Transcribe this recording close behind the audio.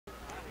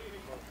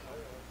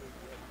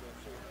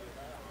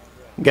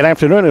Good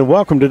afternoon and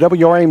welcome to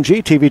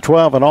WRMG TV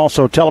 12 and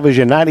also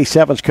Television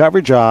 97's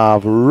coverage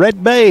of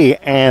Red Bay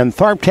and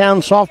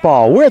Tharptown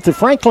softball. We're at the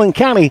Franklin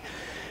County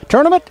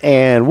Tournament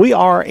and we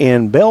are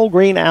in Bell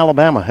Green,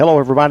 Alabama. Hello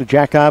everybody,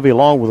 Jack Ivey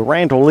along with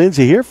Randall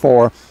Lindsay here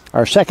for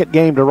our second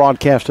game to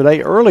broadcast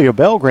today. Earlier,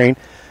 Bell Green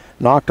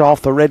knocked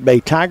off the Red Bay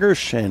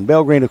Tigers, and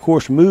Bell Green, of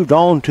course, moved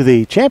on to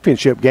the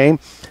championship game.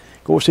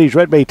 Of course, these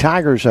Red Bay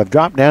Tigers have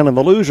dropped down in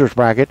the losers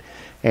bracket,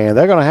 and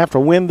they're going to have to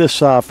win this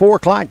 4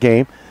 o'clock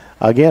game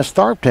against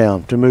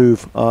Tharptown to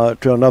move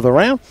to another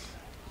round.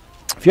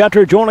 If you're out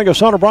there joining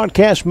us on a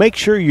broadcast, make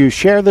sure you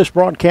share this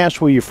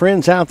broadcast with your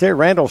friends out there.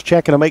 Randall's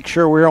checking to make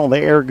sure we're on the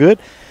air good.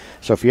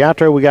 So if you're out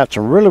there, we got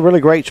some really, really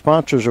great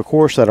sponsors, of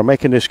course, that are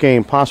making this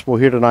game possible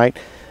here tonight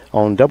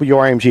on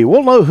WRMG.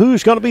 We'll know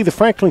who's going to be the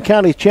Franklin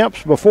County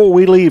champs before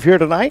we leave here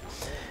tonight.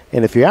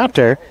 And if you're out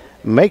there,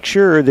 make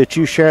sure that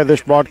you share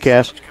this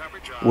broadcast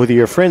with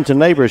your friends and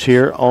neighbors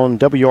here on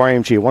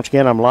WRMG. Once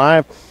again, I'm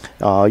live.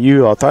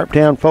 You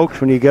Tharptown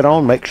folks, when you get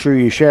on, make sure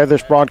you share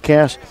this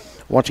broadcast.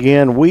 Once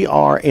again, we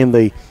are in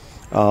the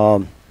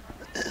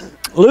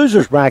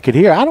losers bracket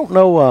here. I don't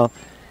know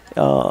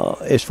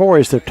as far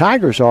as the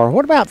Tigers are.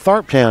 What about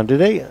Tharptown?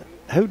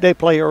 Who did they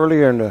play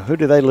earlier and who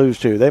did they lose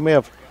to? They may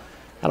have,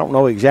 I don't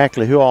know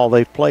exactly who all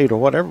they've played or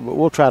whatever, but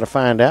we'll try to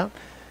find out.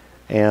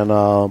 And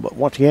but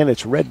once again,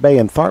 it's Red Bay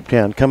and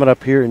Tharptown coming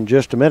up here in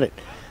just a minute.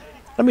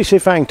 Let me see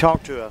if I can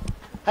talk to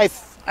hey,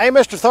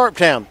 Mr.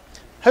 Tharptown,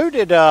 who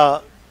did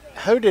I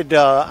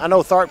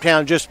know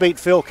Tharptown just beat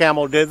Phil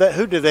Camel.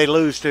 Who did they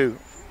lose to?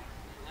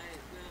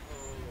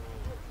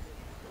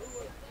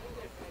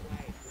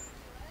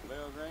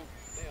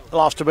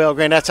 Lost to Bell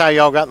Green. That's how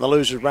y'all got in the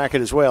losers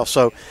bracket as well.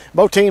 So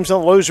both teams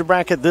on the loser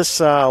bracket. This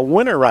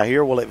winner right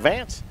here will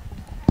advance.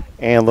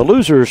 And the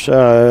losers'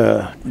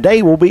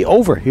 day will be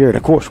over here. And,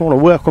 of course, I want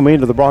to welcome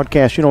into the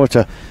broadcast. You know, it's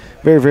a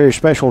very, very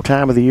special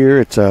time of the year.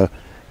 It's a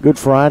Good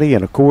Friday,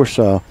 and, of course,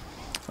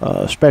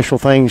 special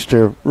things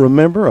to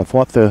remember of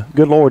what the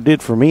good Lord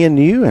did for me and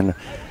you and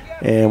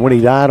when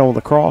he died on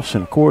the cross.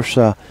 And, of course,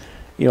 you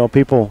know,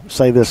 people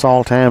say this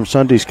all the time,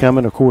 Sunday's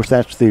coming. Of course,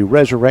 that's the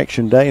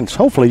resurrection day. And so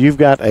hopefully you've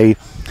got a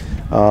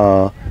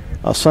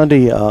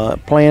Sunday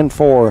planned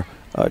for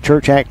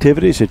church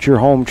activities at your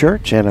home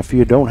church. And if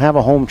you don't have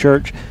a home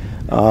church,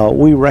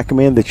 we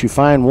recommend that you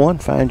find one.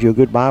 Find you a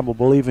good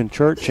Bible-believing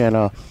church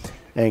and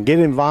get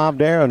involved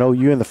there. I know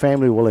you and the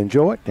family will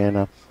enjoy it.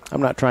 And I'm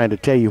not trying to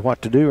tell you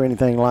what to do or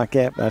anything like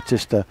that. That's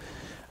just, I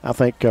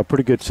think,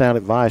 pretty good sound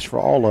advice for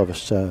all of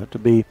us to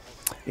be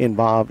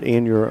involved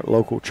in your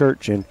local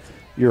church in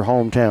your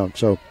hometown.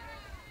 So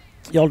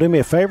y'all do me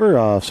a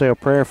favor, say a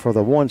prayer for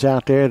the ones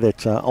out there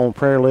that's on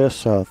prayer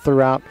lists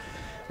throughout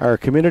our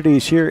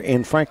communities here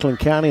in Franklin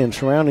County and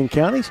surrounding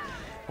counties.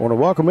 I want to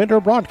welcome into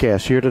our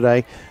broadcast here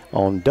today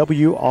on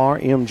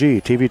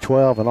WRMG TV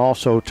 12 and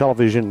also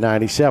Television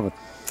 97.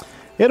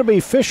 It'll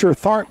be Fisher,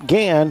 Tharp,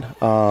 Gann,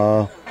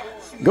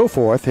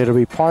 Goforth. It'll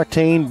be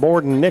Partane,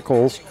 Borden,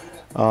 Nichols,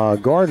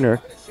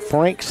 Gardner,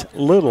 Franks,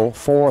 Little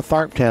for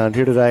Tharptown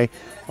here today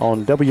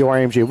on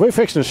WRMG. We're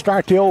fixing to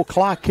start the old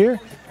clock here.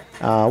 We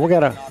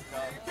got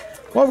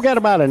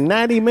about a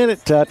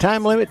 90-minute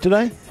time limit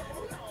today.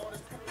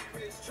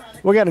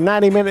 We got a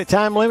 90-minute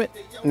time limit.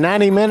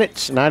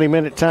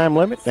 90-minute time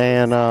limit,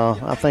 and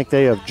I think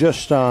they have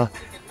just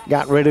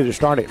got ready to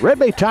start it. Red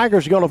Bay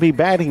Tigers are going to be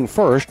batting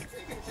first.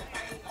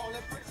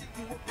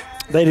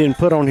 They didn't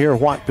put on here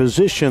what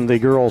position the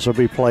girls will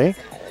be playing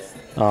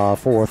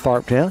for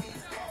Tharptown,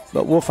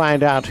 but we'll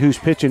find out who's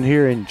pitching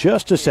here in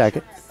just a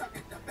second.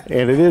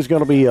 And it is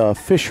going to be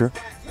Fisher,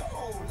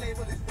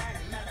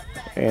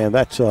 and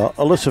that's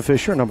Alyssa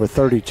Fisher, number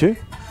 32.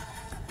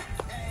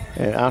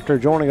 And after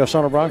joining us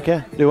on the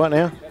broadcast, do what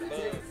now?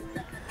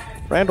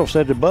 Randall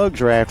said the bugs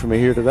are after me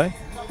here today.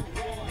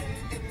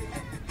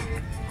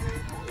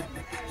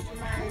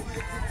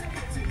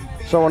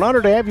 So an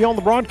honor to have you on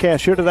the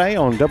broadcast here today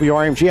on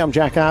WRMG. I'm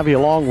Jack Ivey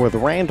along with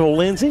Randall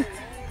Lindsay.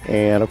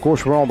 And, of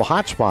course, we're on the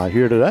hot spot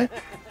here today.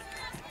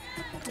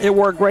 It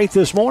worked great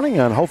this morning,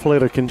 and hopefully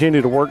it'll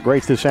continue to work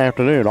great this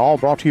afternoon. All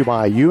brought to you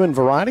by UN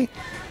Variety.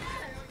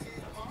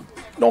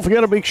 Don't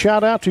forget a big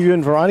shout-out to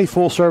UN Variety,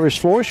 full-service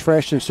florist,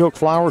 fresh and silk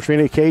flowers for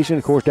any occasion.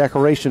 Of course,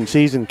 decoration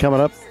season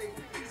coming up.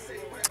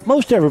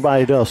 Most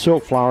everybody does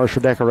silk flowers for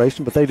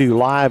decoration, but they do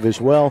live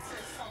as well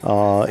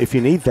if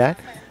you need that.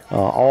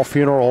 All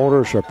funeral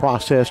orders are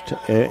processed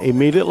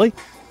immediately,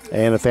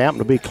 and if they happen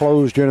to be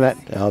closed during that,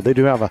 they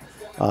do have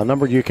a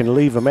number you can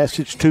leave a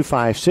message,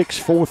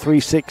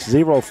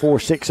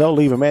 256-436-0460.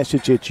 Leave a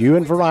message. It's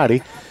UN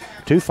Variety,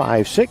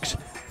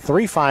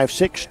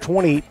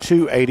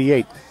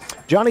 256-356-2288.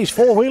 Johnny's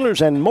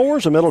Four-Wheelers and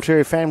Mowers, a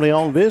military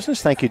family-owned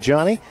business. Thank you,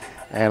 Johnny.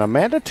 And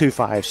Amanda,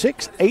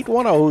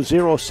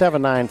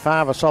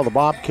 256-810-0795. I saw the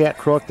Bobcat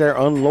truck there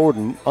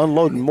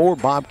unloading more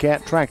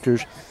Bobcat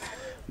tractors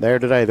there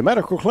today. The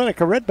Medical Clinic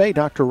of Red Bay,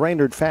 Dr.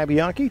 Raynard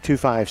Fabianchi,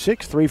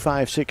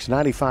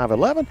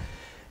 256-356-9511.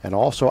 And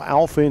also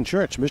Alpha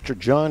Insurance, Mr.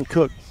 John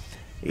Cook.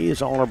 He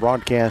is on our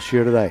broadcast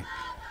here today.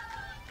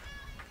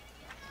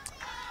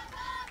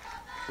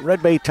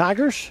 Red Bay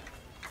Tigers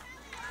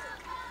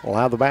will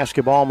have the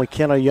basketball,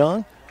 McKenna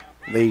Young.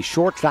 The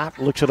shortstop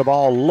looks at the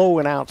ball low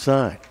and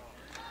outside.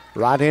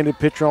 Right-handed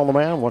pitcher on the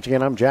mound. Once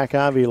again, I'm Jack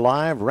Ivy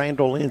live,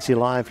 Randall Lindsay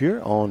live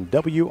here on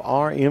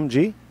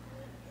WRMG.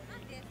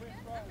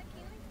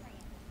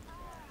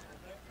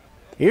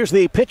 Here's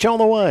the pitch on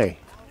the way.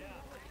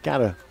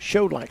 Kind of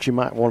showed like she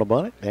might want to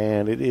bunt it,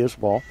 and it is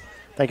ball.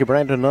 Thank you,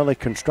 Brandon Nunley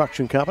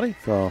Construction Company.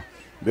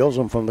 Builds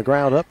them from the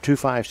ground up,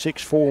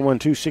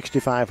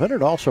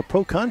 256-412-6500. Also,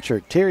 Pro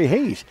Concert, Terry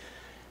Hayes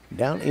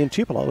down in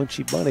Tupelo, and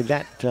she bunted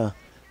that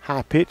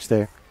high pitch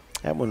there.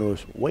 That one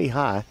was way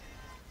high,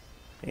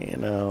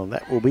 and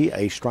that will be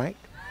a strike.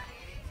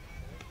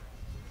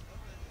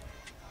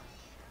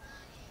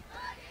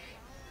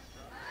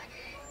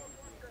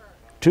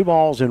 Two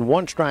balls and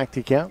one strike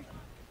to count.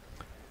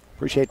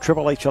 Appreciate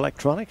Triple H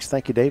Electronics.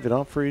 Thank you, David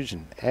Humphreys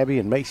and Abby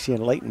and Macy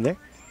and Leighton there.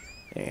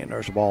 And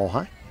there's a ball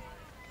high.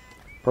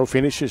 Pro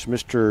finishes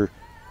Mr.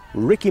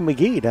 Ricky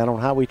McGee down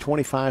on Highway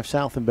 25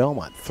 south in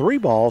Belmont. 3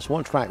 balls,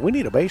 1 strike. We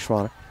need a base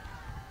runner.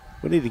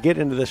 We need to get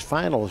into this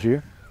finals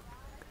here.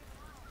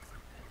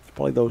 Let's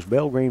play those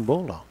Bell Green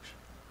Bulldogs.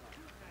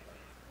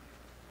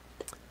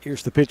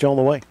 Here's the pitch on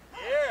the way.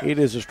 It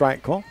is a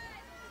strike call.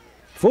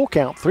 Full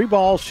count, 3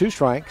 balls, 2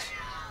 strikes.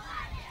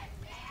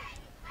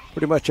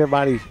 Pretty much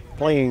everybody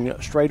playing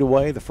straight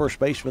away. The first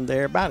baseman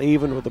there, about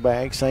even with the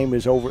bag. Same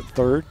as over at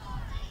third.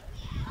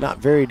 Not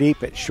very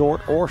deep at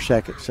short or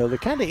second, so they're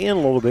kind of in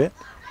a little bit.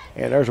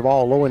 And there's a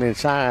ball low and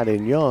inside,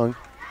 and Young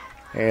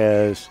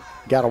has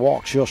got a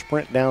walk. She'll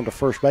sprint down to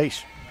first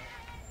base.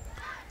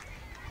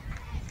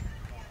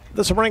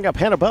 This will bring up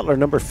Hannah Butler,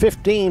 number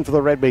 15 for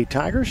the Red Bay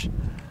Tigers.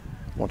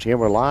 Once again,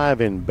 we're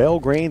live in Bell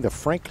Green, the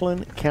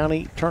Franklin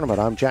County Tournament.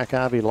 I'm Jack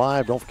Ivy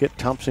live. Don't forget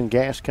Thompson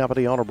Gas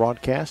Company on our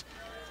broadcast.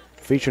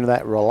 Featuring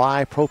that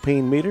Rely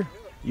propane meter.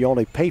 You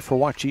only pay for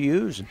what you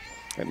use.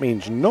 That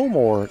means no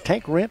more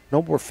tank rent,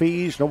 no more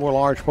fees, no more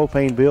large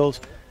propane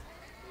bills.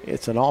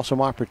 It's an awesome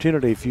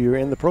opportunity if you're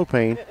in the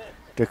propane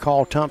to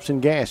call Thompson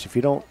Gas. If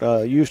you don't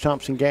use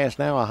Thompson Gas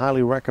now, I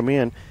highly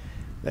recommend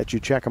that you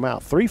check them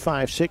out.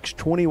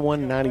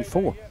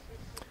 356-2194.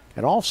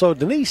 And also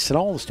Denise and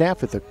all the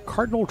staff at the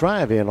Cardinal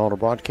Drive-In on a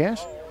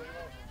broadcast.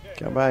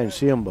 Come by and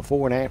see them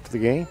before and after the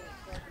game.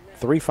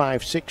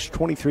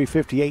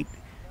 356-2358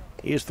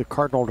 is the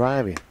Cardinal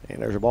Drive-In.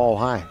 And there's a ball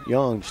high.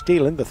 Young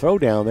stealing the throw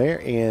down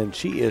there, and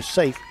she is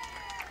safe.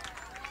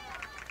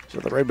 So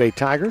the Red Bay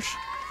Tigers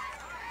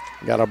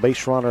got a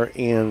base runner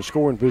in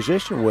scoring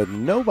position with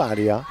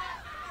nobody out.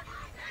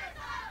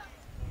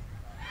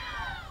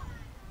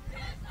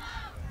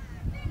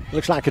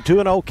 Looks like a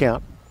 2-0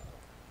 count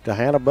to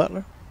Hannah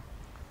Butler.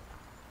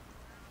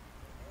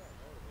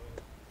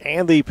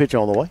 And the pitch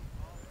on the way.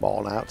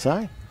 Ball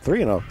outside.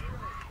 3-0.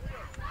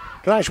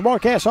 Tonight's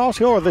broadcast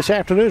also, or this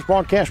afternoon's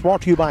broadcast,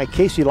 brought to you by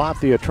Casey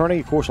Lott, the attorney,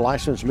 of course,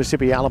 licensed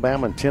Mississippi,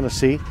 Alabama, and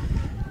Tennessee.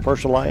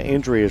 Personal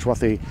injury is what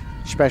they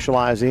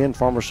specialize in,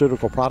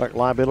 pharmaceutical product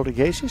liability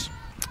cases.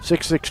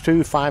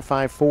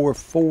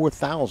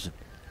 662-554-4000.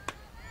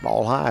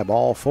 Ball high,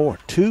 ball 4.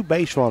 2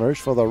 base runners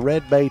for the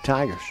Red Bay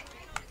Tigers.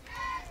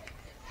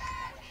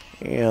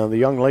 And the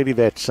young lady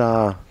that's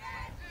not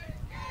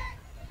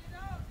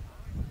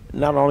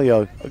only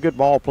a good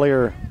ball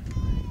player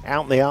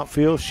out in the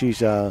outfield,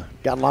 she's got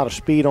a lot of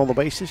speed on the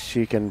bases.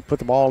 She can put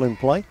the ball in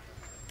play.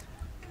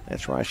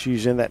 That's why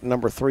she's in that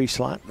number 3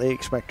 slot. They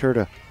expect her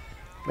to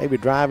maybe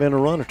drive in a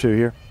run or two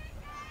here.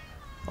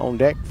 On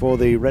deck for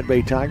the Red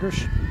Bay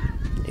Tigers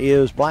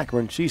is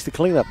Blackburn. She's the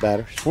cleanup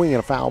batter, swinging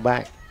a foul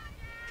back.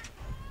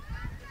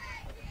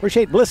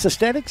 Appreciate Bliss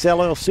Aesthetics,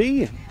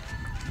 LLC.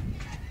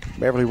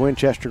 Beverly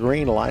Winchester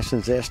Green, a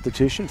licensed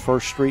esthetician.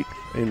 First Street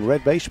in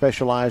Red Bay,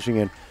 specializing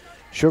in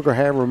sugar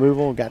hair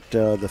removal. Got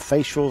the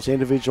facials,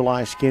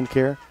 individualized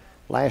skincare,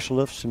 lash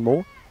lifts, and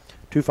more.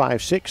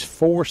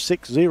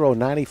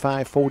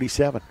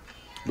 256-460-9547.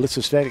 Bliss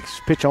Aesthetics,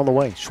 pitch on the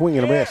way. Swing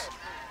and a miss.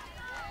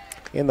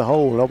 In the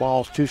hole, no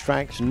balls, 2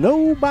 strikes,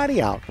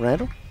 nobody out,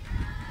 Randall.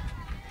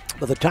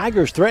 But the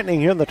Tigers threatening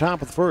here in the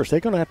top of the first. They're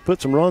going to have to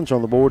put some runs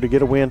on the board to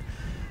get a win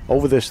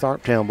over this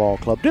Tharptown ball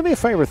club. Do me a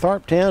favor,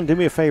 Tharptown. Do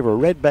me a favor,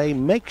 Red Bay.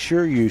 Make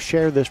sure you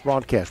share this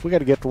broadcast. We got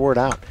to get the word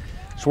out.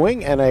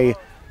 Swing and a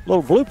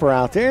little blooper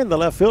out there, and the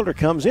left fielder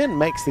comes in and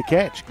makes the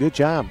catch. Good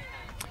job.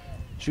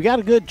 She got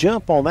a good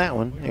jump on that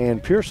one,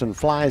 and Pearson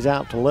flies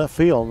out to left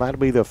field, and that'll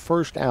be the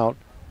first out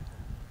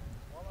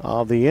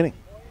of the inning.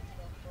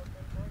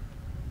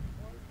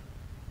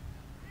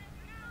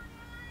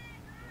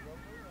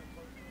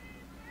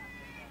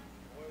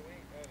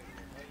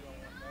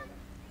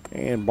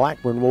 And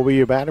Blackburn will be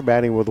your batter,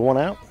 batting with 1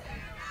 out.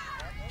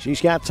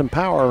 She's got some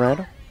power around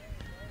her.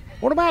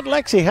 What about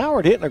Lexi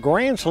Howard hitting a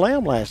grand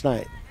slam last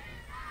night?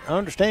 I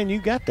understand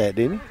you got that,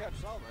 didn't you?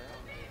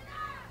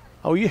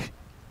 Oh, you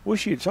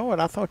wish you'd saw it.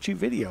 I thought you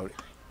videoed it.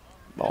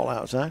 Ball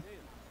outside.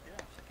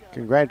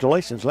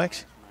 Congratulations,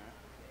 Lexi.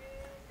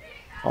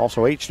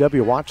 Also,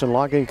 H.W. Watson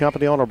Logging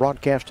Company on our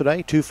broadcast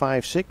today.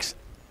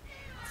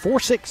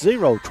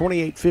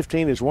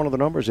 256-460-2815 is one of the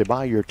numbers. They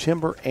buy your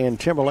timber and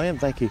timberland.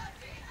 Thank you.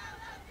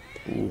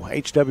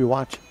 H.W.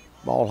 Watson,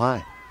 ball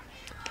high.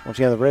 Once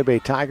again, the Red Bay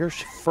Tigers,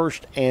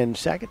 first and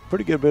second.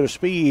 Pretty good bit of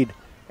speed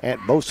at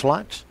both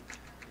slots.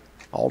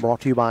 All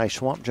brought to you by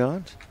Swamp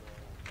John's.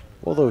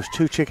 Well, those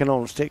 2 chicken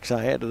on sticks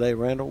I had today,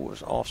 Randall,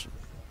 was awesome.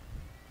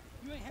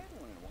 You ain't had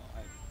one in a while.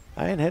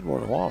 I hadn't had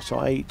one in a while, so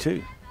I ate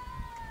 2.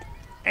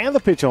 And the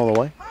pitch on the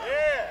way.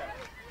 Yeah.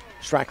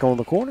 Strike on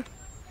the corner.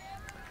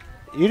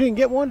 You didn't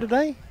get one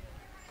today?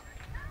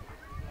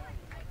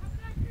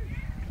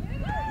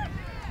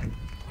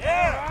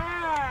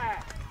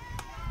 Yeah.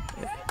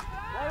 Way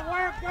to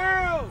work,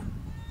 girls.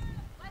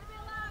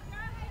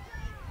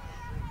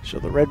 So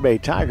the Red Bay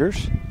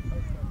Tigers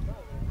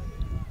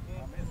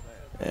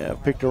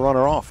picked a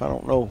runner off. I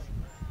don't know.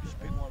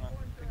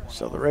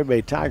 So the Red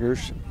Bay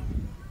Tigers,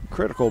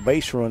 critical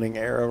base running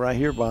error right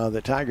here by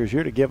the Tigers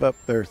here to give up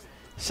their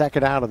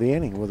second out of the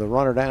inning with a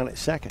runner down at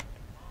second.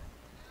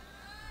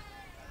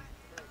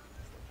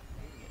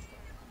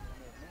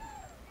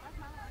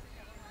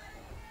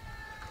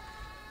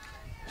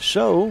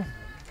 So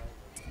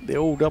the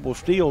old double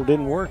steal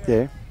didn't work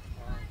there.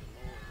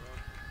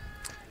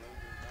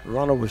 The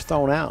runner was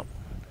thrown out.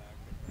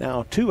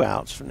 Now 2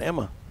 outs from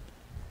Emma.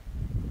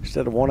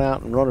 Instead of 1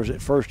 out and runners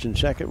at first and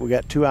second, we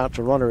got 2 outs,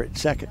 a runner at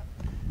second.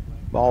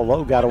 Ball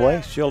low, got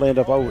away. She'll end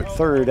up over at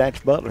third.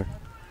 That's Butler.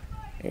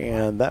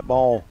 And that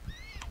ball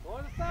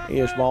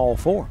is ball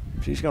 4.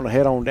 She's going to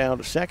head on down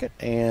to second.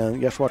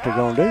 And guess what they're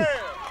going to do?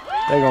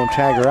 They're going to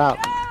tag her out.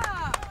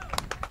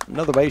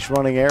 Another base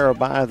running error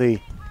by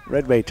the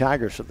Red Bay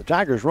Tigers. So the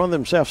Tigers run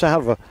themselves out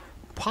of a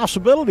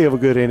possibility of a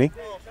good inning.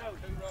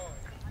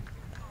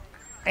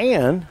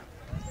 And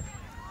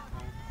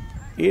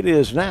it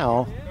is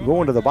now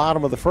going to the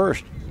bottom of the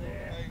first.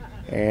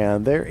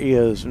 And there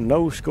is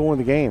no score in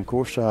the game. Of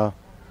course,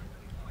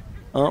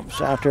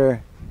 umps out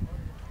there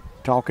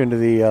talking to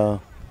the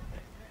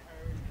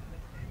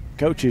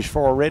coaches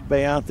for Red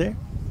Bay out there.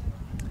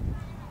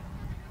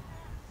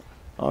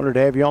 Honored to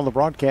have you on the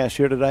broadcast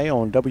here today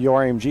on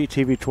WRMG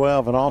TV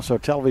 12 and also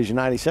Television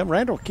 97.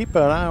 Randall, keep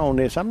an eye on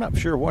this. I'm not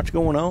sure what's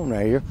going on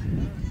right here,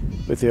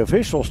 but the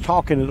officials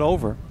talking it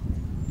over.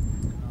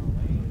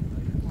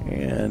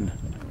 And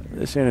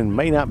this inning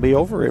may not be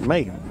over. It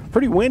may.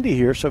 Pretty windy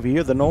here, so if you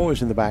hear the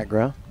noise in the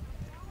background.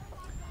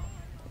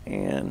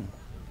 And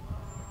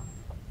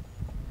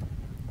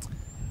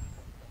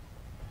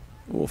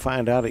we'll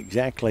find out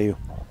exactly.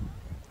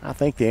 I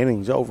think the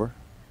inning's over.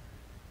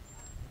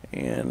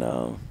 And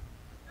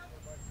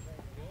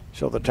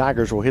so the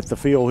Tigers will hit the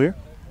field here.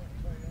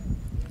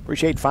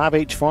 Appreciate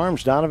 5H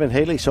Farms, Donovan,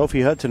 Haley,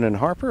 Sophie Hudson, and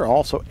Harper.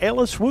 Also,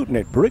 Ellis Wooten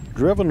at Brick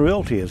Driven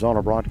Realty is on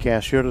our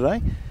broadcast here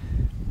today.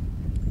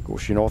 Of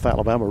course, your North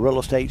Alabama real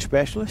estate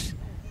specialist.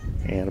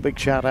 And a big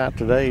shout out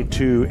today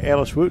to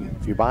Ellis Wooten.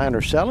 If you're buying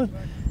or selling,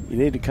 you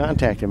need to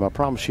contact him. I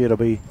promise you it'll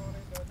be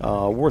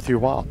worth your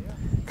while.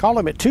 Call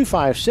him at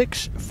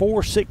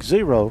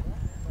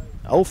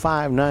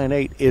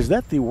 256-460-0598. Is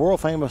that the world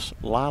famous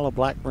Lila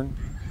Blackburn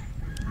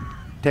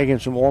taking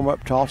some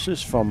warm-up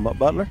tosses from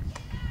Butler?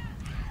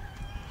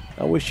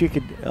 I wish she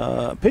could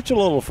pitch a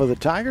little for the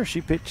Tigers.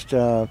 She pitched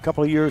a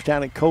couple of years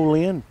down at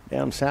Colin,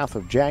 down south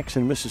of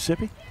Jackson,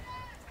 Mississippi.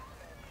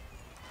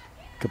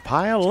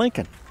 Kapia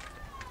Lincoln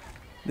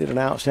did an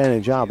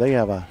outstanding job. They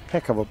have a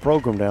heck of a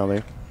program down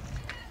there.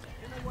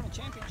 They won a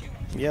championship.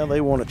 Yeah, they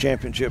won a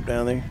championship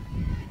down there.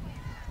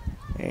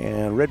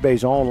 And Red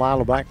Bay's own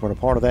Lila Blackburn, a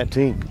part of that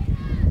team.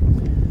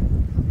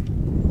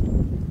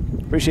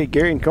 Appreciate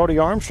Gary and Cody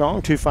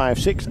Armstrong,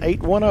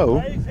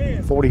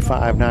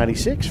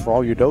 256-810-4596 for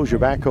all your Dozier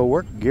backhoe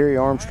work. Gary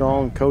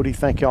Armstrong, Cody,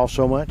 thank y'all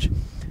so much.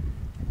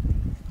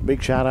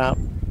 Big shout out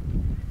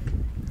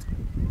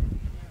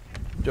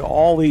to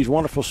all these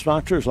wonderful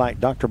sponsors like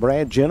Dr.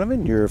 Brad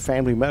Gentleman, your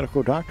family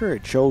medical doctor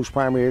at Shoals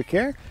Primary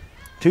Care,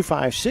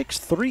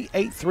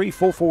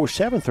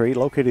 256-383-4473,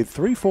 located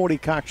 340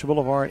 Cox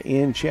Boulevard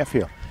in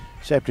Sheffield.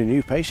 Accepting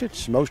new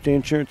patients. Most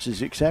insurance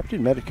is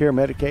accepted, Medicare,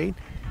 Medicaid.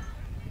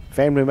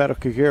 Family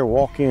medical care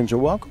walk-ins are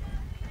welcome.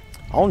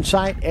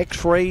 On-site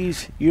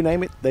x-rays, you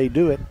name it, they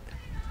do it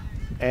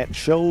at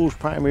Shoals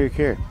Primary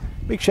Care.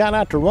 Big shout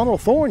out to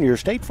Ronald Thorne, your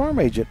State Farm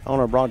agent, on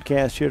our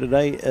broadcast here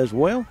today as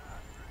well.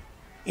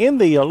 In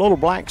the little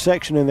black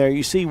section in there,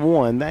 you see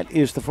 1. That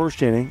is the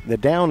first inning. The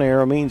down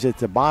arrow means it's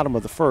the bottom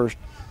of the first.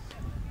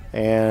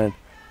 And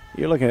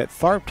you're looking at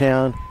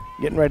Tharptown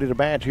getting ready to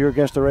bat here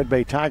against the Red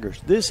Bay Tigers.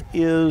 This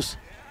is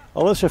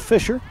Alyssa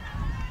Fisher.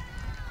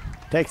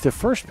 Takes the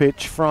first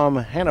pitch from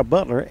Hannah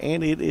Butler,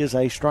 and it is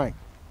a strike.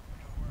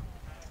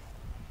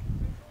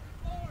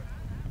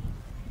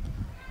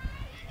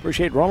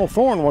 Appreciate Ronald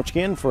Thorne once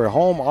again for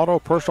home, auto,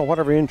 personal,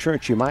 whatever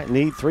insurance you might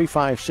need.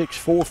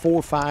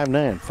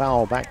 356-4459.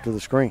 Foul back to the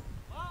screen.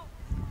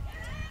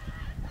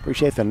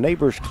 Appreciate the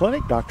Neighbors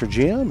Clinic, Dr.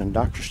 Jim and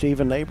Dr.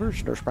 Stephen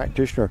Neighbors, nurse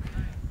practitioner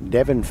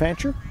Devin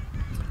Fancher.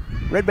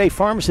 Red Bay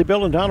Pharmacy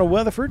Building, Donna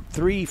Weatherford,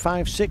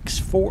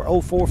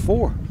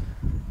 356-4044.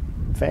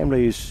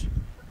 Families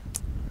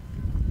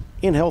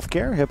in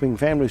healthcare, helping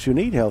families who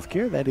need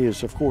healthcare. That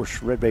is, of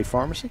course, Red Bay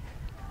Pharmacy.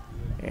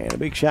 And a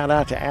big shout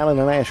out to Allen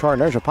and Ash Harden.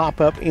 There's a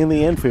pop-up in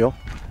the infield.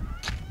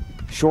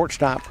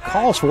 Shortstop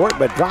calls for it,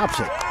 but drops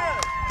it.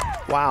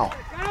 Wow.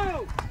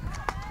 Go!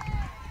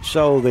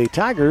 So the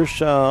Tigers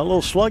a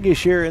little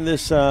sluggish here in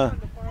this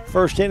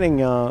first inning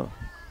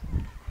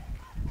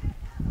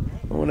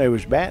when they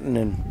was batting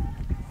and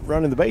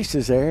running the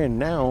bases there, and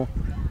now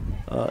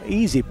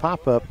easy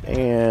pop-up,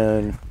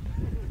 and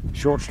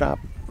shortstop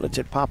lets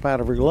it pop out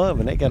of her glove,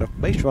 and they got a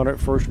base runner at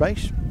first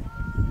base.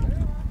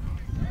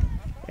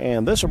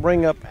 And this will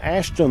bring up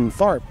Ashton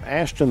Tharp.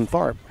 Ashton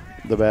Tharp,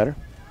 the batter.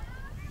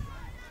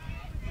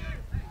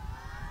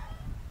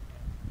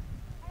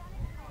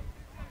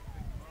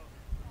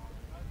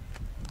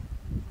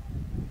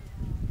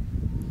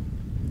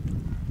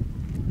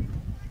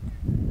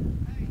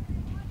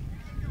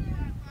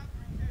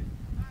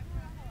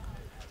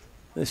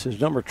 This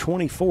is number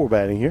 24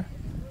 batting here.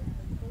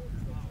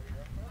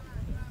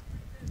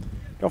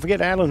 Don't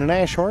forget Allen and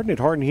Ash Harden at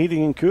Harden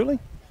Heating and Cooling.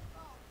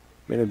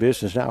 Been in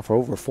business now for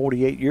over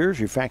 48 years.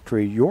 Your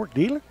factory York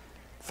dealer.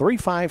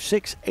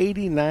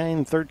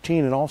 356-8913.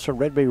 And also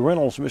Red Bay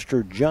Reynolds,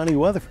 Mr. Johnny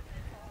Weatherford.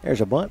 There's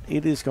a bunt.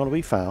 It is going to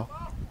be foul.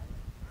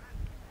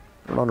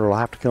 Runner will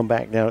have to come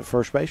back down at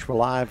first base. We're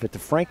live at the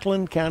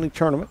Franklin County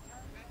Tournament.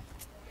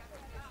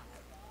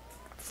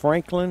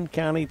 Franklin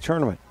County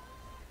Tournament.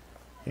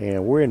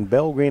 And we're in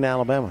Bell Green,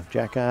 Alabama.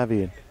 Jack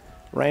Ivey and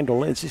Randall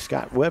Lindsay.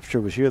 Scott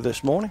Webster was here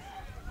this morning.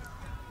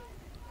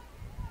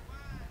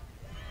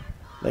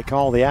 They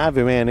called the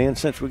Ivy man in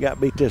since we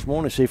got beat this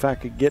morning to see if I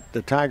could get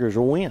the Tigers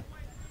a win.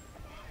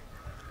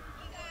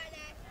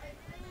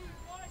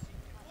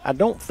 I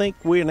don't think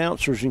we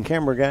announcers and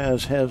camera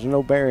guys has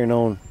no bearing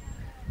on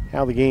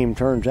how the game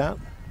turns out.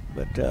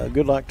 But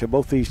good luck to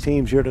both these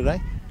teams here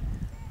today.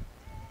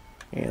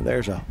 And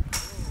there's a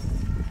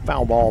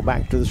foul ball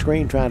back to the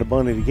screen, trying to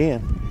bunt it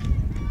again.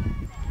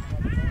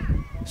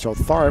 So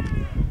Tharp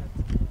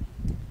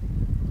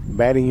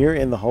batting here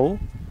in the hole.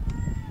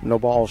 No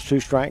balls,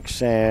 2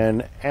 strikes,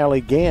 and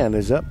Allie Gann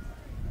is up.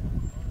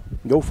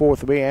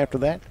 Goforth will be after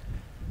that.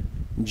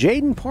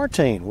 Jaden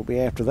Partain will be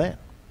after that.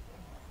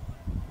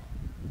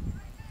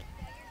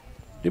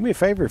 Do me a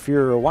favor, if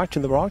you're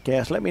watching the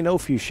broadcast, let me know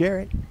if you share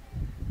it.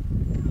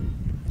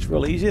 It's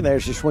real easy.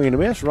 There's the swing and a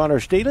miss. Runner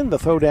stealing, the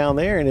throw down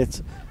there, and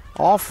it's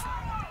off.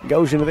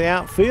 Goes into the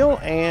outfield,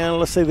 and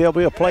let's see, there'll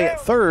be a play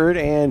at third,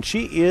 and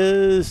she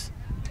is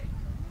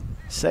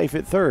safe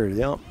at third.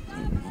 The ump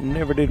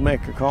never did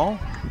make a call.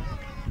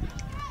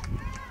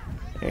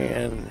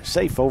 And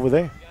safe over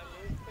there.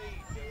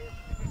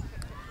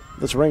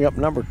 Let's ring up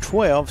number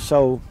 12.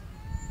 So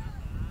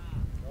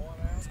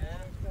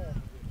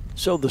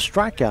the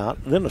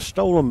strikeout, then a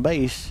stolen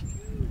base.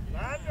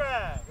 Line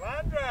drive.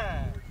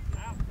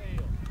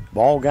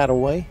 Ball got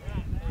away.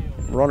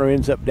 Runner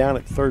ends up down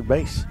at third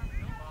base.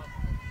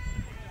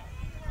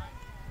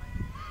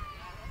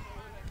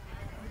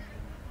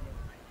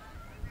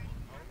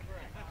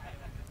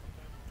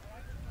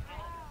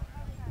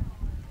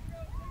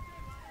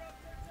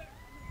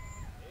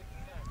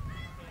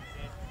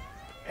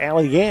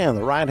 Allie Gann,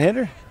 the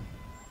right-hander,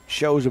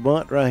 shows a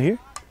bunt right here,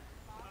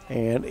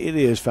 and it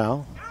is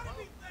foul.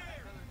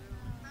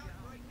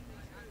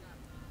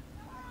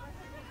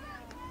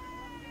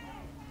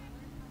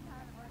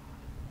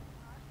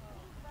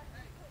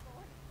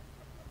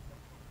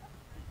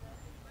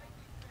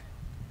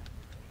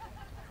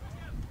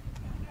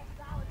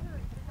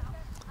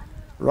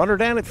 Runner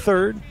down at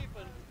third.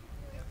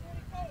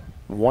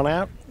 1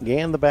 out.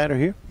 Gann, the batter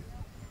here.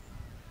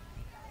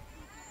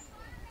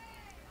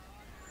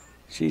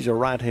 She's a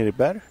right-handed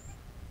batter.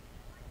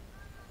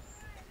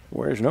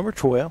 Where's number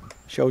 12?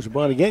 Shows a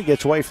bunt again,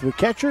 gets away from the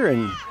catcher,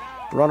 and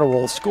runner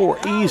will score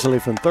easily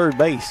from third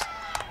base.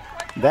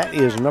 That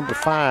is number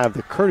 5,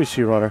 the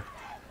courtesy runner,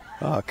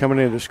 coming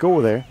in to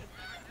score there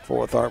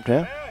for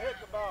Tharptown.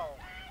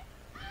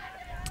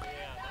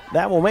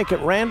 That will make it,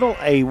 Randall,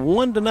 a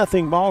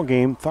 1-0 ball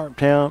game.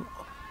 Tharptown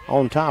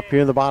on top here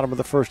in the bottom of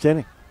the first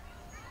inning.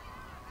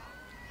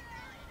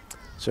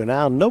 So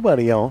now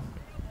nobody on.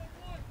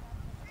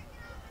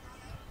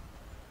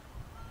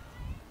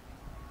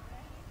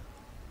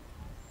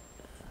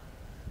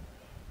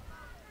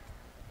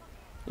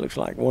 Looks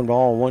like 1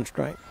 ball, 1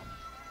 strike.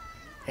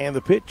 And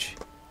the pitch,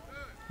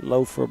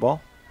 low for a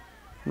ball.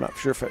 I'm not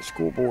sure if that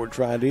scoreboard's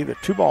right either.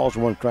 2 balls,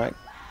 1 strike.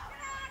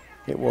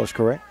 It was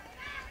correct.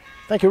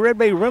 Thank you, Red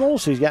Bay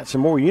Reynolds. He's got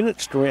some more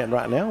units to rent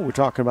right now. We're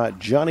talking about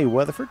Johnny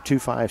Weatherford,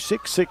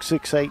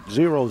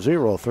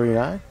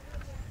 256-668-0039.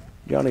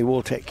 Johnny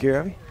will take care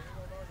of you.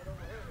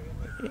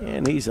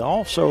 And he's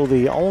also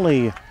the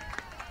only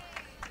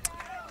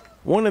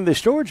one in the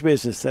storage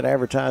business that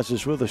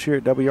advertises with us here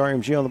at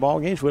WRMG on the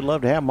ball games. We'd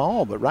love to have them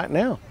all, but right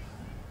now,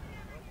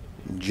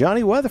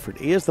 Johnny Weatherford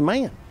is the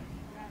man.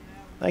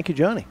 Thank you,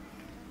 Johnny.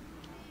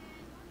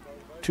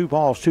 2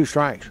 balls, 2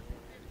 strikes.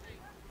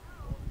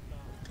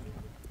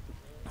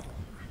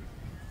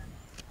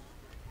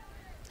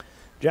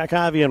 Jack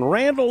Ivey and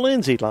Randall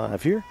Lindsay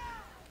live here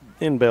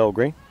in Bell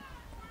Green.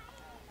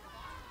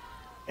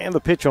 And the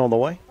pitch on the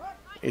way.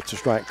 It's a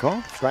strike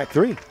call, strike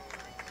 3.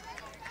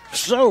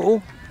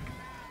 So,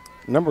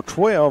 number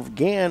 12,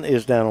 Gann,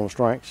 is down on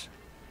strikes.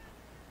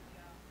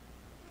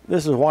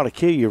 This is what to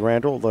kill you,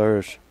 Randall.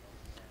 There's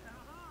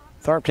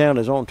Tharptown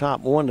is on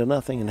top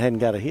 1-0 and hadn't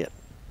got a hit.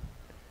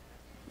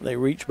 They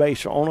reached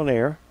base on an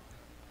error.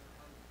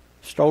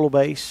 Stole a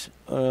base,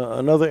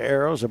 another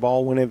error as the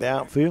ball went in the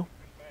outfield.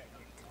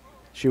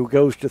 She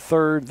goes to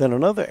third, then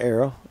another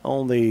error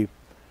on the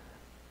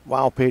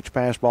wild pitch,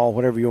 pass ball,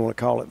 whatever you want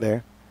to call it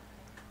there.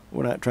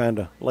 We're not trying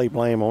to lay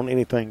blame on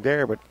anything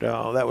there, but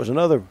that was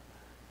another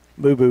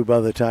boo-boo by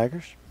the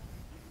Tigers.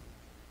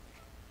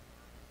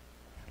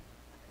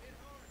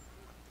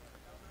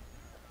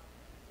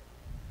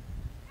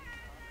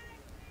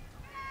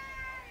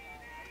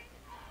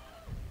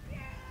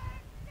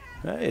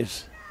 That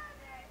is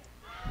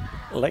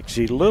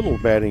Lexi Little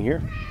batting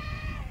here.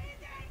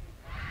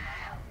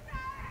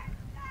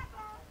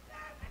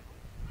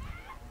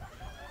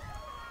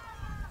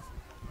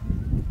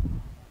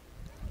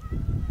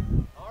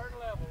 Hard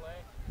level,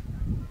 eh?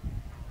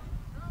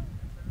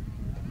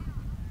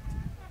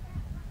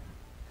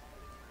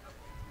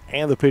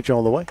 And the pitch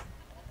on the way.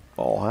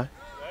 Ball high. Way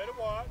to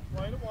watch,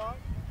 way to watch.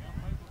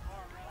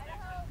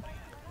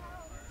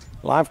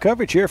 Live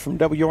coverage here from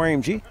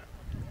WRMG.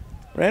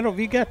 Randall, have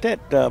you got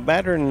that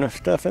batter and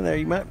stuff in there?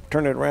 You might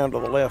turn it around to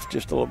the left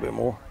just a little bit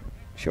more.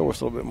 Show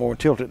us a little bit more.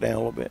 Tilt it down a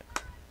little bit.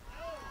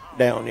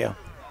 Down, yeah.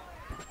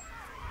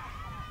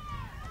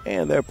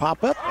 And they'll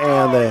pop up,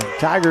 and the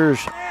Tigers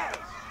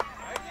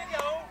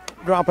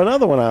drop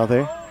another one out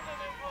there.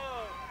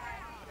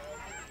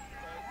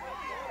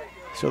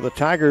 So the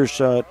Tigers,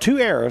 2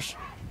 errors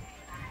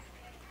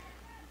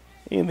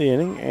in the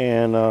inning,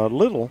 and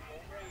Little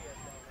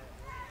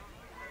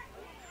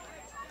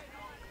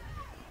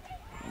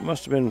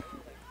must have been,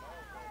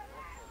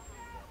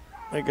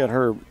 they got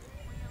her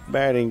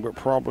batting, but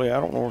probably, I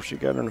don't know where she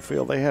got in the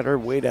field. They had her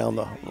way down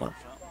the,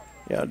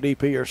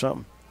 DP or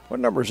something. What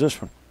number is this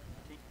one?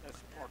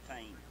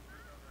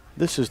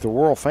 This is the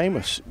world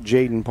famous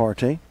Jaden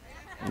Partee,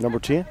 number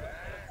 10.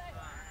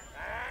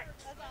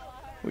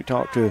 We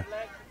talked to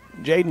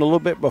Jaden a little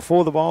bit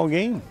before the ball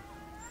game.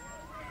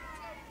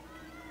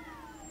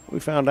 We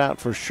found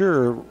out for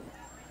sure.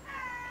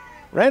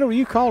 Randall,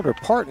 you called her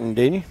Parton,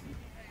 didn't you?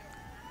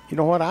 You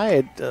know what, I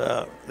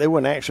had, they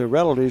weren't actually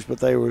relatives, but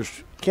they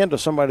was kin to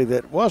somebody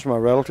that was my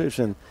relatives,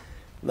 and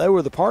they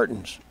were the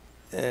Partons,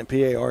 and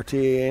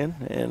P-A-R-T-A-N,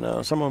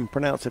 and some of them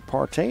pronounce it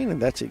Partain, and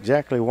that's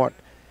exactly what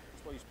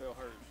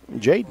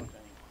Jaden.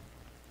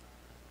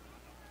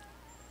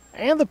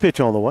 And the pitch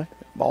on the way,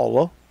 ball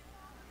low.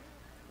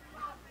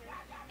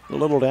 A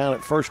little down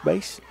at first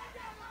base.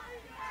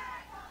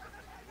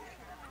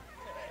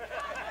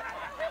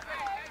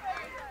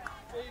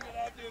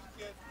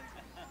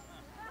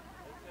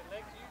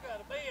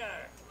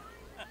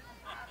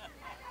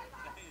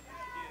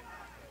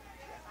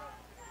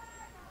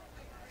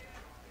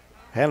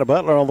 Hannah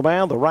Butler on the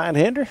mound, the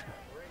right-hander.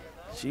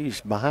 She's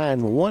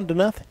behind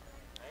 1-0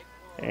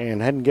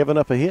 and hadn't given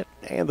up a hit.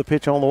 And the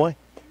pitch on the way.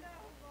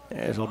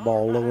 There's a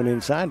ball low and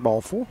inside,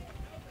 ball 4.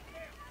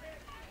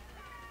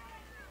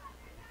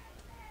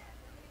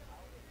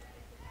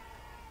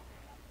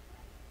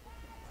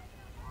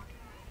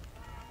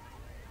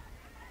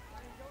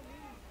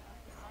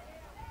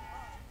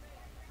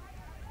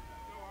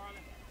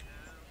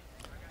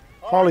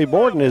 Harley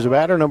Borden is a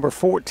batter, number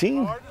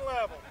 14.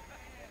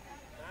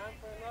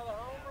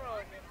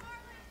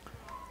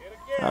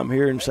 I'm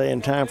hearing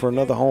saying time for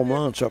another home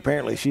run, so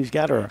apparently she's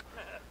got her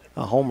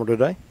a homer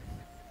today.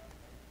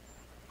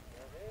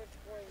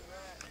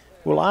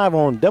 We're live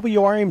on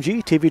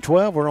WRMG TV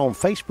 12. We're on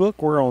Facebook.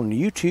 We're on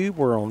YouTube.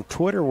 We're on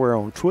Twitter. We're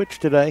on Twitch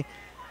today.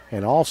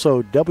 And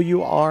also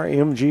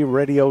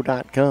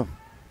WRMGradio.com.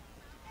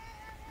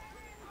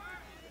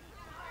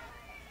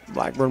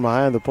 Blackburn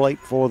behind the plate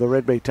for the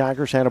Red Bay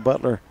Tigers. Hannah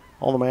Butler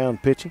on the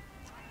mound pitching.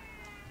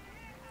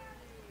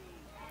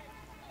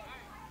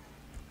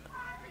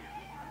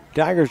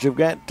 Tigers have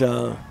got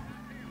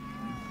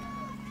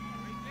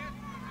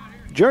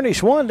Journey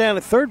Swan down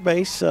at third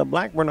base.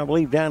 Blackburn, I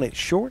believe, down at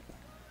short.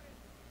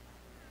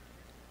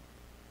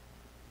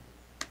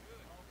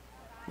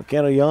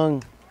 McKenna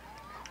Young.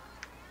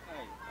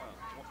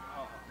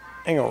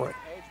 Hang on, Rick.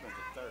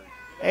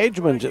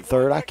 Edgeman's at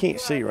third. I can't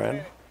see,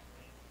 Randall.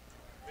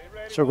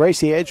 So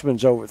Gracie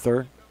Edgeman's over at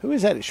third. Who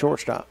is that at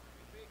shortstop?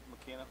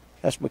 McKenna.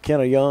 That's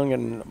McKenna Young,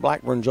 and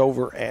Blackburn's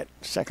over at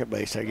second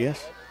base, I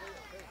guess.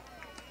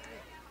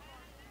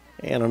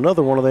 And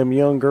another one of them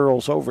young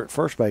girls over at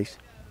first base.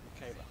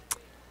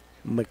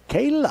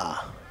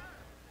 Michaela.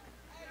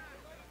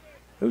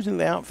 Who's in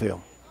the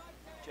outfield?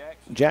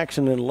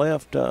 Jackson in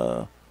left.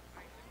 Of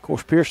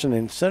course, Pearson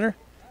in center.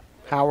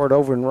 Howard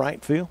over in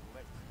right field.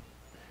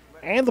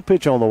 And the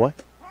pitch on the way.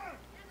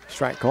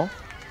 Strike call.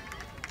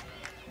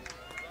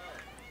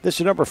 This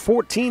is number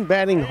 14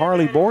 batting,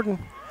 Harley Borden.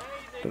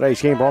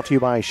 Today's game brought to you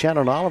by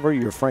Shannon Oliver,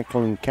 your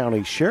Franklin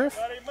County Sheriff.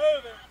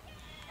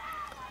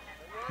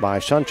 By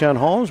Sunshine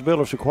Homes,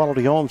 builders of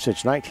quality homes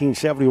since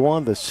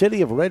 1971. The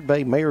City of Red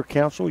Bay Mayor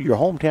Council, your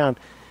hometown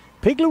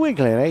Piggly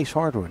Wiggly and Ace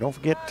Hardware. Don't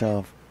forget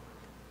that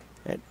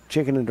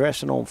chicken and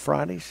dressing on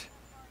Fridays.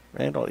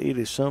 Randall, it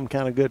is some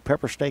kind of good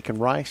pepper steak and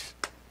rice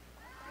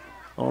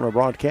on our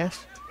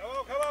broadcast.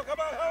 Come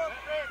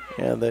on.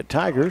 And the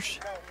Tigers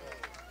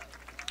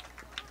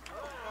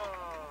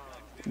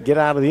get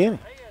out of the inning.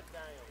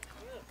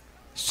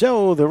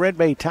 So the Red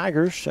Bay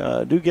Tigers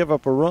do give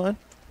up a run.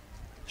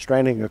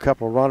 Stranding a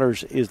couple of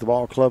runners is the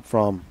ball club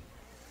from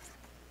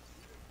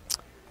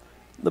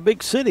the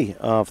big city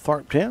of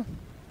Tharptown.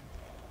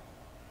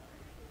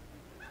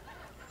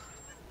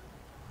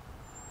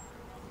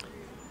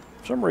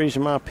 For some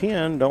reason, my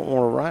pen don't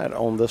want to write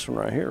on this one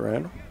right here,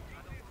 Randall.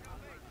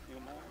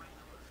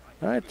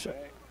 All right,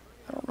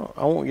 I don't know.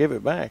 I won't give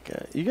it back.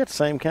 You got the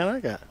same kind I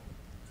got.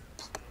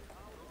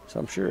 So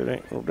I'm sure it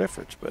ain't no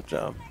difference. But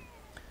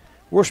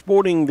we're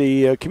sporting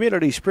the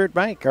Community Spirit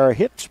Bank, our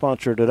hit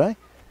sponsor today.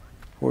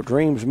 For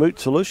Dreams Moot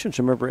Solutions,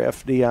 a member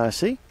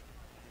FDIC.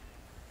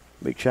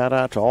 Big shout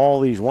out to all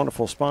these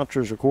wonderful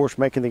sponsors, of course,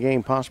 making the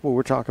game possible.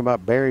 We're talking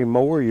about Barry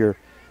Moore, your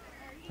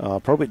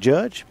probate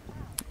judge.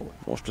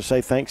 Wants to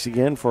say thanks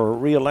again for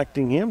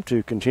re-electing him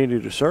to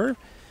continue to serve.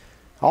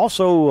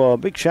 Also, a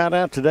big shout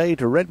out today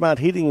to Redmont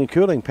Heating and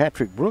Cooling,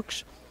 Patrick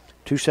Brooks,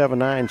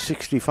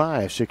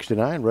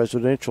 279-6569,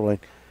 residential and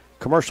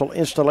commercial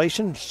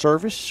installation,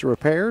 service,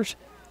 repairs,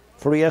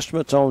 free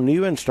estimates on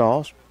new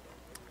installs.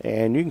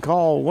 And you can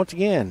call, once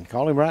again,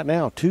 call him right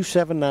now,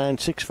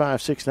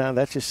 279-6569.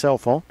 That's his cell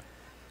phone.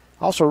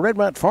 Also,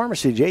 Redmont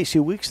Pharmacy, J.C.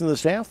 Weeks and the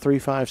staff,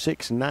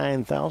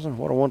 356-9000.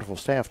 What a wonderful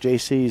staff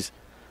J.C.'s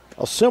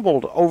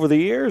assembled over the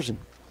years. And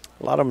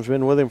a lot of them's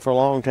been with him for a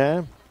long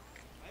time.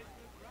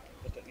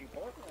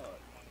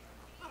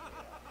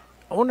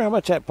 I wonder how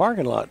much that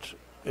parking lot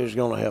is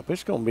going to help.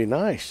 It's going to be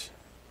nice.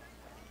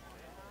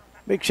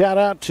 Big shout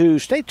out to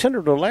State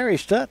Senator Larry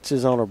Stutz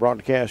is on our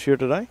broadcast here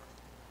today.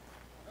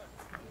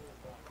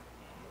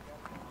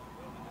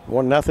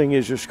 1-0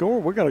 is your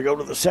score. We're going to go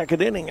to the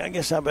second inning. I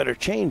guess I better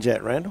change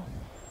that, Randall.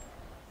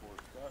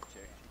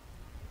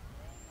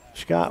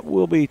 Scott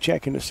will be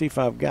checking to see if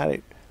I've got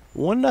it.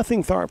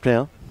 1-0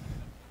 Tharptown.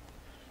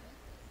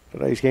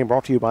 Today's game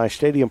brought to you by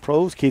Stadium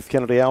Pros, Keith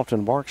Kennedy,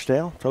 Alton,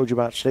 Barksdale. Told you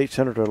about State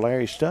Senator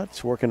Larry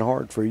Stutz, working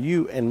hard for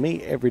you and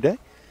me every day.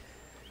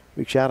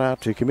 Big shout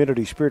out to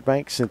Community Spirit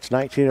Bank since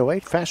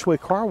 1908. Fastway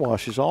Car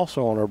Wash is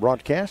also on our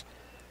broadcast.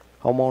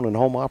 Home owned and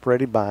home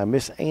operated by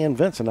Miss Ann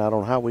Vincent out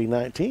on Highway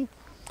 19.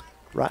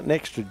 Right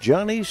next to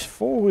Johnny's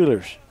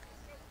Four-Wheelers.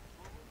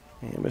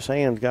 And Miss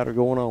Ann's got her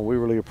going on. We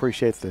really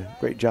appreciate the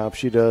great job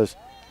she does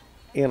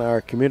in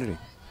our community.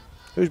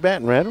 Who's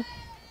batting, Randall?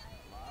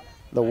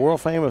 The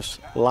world-famous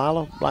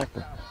Lila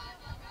Blackburn.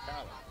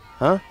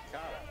 Huh?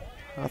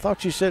 I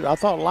thought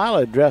Lila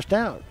had dressed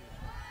out.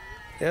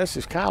 Yeah, this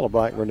is Kyla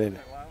Blackburn, isn't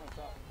it?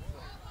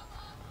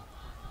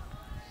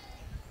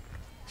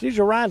 She's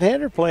a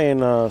right-hander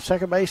playing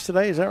second base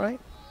today, is that right?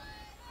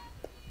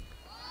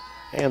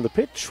 And the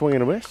pitch, swing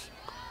and a miss.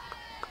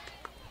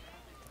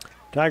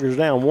 Tigers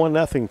down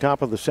 1-0,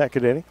 top of the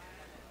second inning.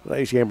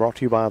 Today's game brought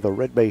to you by the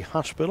Red Bay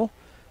Hospital.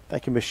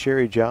 Thank you, Miss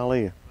Sherry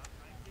Jolly and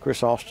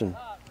Chris Austin.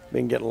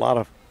 Been getting a lot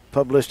of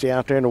publicity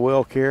out there in the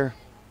well care,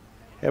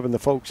 having the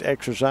folks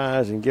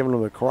exercise and giving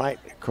them the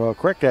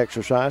correct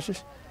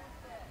exercises.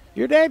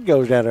 Your dad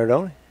goes down there,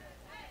 don't he?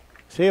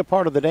 Is he a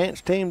part of the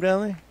dance team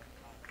down there?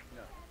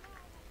 No.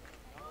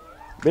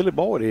 Billy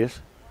Boyd is.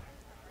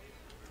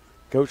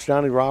 Coach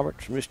Donnie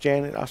Roberts, Miss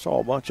Janet, I saw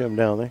a bunch of them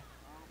down there.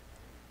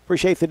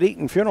 Appreciate the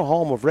Deaton Funeral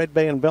Home of Red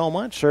Bay and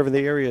Belmont, serving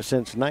the area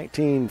since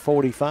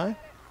 1945.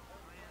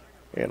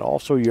 And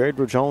also your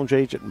Edwards Homes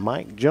agent,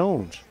 Mike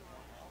Jones,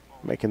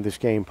 making this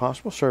game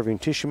possible, serving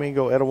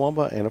Tishomingo,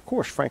 Etowamba, and, of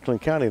course, Franklin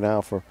County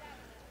now for a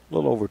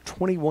little over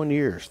 21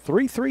 years.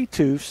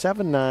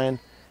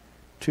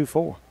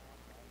 332-7924.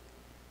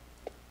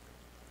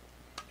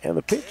 And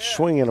the pitch,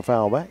 swing and a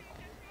foul back.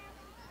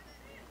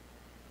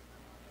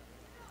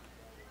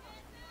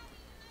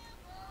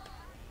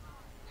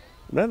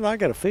 Then I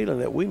got a feeling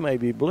that we may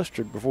be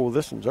blistered before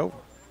this one's over.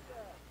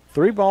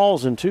 3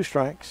 balls and 2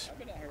 strikes. I've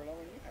been out here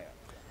longer than you have.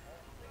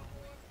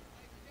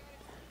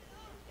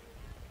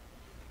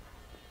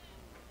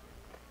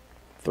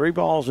 3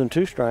 balls and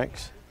 2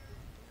 strikes.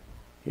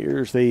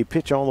 Here's the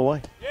pitch on the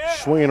way. Yeah.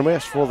 Swing and a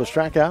miss for the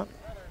strikeout.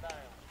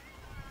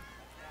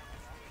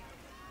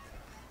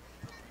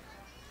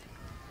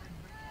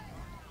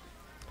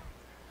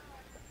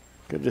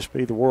 Could this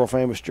be the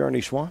world-famous Journey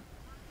Swan?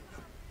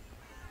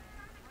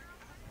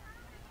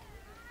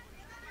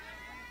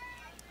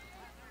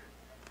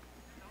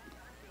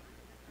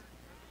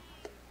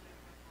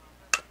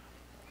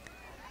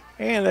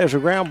 And there's a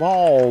ground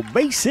ball,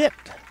 base hit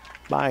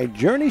by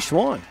Journey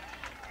Swan.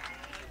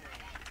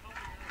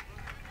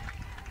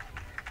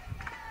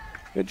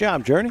 Good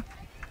job, Journey.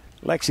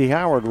 Lexi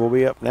Howard will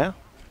be up now.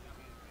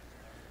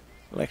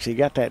 Lexi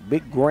got that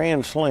big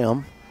grand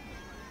slam.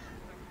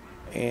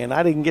 And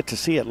I didn't get to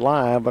see it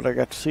live, but I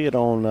got to see it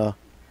on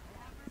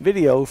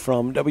video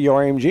from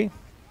WRMG.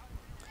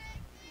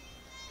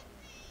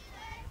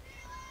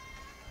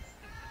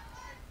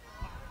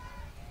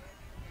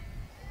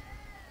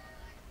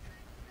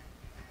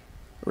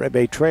 Red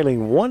Bay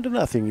trailing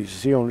 1-0. You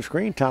see on the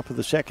screen, top of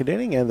the second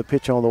inning, and the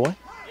pitch on the way.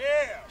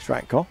 Yeah.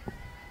 Strike call.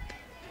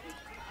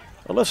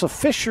 Alyssa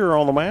Fisher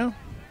on the mound.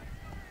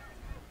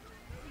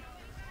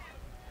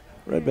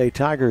 Red Bay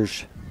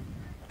Tigers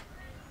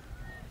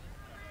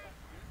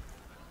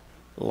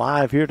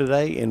live here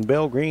today in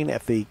Bell Green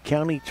at the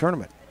county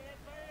tournament.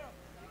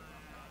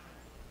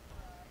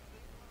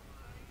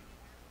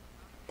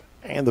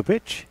 And the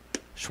pitch,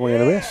 swing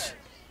and a miss.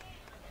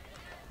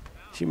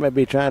 She may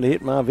be trying to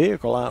hit my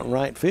vehicle out in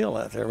right field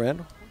out there,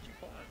 Randall.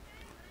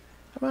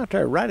 I'm out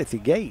there right at the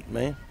gate,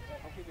 man.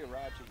 I'll give you a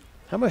ride to you.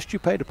 How much did you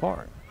pay to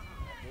park?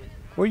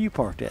 Where you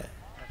parked at?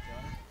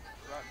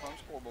 Right from the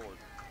scoreboard.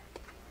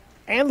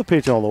 And the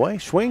pitch all the way.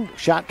 Swing,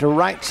 shot to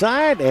right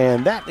side,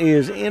 and that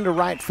is into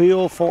right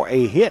field for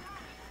a hit.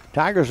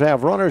 Tigers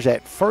have runners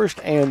at first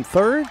and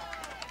third.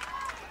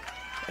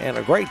 And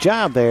a great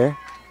job there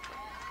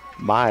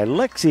by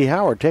Lexi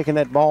Howard taking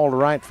that ball to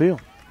right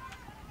field.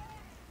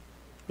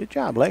 Good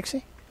job,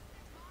 Lexi.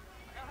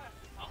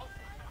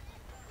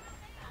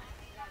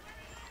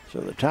 So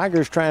the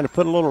Tigers trying to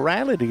put a little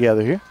rally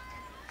together here.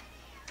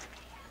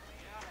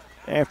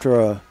 After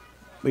a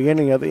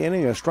beginning of the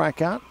inning, a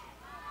strikeout.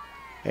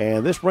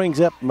 And this brings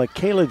up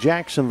Michaela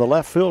Jackson, the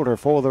left fielder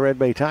for the Red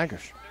Bay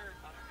Tigers.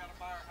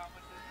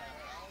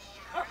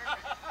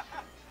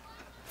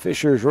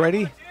 Fisher's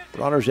ready.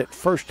 Runners at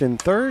first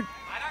and third.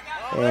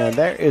 And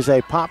there is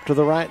a pop to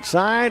the right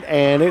side,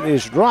 and it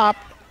is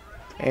dropped.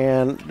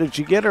 And did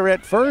you get her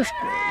at first?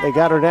 They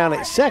got her down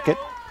at second.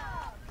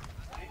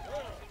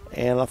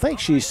 And I think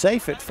she's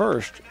safe at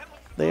first.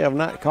 They have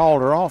not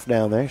called her off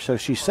down there, so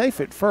she's safe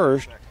at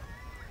first.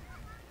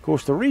 Of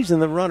course, the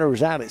reason the runner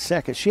was out at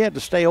second, she had to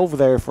stay over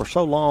there for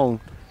so long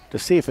to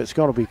see if it's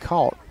going to be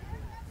caught.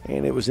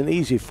 And it was an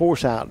easy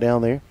force out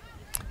down there.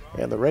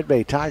 And the Red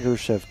Bay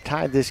Tigers have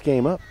tied this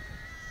game up.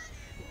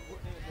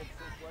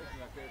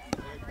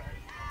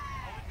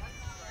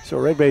 So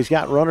Red Bay's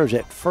got runners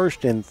at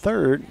first and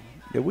third.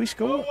 Did we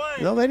score?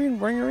 No, they didn't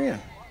bring her in.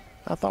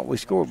 I thought we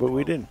scored, but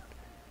we didn't.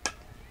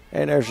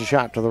 And there's a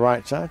shot to the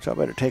right side, so I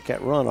better take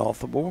that run off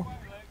the board.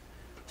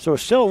 So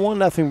it's still a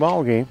 1-0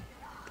 ball game.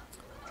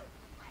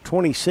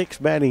 26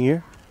 batting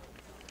here.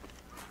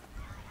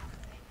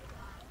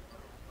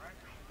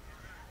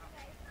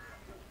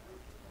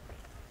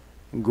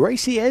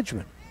 Gracie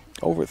Edgman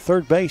over at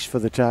third base for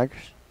the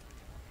Tigers.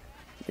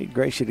 Need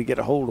Gracie to get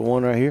a hold of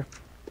one right here.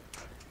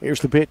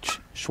 Here's the pitch.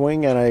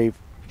 Swing and a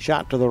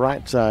shot to the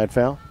right side,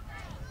 foul.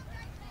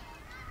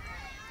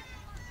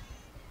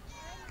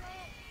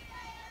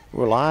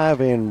 We're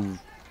live in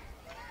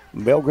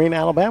Bell Green,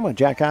 Alabama.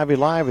 Jack Ivy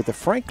live at the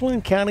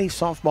Franklin County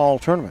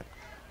Softball Tournament.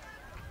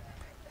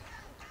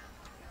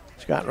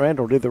 Scott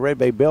Randall did the Red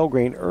Bay Bell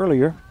Green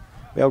earlier.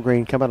 Bell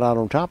Green coming out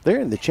on top there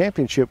in the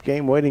championship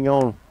game, waiting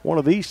on one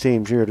of these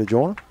teams here to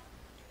join them.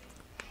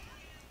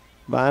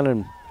 Vine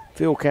and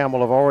Phil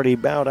Campbell have already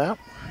bowed out.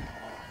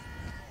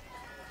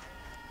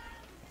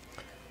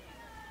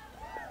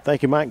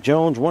 Thank you, Mike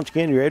Jones. Once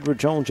again, your Edward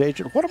Jones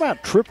agent. What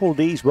about Triple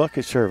D's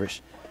Bucket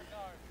Service?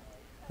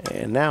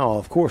 And now,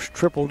 of course,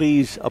 Triple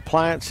D's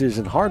Appliances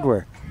and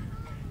Hardware.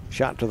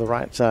 Shot to the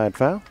right side,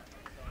 foul. Do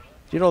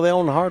you know they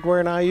own the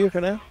hardware in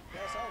Iuka now?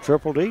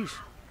 Triple D's.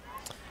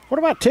 What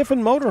about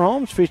Tiffin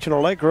Motorhomes featuring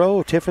a Lake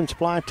Row, Tiffin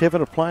Supply,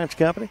 Tiffin Appliance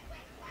Company?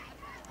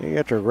 You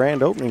got their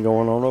grand opening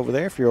going on over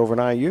there if you're over in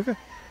Iuka.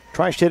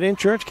 Tri-State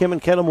Insurance, Kim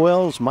and Kellum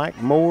Wells,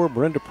 Mike Moore,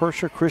 Brenda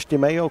Purser, Christy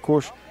Mayo, of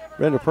course,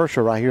 Brenda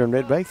Purser right here in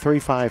Red Bay,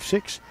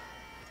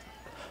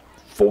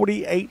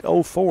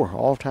 356-4804,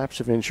 all types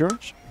of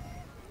insurance.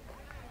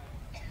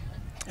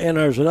 And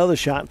there's another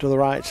shot to the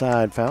right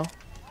side, foul.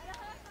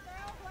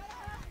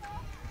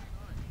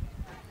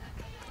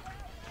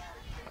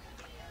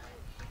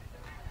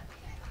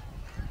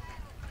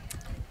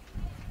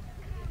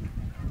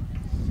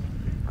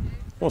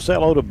 We'll say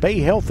hello to Bay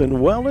Health and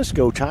Wellness.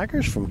 Go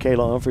Tigers from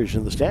Kayla Humphries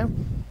and the staff.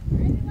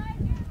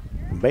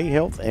 Bay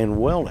Health and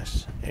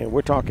Wellness. And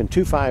we're talking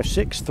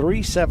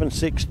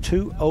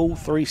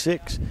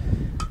 256-376-2036.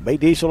 Bay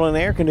Diesel and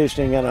Air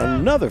Conditioning and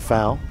another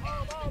foul.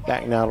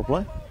 Back now to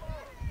play.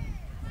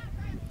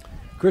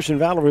 Chris and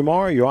Valerie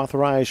Marr, your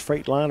authorized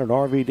Freightliner and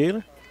RV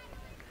dealer.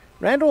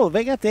 Randall, have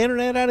they got the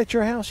internet out at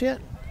your house yet?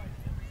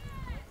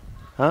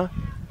 Huh?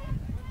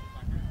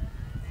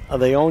 Are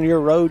they on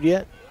your road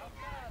yet?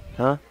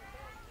 Huh?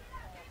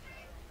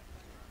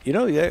 You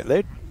know,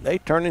 they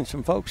turning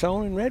some folks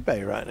on in Red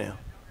Bay right now.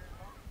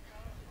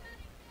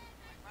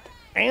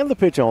 And the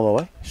pitch on the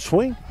way.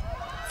 Swing.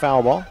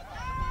 Foul ball.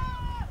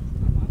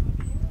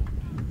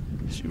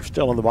 She was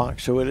still in the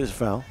box, so it is a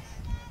foul.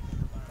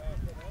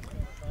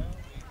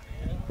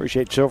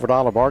 Appreciate Silver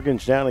Dollar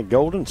Bargains down at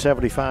Golden,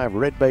 75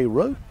 Red Bay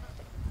Road.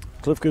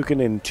 Cliff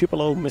Cookin in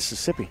Tupelo,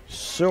 Mississippi.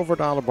 Silver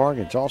Dollar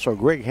Bargains. Also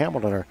Greg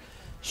Hamilton, our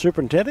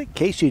superintendent.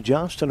 Casey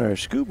Johnston, our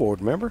school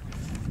board member,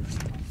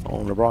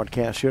 on the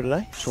broadcast here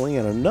today.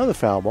 Swinging another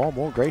foul ball.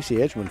 Boy, Gracie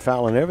Edgman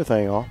fouling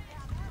everything off.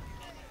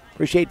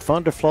 Appreciate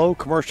Funderflow,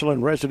 commercial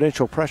and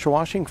residential pressure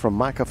washing from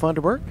Micah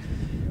Funderburg.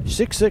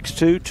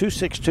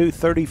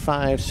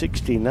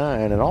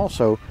 662-262-3569. And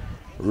also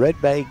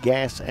Red Bay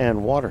Gas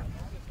and Water.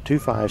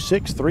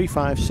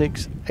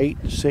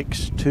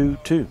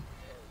 256-356-8622.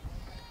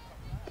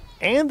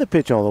 And the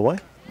pitch on the way.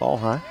 Ball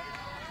high.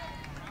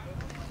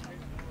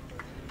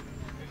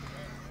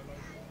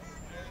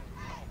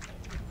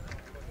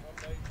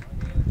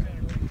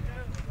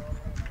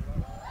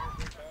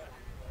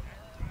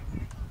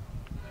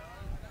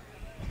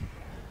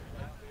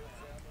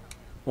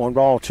 1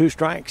 ball, 2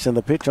 strikes, and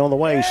the pitch on the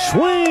way.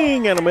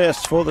 Swing and a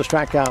miss for the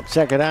strikeout.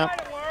 Second out,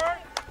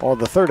 or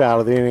the third out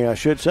of the inning, I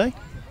should say.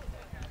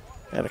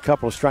 Had a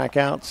couple of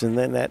strikeouts, and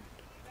then that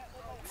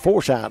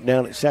force out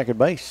down at second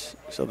base.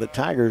 So the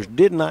Tigers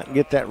did not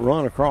get that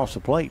run across the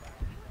plate.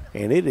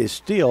 And it is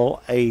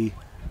still a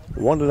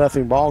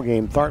 1-0 ball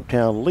game.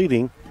 Tharptown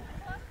leading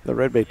the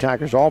Red Bay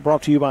Tigers. All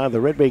brought to you by the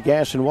Red Bay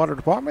Gas and Water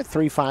Department,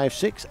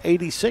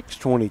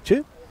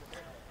 356-8622.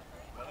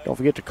 Don't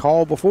forget to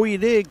call before you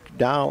dig.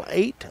 Dial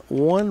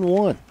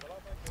 811.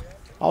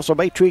 Also,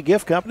 Bay Tree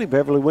Gift Company,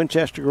 Beverly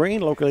Winchester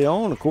Green, locally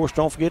owned. Of course,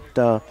 don't forget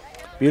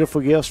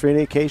beautiful gifts for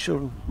any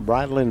occasion,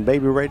 bridal and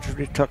baby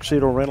registry,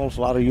 tuxedo rentals,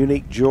 a lot of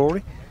unique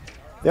jewelry.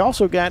 They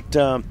also got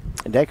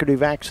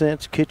decorative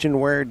accents,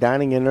 kitchenware,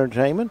 dining and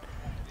entertainment,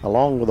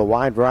 along with a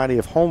wide variety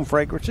of home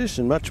fragrances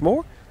and much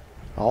more.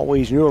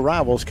 Always new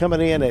arrivals coming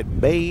in at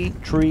Bay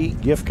Tree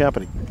Gift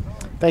Company.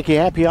 Thank you,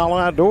 Happy All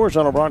Outdoors,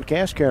 on our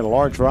broadcast, carrying a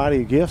large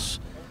variety of gifts.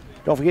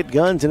 Don't forget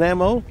guns and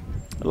ammo.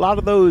 A lot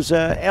of those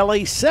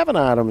LA7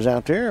 items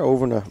out there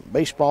over in the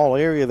baseball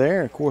area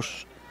there. Of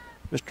course,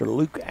 Mr.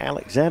 Luke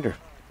Alexander.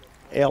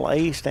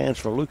 LA stands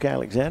for Luke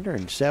Alexander,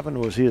 and 7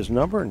 was his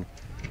number. And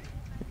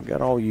we've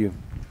got all you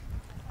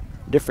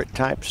different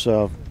types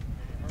of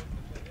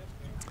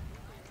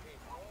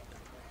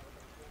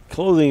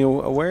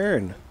clothing wear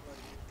and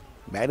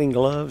batting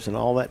gloves and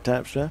all that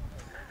type of stuff.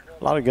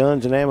 A lot of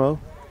guns and ammo.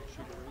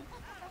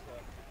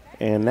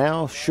 And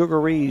now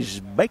Sugar-Ree's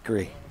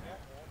Bakery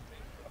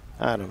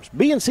items.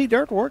 B&C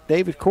Dirtwork,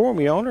 David Corum,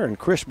 the owner, and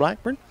Chris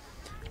Blackburn.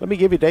 Let me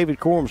give you David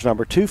Corum's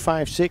number,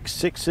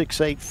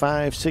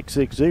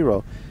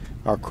 256-668-5660,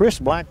 or Chris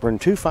Blackburn,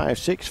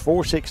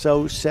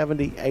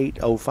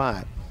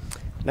 256-460-7805.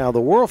 Now,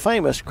 the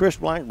world-famous Chris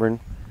Blackburn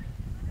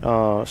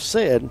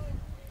said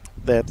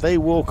that they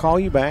will call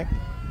you back.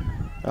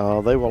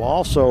 They will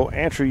also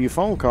answer your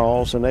phone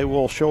calls, and they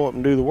will show up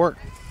and do the work.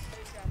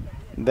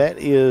 That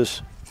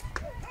is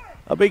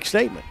a big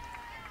statement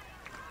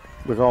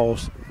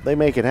because they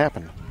make it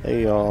happen.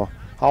 They haul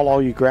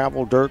all your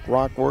gravel, dirt,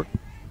 rock work.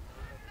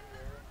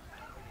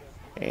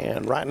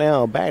 And right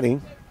now,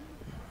 batting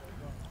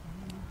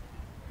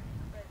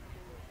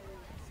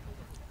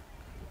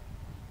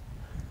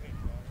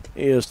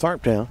is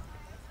Tharptown.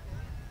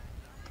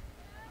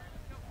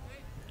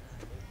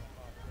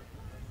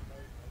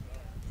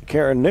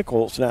 Karen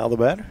Nichols now the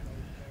batter.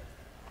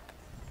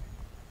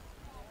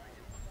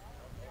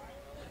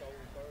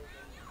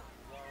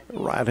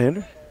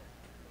 Right-hander.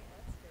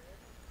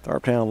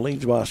 Tharptown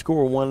leads by a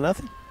score of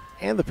 1-0.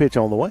 And the pitch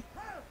on the way.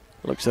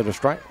 Looks at a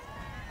strike.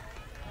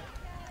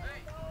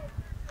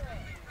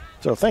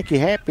 So thank you,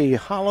 Happy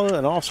Hollow,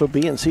 and also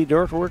B&C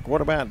Dirtwork.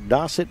 What about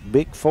Dossett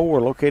Big Four,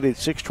 located at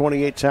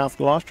 628 South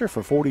Gloucester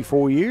for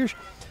 44 years.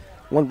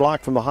 1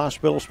 block from the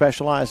hospital,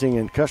 specializing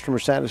in customer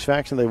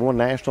satisfaction. They've won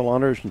national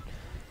honors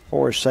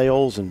for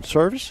sales and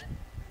service.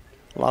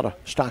 A lot of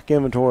stock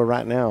inventory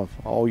right now of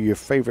all your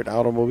favorite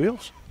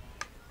automobiles.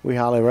 We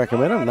highly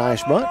recommend them.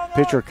 Nice bunt.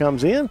 Pitcher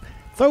comes in,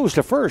 throws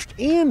to first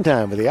in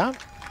time for the out.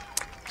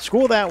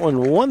 Score that one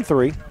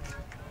 1-3.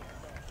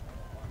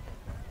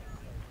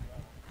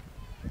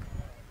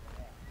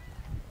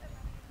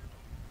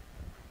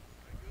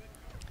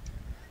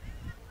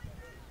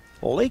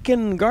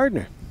 Lakin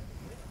Gardner,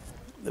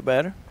 the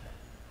batter.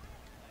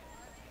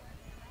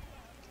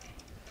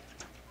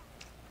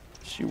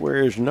 She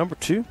wears number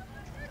 2.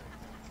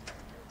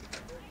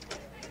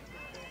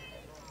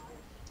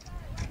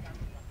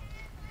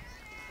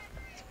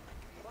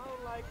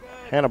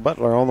 Hannah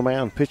Butler on the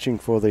mound pitching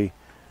for the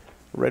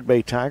Red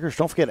Bay Tigers.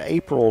 Don't forget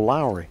April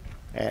Lowry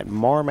at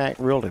Marmac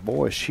Realty.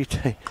 Boy, she's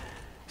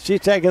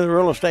taking the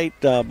real estate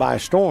by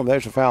storm.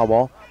 There's a foul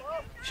ball.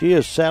 She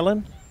is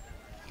selling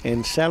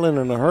and selling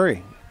in a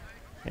hurry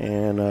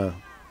and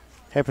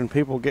helping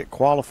people get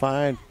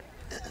qualified.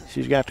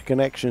 She's got the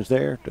connections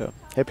there to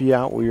help you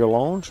out with your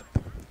loans.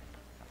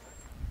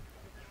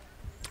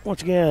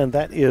 Once again,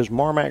 that is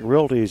Marmac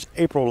Realty's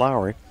April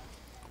Lowry.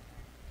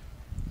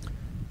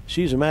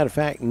 She's, a matter of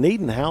fact,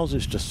 needing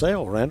houses to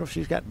sell, Randall.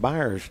 She's got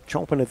buyers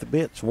chomping at the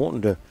bits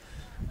wanting to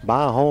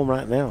buy a home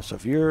right now. So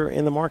if you're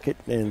in the market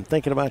and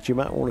thinking about you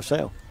might want to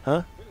sell,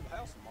 huh?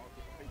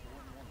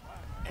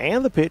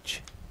 And the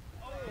pitch.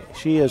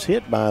 She is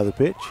hit by the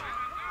pitch.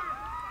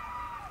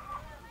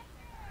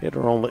 Hit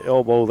her on the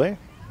elbow there.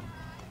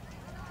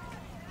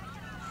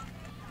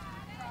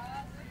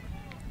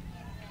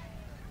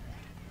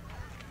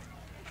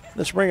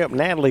 Let's bring up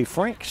Natalie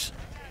Franks.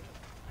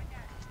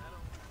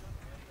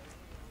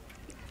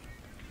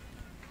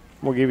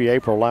 We'll give you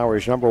April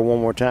Lowry's number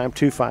one more time,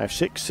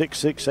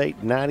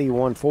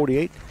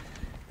 256-668-9148.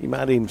 You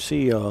might even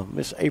see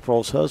Miss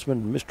April's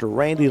husband, Mr.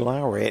 Randy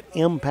Lowry, at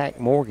Impact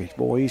Mortgage.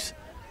 Boy, he's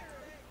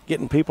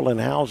getting people in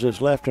houses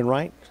left and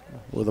right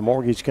with a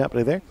mortgage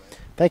company there.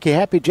 Thank you,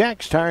 Happy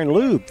Jack's Tire and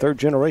Lube,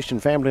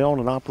 third-generation family-owned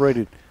and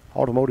operated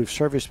automotive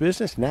service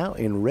business, now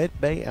in Red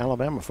Bay,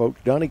 Alabama,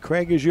 folks. Donnie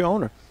Craig is your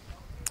owner.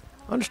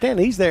 Understand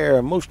he's there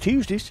most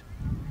Tuesdays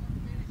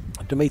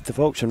to meet the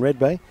folks in Red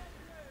Bay.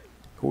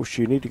 Of course,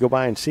 you need to go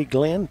by and see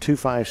Glenn,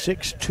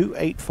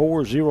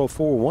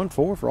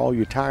 256-284-0414 for all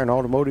your tire and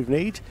automotive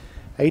needs.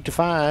 8 to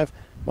 5,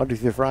 Monday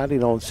through Friday,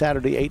 and on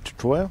Saturday, 8 to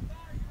 12.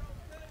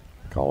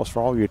 Call us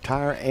for all your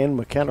tire and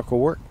mechanical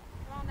work.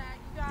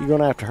 You're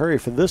going to have to hurry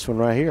for this one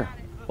right here,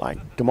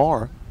 like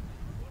tomorrow.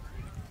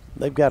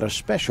 They've got a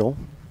special,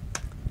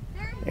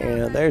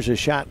 and there's a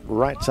shot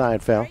right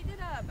side foul.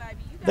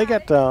 They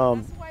got,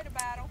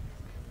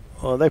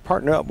 they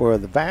partner up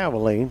with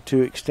Valvoline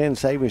to extend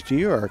savings to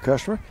you, our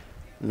customer.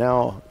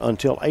 Now,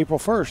 until April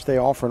 1st, they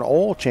offer an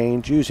oil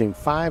change using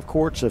 5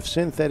 quarts of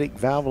synthetic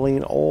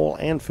Valvoline oil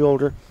and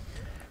filter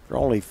for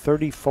only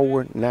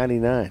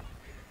 $34.99.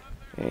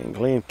 And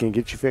Glenn can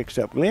get you fixed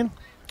up. Glenn,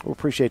 we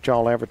appreciate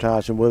y'all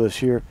advertising with us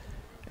here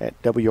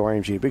at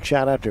WRMG. Big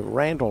shout out to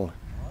Randall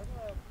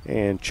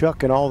and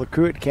Chuck and all the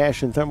crew at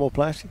Cash and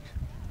Thermoplastics.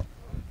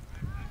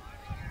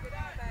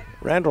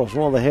 Randall's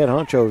one of the head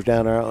honchos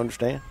down there, I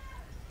understand.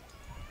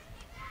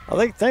 Are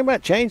they thinking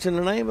about changing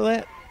the name of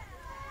that?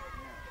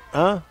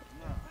 Huh?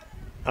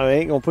 I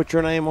ain't going to put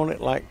your name on it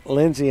like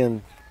Lindsay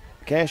and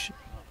Cash?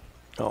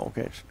 Oh,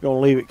 okay. Just going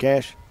to leave it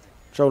Cash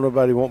so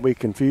nobody won't be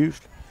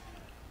confused.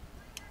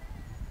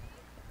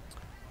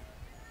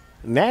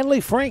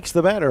 Natalie Frank's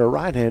the batter, a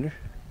right-hander.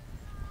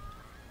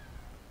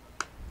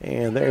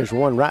 And there's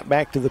one right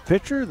back to the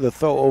pitcher. The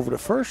throw over to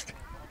first.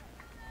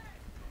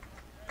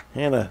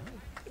 Hannah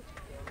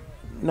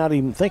not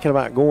even thinking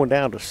about going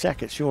down to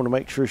second. She wanted to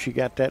make sure she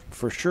got that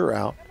for sure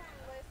out.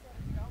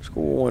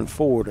 Score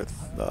 1-4 to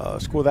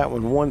score that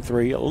one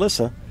 1-3.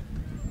 Alyssa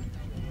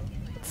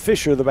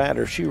Fisher, the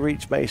batter, she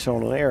reached base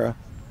on an error.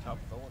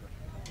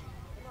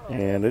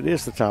 And it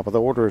is the top of the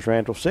order, as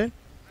Randall said.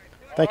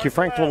 Thank you,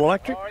 Franklin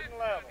Electric.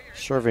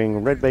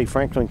 Serving Red Bay,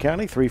 Franklin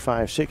County,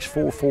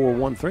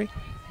 356-4413.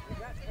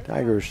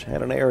 Tigers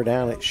had an error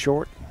down at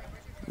short.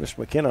 Miss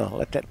McKenna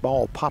let that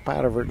ball pop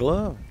out of her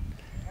glove.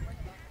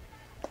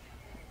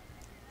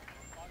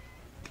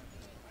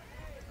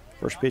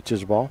 First pitch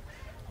is a ball.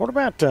 What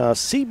about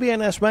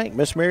CBNS Bank,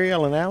 Miss Mary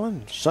Ellen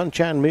Allen,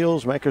 Sunshine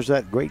Meals, makers of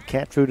that great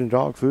cat food and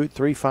dog food,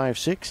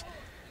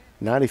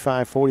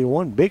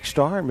 356-9541. Big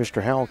Star,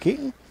 Mr. Hal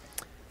Keaton.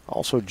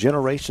 Also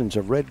Generations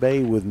of Red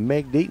Bay with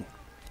Meg Deaton.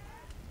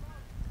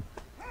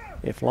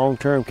 If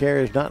long-term care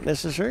is not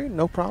necessary,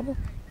 no problem.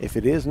 If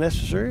it is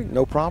necessary,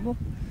 no problem.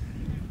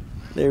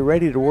 They're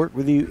ready to work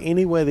with you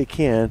any way they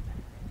can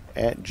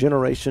at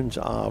Generations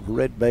of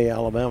Red Bay,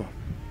 Alabama.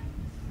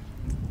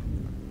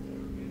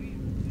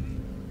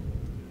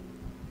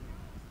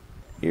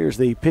 Here's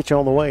the pitch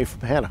on the way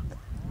from Hannah.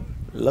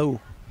 Low.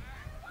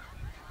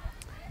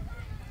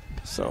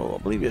 So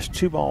I believe it's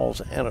 2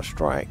 balls and a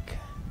strike.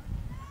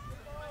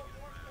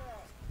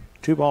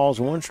 2 balls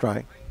and 1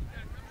 strike.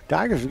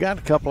 Tigers have got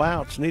a couple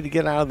outs. Need to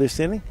get out of this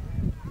inning.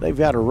 They've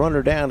got a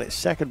runner down at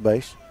second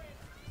base.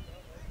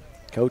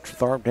 Coach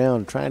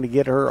Tharptown trying to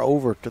get her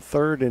over to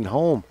third and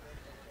home.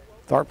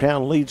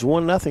 Tharptown leads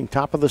 1-0,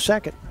 top of the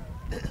second.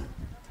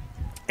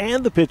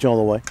 And the pitch on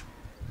the way.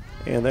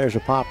 And there's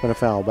a pop and a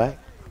foul back.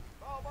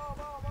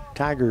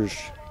 Tigers,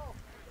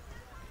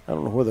 I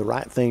don't know whether the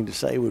right thing to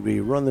say would be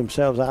run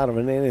themselves out of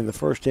an inning in the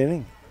first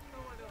inning.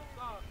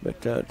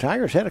 But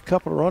Tigers had a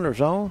couple of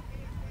runners on.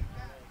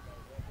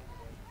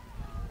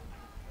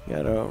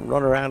 Got a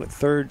runner out at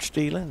third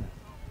stealing.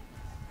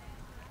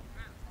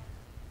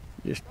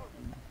 Just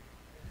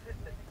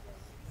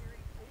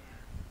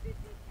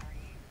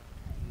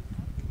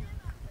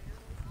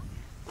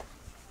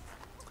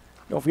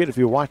don't forget, if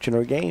you're watching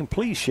our game,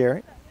 please share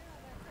it.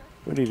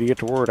 We need to get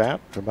the word out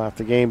about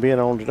the game being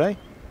on today.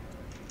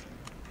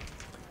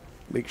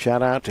 Big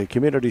shout out to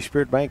Community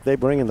Spirit Bank. They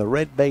bring in the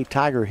Red Bay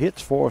Tiger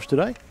hits for us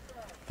today.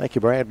 Thank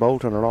you, Brad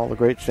Bolton, and all the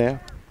great staff.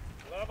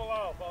 Level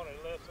off on it,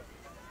 listen.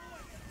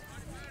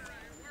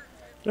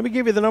 Let me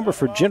give you the number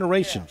for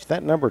Generations.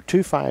 That number,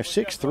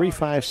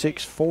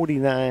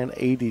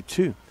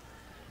 256-356-4982.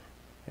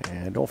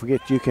 And don't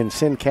forget, you can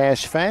send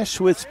cash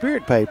fast with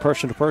Spirit Pay,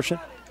 person to person.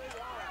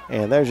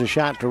 And there's a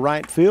shot to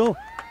right field.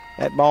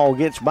 That ball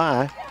gets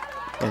by,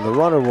 and the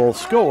runner will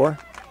score.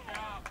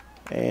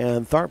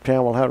 And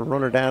Tharptown will have a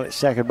runner down at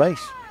second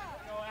base.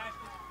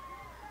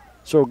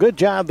 So a good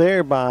job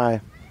there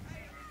by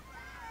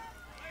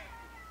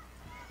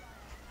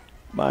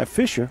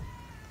Fisher.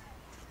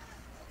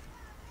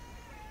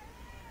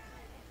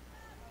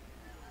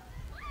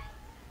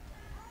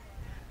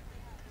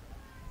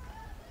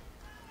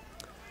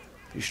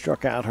 She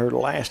struck out her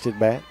last at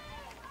bat.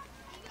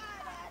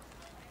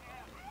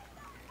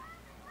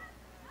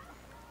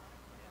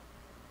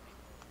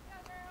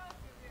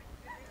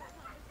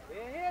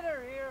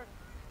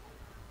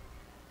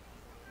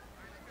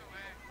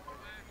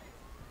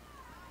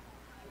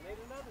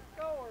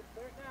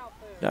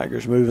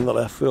 Tigers moving the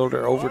left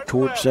fielder over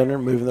towards center,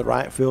 moving the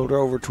right fielder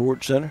over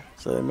towards center.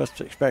 So they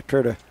must expect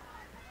her to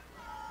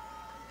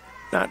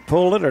not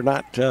pull it or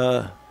not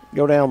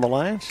go down the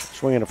lines.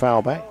 Swinging a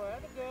foul back.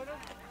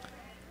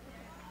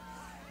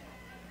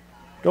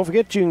 Don't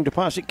forget, you can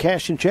deposit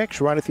cash and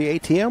checks right at the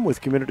ATM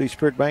with Community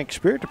Spirit Bank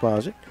Spirit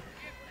Deposit.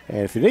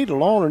 And if you need a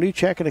loan or new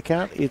checking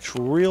account, it's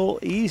real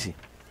easy.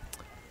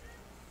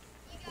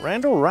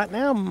 Randall, right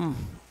now,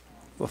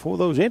 before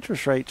those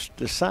interest rates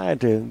decide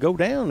to go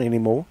down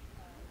anymore,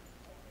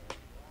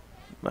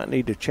 might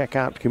need to check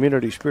out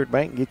Community Spirit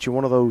Bank and get you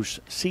one of those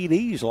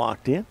CDs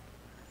locked in.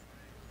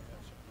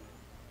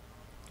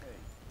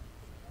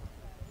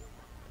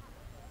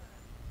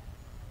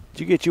 Did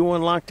you get you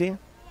one locked in?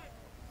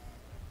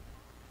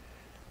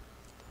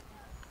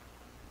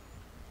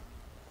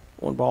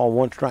 One ball,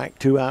 one strike,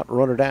 two out,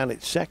 runner down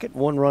at second.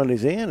 One run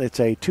is in.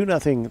 It's a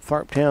 2-0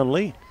 Tharptown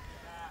lead.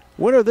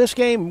 Winner of this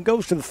game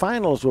goes to the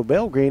finals with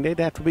Belgreen. They'd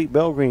have to beat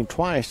Belgreen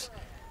twice.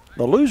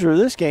 The loser of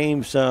this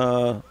game's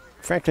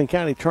Franklin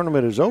County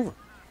tournament is over.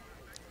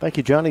 Thank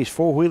you, Johnny's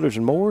Four Wheelers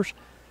and Mowers.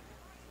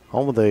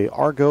 Home of the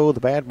Argo, the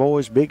Bad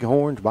Boys,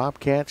 Bighorns,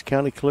 Bobcats,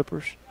 County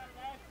Clippers.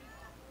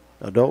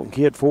 Adult and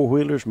kid four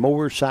wheelers,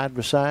 mowers, side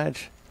by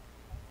sides,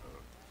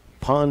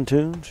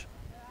 pontoons.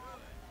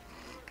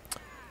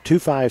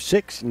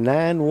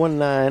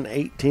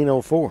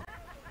 256-919-1804.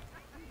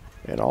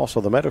 And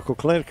also the Medical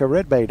Clinic of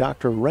Red Bay,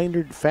 Dr.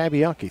 Raynard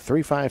Fabianchi,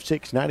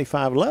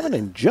 356-9511.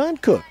 And John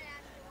Cook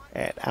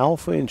at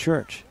Alpha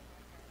Insurance.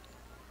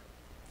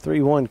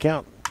 3-1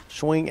 count,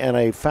 swing and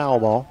a foul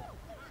ball.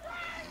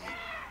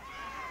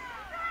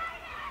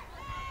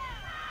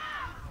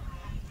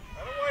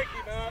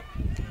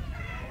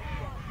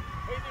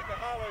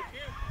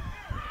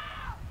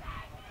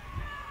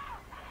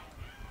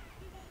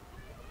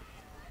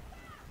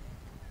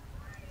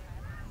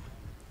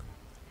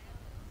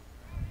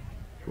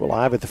 We're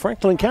live at the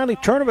Franklin County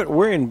Tournament.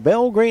 We're in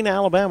Belgreen,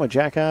 Alabama.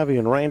 Jack Ivey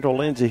and Randall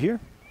Lindsay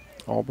here.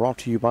 All brought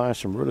to you by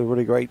some really,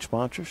 really great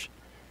sponsors.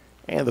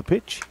 And the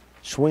pitch,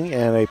 swing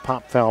and a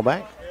pop foul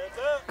back.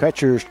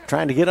 Catcher's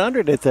trying to get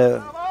under it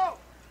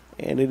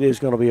and it is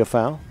going to be a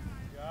foul.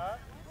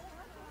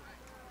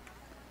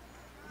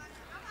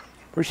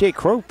 Appreciate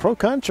Pro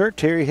Concert.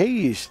 Terry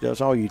Hayes does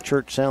all your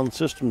church sound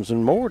systems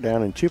and more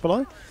down in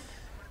Tupelo.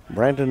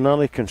 Brandon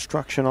Nunley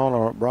Construction on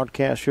our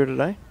broadcast here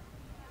today.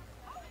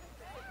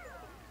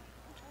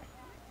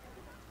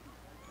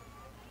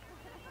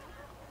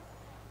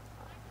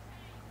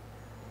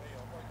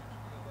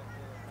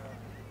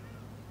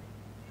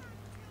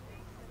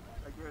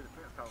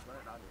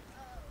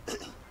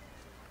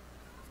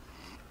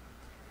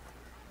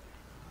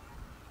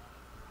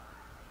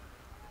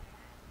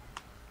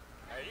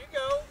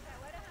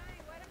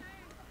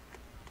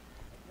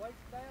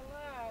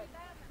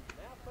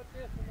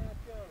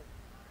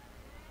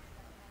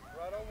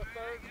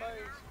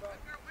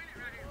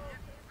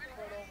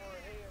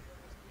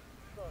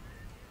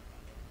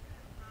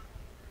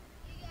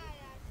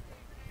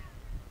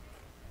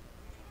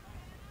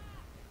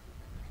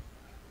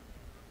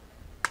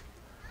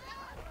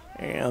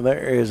 And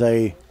there is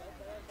a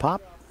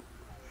pop.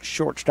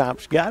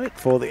 Shortstop's got it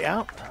for the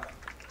out.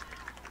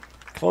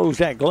 Closed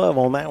that glove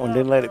on that one,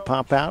 didn't let it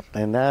pop out,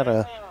 and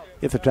that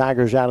hit the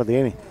Tigers out of the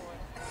inning.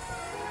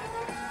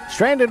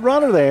 Stranded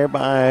runner there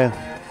by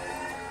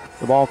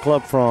the ball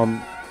club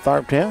from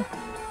Tharptown.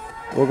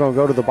 We're going to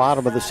go to the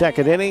bottom of the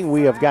second inning.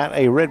 We have got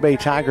a Red Bay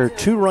Tiger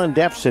 2-run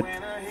deficit.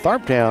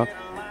 Tharptown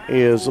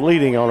is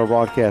leading on our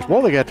broadcast.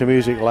 Well, they got the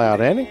music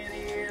loud, ain't it?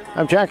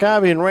 I'm Jack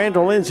Ivey and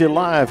Randall Lindsay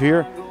live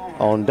here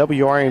on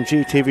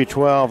WRMG TV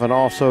 12 and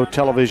also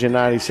Television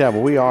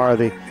 97. We are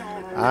the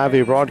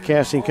Ivey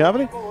Broadcasting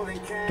Company.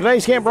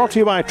 Today's game brought to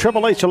you by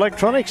Triple H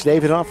Electronics,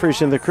 David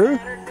Humphreys and the crew.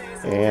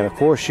 And, of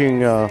course, you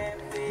can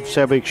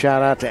say a big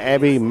shout-out to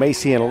Abby,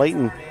 Macy, and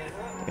Layton.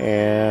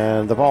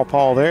 And the Ball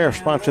Paul there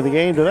sponsor the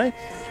game today.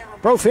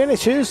 Pro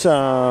Finishes,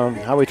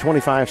 Highway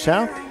 25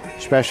 South,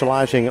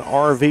 specializing in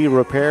RV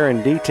repair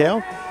and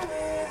detail.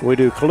 We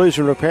do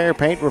collision repair,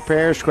 paint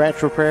repair,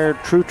 scratch repair,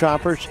 true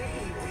toppers,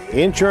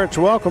 insurance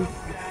welcome,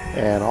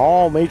 and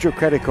all major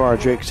credit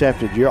cards are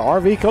accepted. Your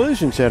RV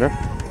Collision Center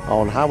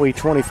on Highway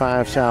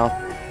 25 South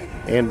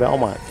in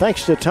Belmont.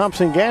 Thanks to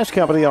Thompson Gas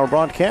Company on our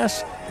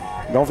broadcast.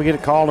 Don't forget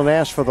to call and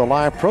ask for the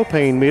live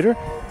propane meter.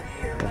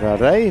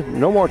 Today,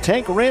 no more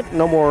tank rent,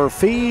 no more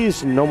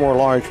fees, no more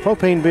large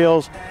propane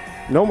bills,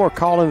 no more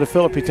calling to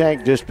fill up your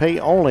tank. Just pay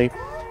only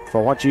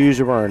for what you use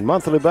or burn.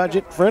 Monthly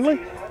budget friendly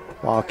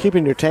while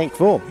keeping your tank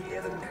full.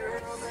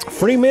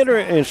 Free meter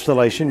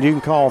installation, you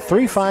can call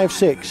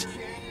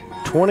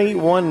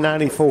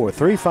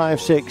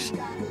 356-2194.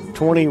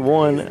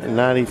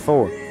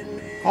 356-2194.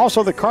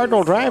 Also, the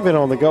Cardinal Drive-In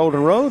on the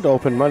Golden Road,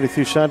 open Monday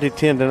through Sunday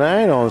 10 to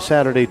 9, on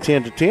Saturday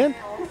 10 to 10.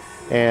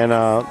 And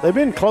they've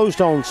been closed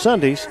on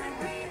Sundays,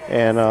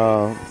 and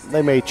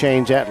they may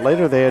change that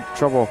later. They had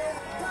trouble,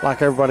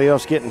 like everybody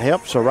else, getting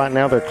help, so right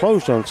now they're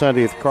closed on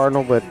Sunday at the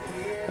Cardinal, but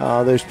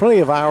there's plenty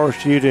of hours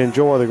for you to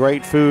enjoy the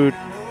great food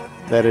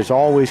that is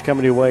always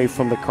coming your way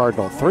from the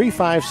Cardinal.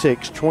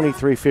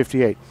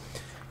 356-2358.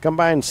 Come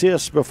by and see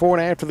us before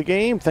and after the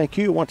game. Thank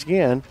you once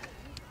again.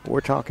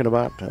 We're talking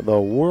about the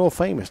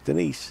world-famous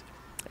Denise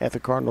at the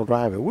Cardinal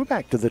Drive-In. We're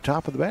back to the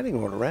top of the batting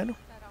order, Randall.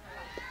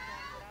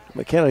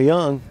 McKenna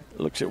Young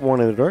looks at one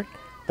in the dirt.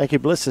 Thank you,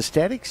 Bliss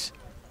Aesthetics.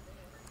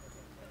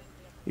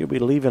 You'll be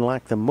leaving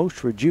like the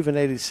most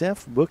rejuvenated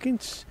self.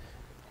 Bookings,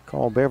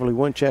 call Beverly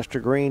Winchester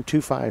Green,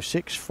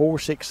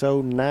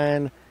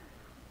 256-460-9555.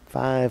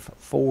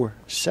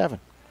 547.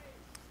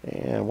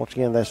 And once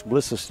again, that's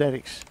Bliss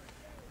Aesthetics.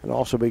 And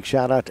also big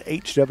shout out to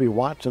H.W.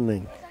 Watson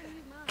and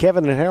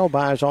Kevin and Harold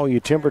buys all your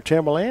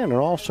timberland, and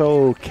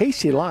also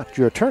Casey Lott,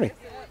 your attorney,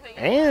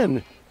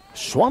 and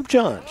Swamp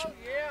Johns.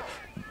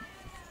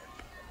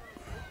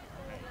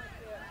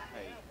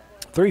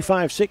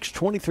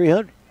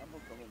 356-2300.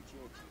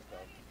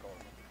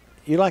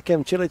 You like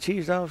them chili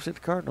cheese dogs at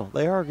the Cardinal?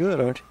 They are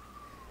good, aren't you?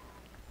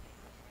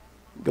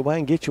 Go by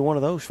and get you one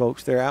of those,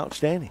 folks. They're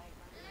outstanding.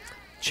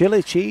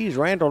 Chili cheese,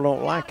 Randall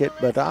don't like it,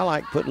 but I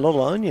like putting a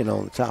little onion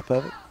on the top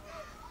of it.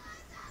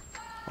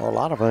 Or a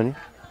lot of onion.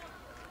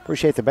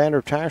 Appreciate the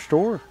Banner Tire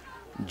Store.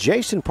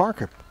 Jason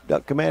Parker,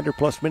 Duck Commander,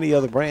 plus many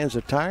other brands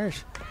of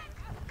tires.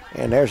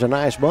 And there's a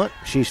nice bunt.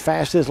 She's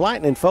fast as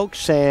lightning,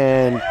 folks,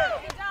 and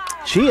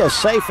she is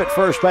safe at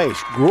first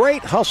base.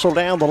 Great hustle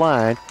down the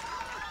line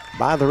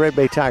by the Red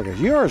Bay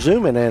Tigers. You are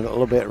zooming in a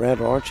little bit,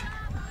 Randall, aren't you?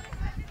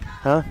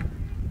 Huh?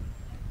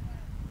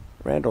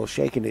 Randall's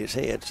shaking his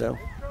head, so.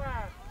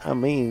 I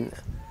mean,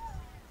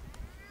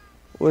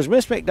 was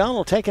Miss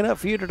McDonald taking up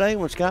for you today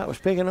when Scott was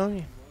picking on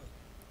you?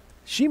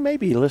 She may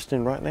be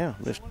listening right now.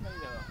 He wanted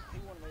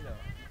me to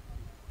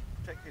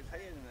take his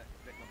head in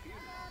that computer.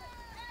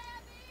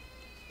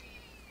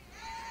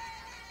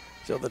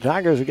 So the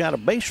Tigers have got a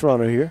base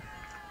runner here.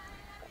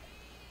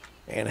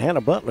 And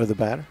Hannah Butler, the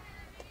batter.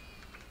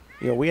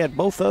 You know, we had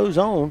both those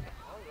on.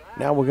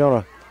 Now we're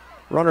going to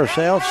run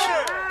ourselves.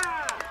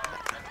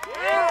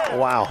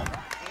 Wow.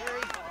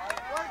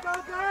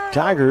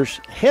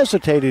 Tigers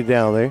hesitated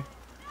down there.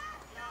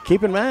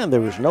 Keep in mind,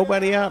 there was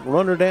nobody out,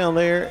 runner down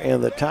there,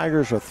 and the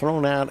Tigers are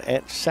thrown out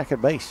at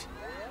second base.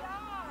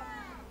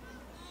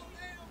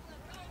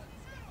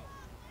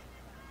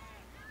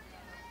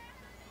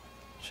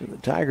 So the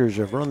Tigers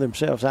have run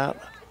themselves out,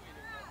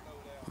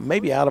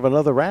 maybe out of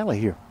another rally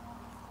here.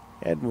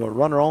 Had a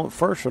runner on at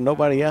first with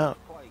nobody out.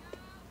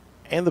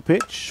 And the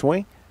pitch,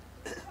 swing,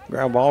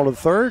 ground ball to the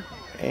third,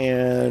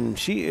 and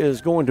she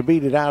is going to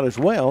beat it out as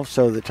well.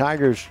 So the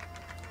Tigers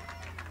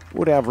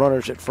would have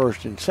runners at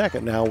first and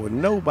second now with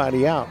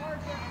nobody out.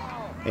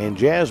 And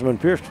Jasmine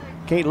Pierce,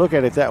 can't look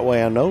at it that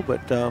way, I know,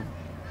 but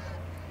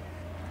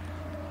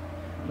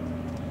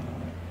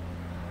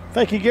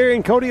thank you, Gary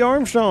and Cody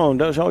Armstrong.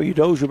 Does all you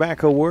Dozier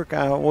backhoe work.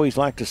 I always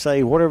like to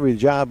say, whatever the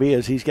job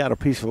is, he's got a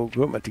piece of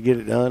equipment to get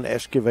it done.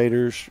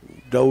 Excavators,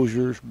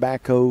 dozers,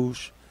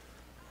 backhoes.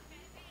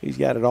 He's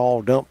got it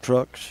all, dump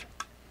trucks.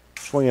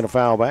 Swinging a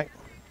foul back.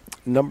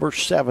 Number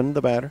 7,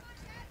 the batter.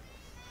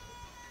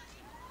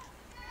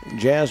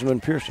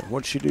 Jasmine Pearson.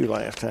 What did she do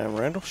last time,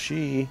 Randall?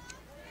 She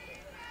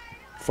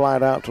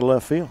flied out to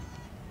left field.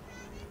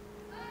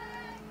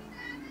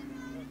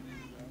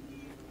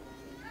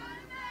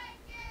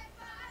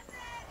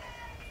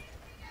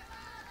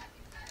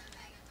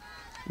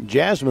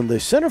 Jasmine, the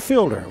center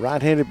fielder,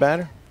 right-handed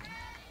batter.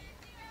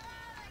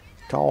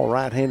 Tall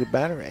right-handed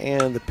batter.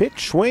 And the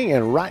pitch swing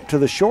and right to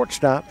the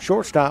shortstop.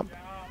 Shortstop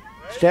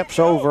steps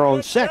over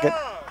on second.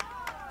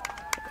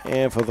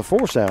 And for the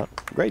force out.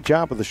 Great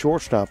job of the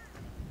shortstop.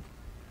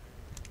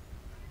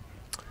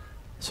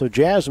 So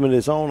Jasmine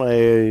is on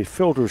a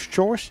fielder's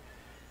choice,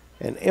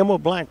 and Emma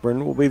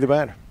Blackburn will be the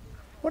batter.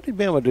 What did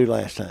Emma do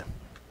last time?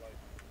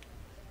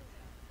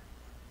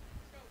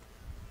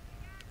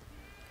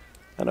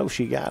 I know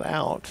she got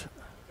out.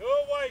 Go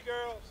away,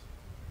 girls.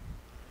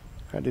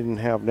 I didn't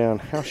have down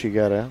how she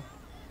got out.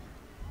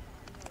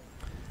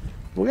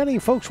 We got any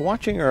folks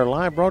watching our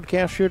live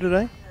broadcast here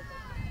today?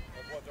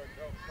 That's what their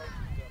coach is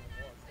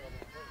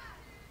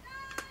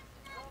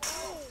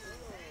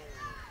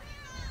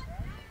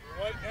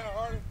You wait kind of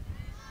harder.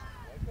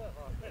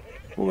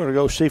 We're going to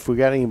go see if we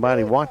got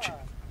anybody watching.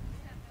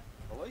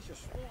 Alicia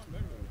Swan,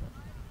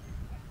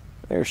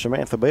 There's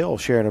Samantha Bell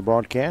sharing the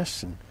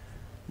broadcast, and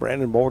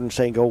Brandon Borden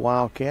saying go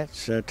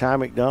Wildcats. Ty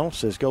McDonald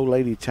says go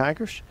Lady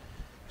Tigers.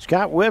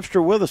 Scott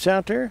Webster with us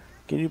out there.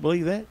 Can you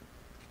believe that?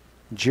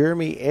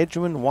 Jeremy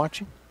Edgman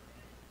watching.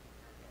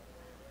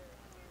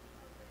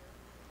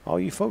 All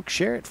you folks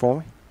share it for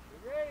me.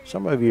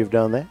 Some of you have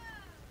done that.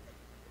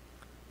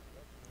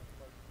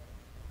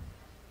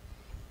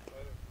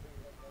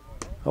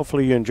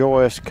 Hopefully you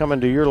enjoy us coming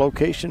to your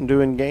location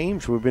doing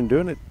games. We've been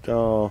doing it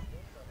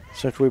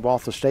since we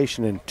bought the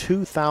station in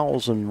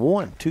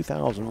 2001.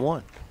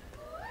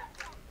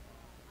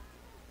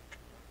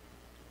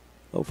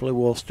 Hopefully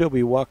we'll still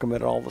be welcome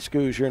at all the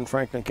schools here in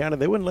Franklin County.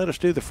 They wouldn't let us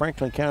do the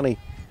Franklin County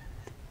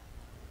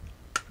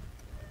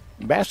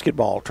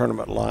basketball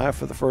tournament live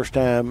for the first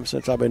time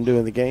since I've been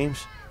doing the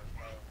games.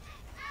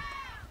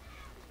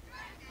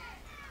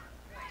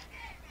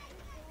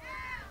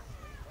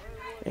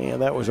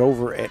 And that was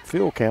over at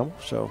Phil Campbell.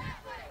 So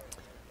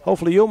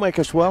hopefully you'll make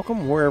us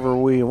welcome whenever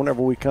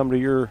we come to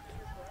your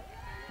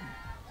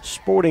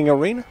sporting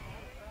arena.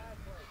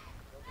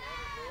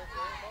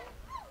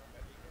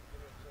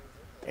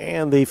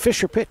 And the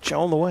Fisher pitch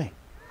on the way.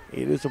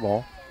 It is a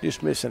ball.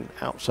 Just missing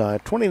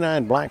outside.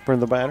 29 Blackburn,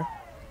 the batter.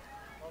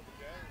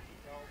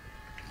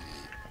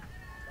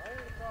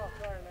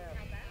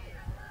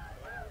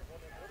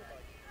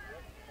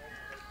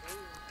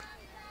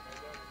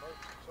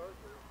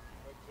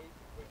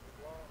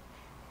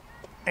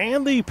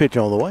 And the pitch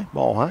on the way.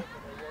 Ball high.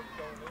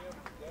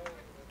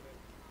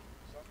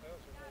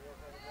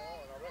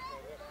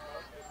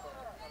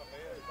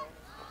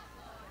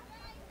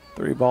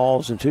 Three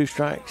balls and two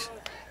strikes.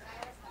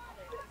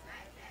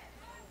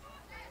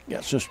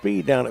 Got some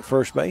speed down at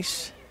first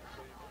base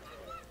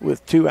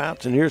with two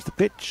outs, and here's the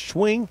pitch,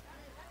 swing,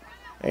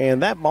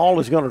 and that ball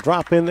is going to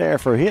drop in there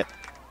for a hit.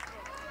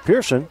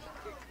 Pearson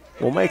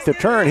will make the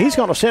turn. He's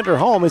going to send her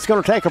home. It's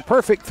going to take a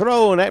perfect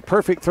throw, and that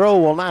perfect throw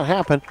will not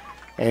happen.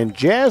 And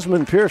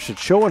Jasmine Pearson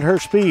showing her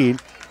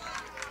speed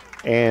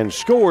and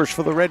scores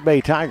for the Red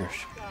Bay Tigers.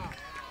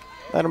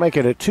 That'll make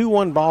it a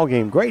 2-1 ball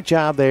game. Great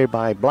job there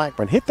by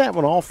Blackburn. Hit that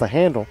one off the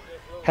handle.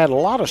 Had a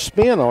lot of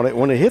spin on it.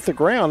 When it hit the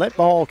ground, that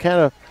ball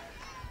kind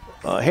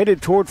of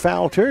headed toward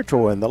foul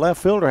territory, and the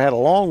left fielder had a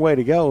long way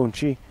to go. And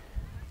she,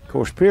 of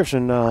course,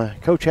 Pearson,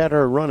 coach had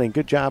her running.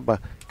 Good job by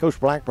Coach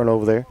Blackburn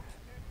over there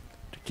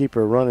to keep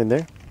her running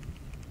there.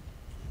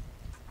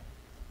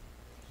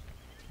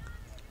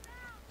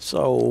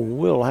 So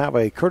we'll have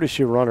a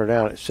courtesy runner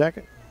down at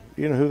second.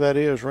 You know who that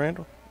is,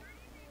 Randall?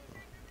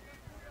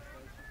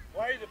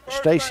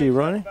 Stacy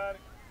running.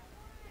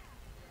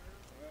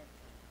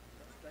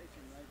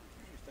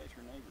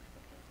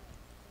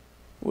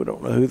 We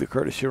don't know who the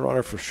courtesy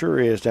runner for sure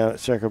is down at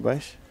second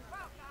base.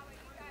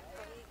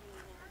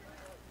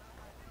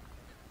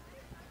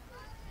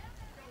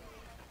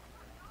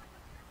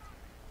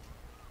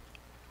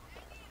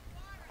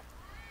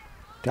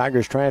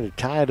 Tigers trying to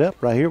tie it up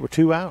right here with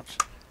two outs.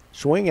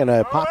 Swing and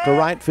a pop to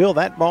right field.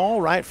 That ball,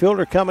 right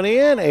fielder coming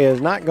in,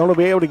 is not going to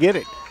be able to get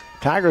it.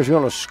 Tigers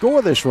going to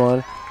score this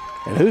run.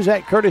 And who's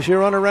that courtesy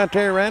runner right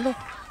there, Randall?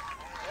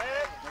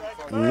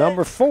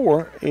 Number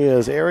 4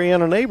 is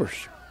Ariana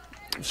Neighbors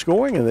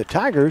scoring, and the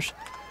Tigers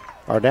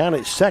are down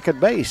at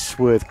second base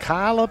with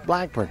Kyla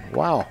Blackburn.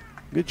 Wow,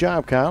 good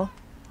job, Kyla.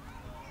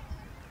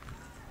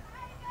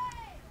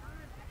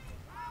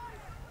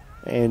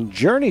 And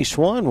Journey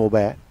Swan will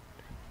bat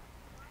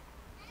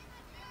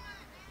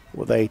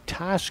with a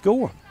tie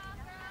score.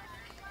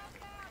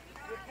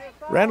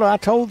 Randall, I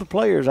told the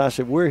players, I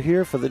said, we're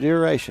here for the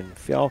duration.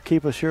 If y'all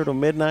keep us here till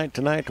midnight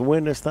tonight to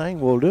win this thing,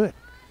 we'll do it.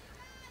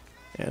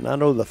 And I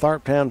know the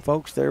Tharptown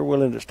folks, they're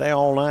willing to stay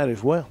all night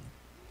as well.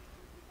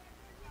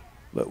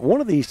 But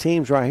one of these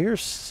teams right here,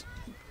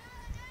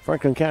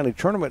 Franklin County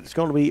Tournament, is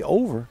going to be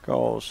over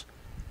because,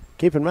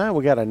 keep in mind,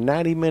 we got a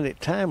 90-minute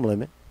time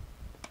limit.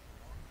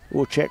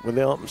 We'll check with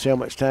them and see how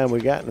much time we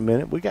got in a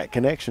minute. We got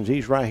connections.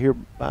 He's right here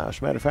by us.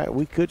 As a matter of fact,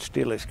 we could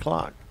steal his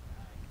clock.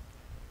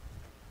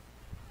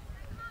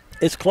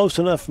 It's close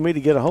enough for me to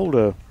get a hold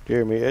of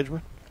Jeremy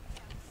Edgman.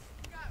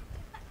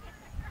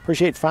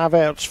 Appreciate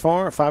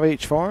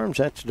 5H Farms.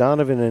 That's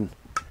Donovan and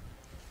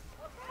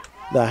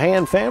the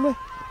Hand family.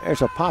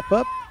 There's a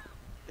pop-up,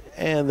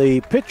 and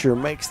the pitcher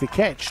makes the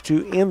catch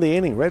to end the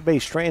inning. Red Bay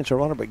strands a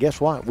runner, but guess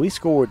what? We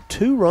scored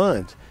 2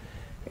 runs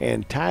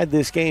and tied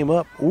this game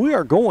up. We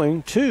are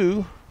going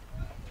to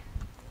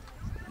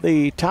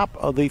the top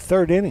of the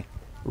 3rd inning.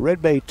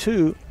 Red Bay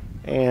 2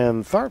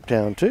 and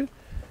Tharptown 2.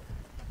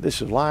 This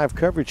is live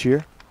coverage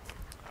here.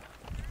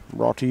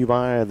 Brought to you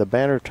by the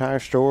Banner Tire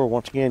Store.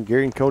 Once again,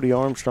 Gary and Cody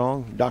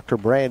Armstrong, Dr.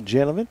 Brad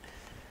Gentleman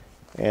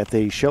at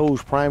the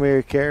show's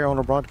primary care on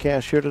the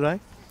broadcast here today.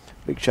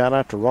 Big shout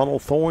out to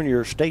Ronald Thorne,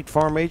 your State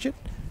Farm agent.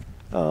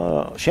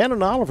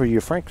 Shannon Oliver,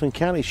 your Franklin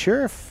County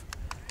Sheriff,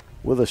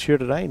 with us here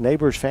today.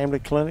 Neighbors Family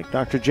Clinic,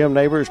 Dr. Jim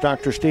Neighbors,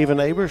 Dr. Stephen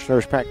Neighbors,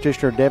 nurse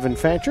practitioner Devin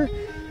Fancher.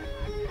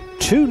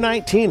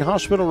 219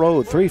 Hospital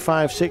Road,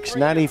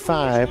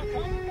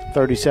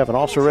 356-9537.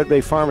 Also Red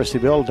Bay Pharmacy,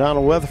 Bill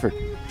Donald Weatherford,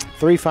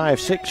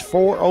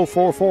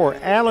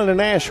 356-4044. Allen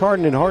and Ash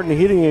Hardin and Hardin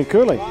Heating and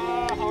Cooling.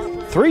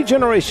 3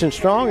 generations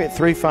strong at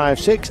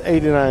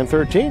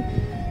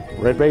 356-8913.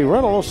 Red Bay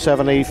Rentals,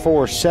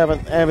 784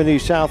 7th Avenue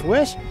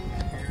Southwest.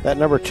 That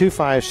number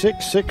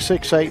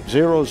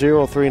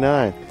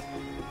 256-668-0039.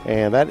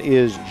 And that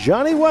is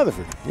Johnny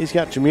Weatherford. He's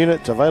got some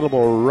units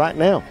available right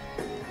now,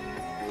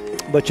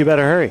 but you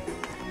better hurry.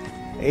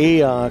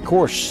 He, of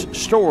course,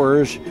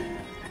 stores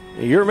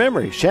your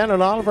memory.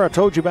 Shannon Oliver, I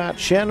told you about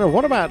Shannon.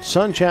 What about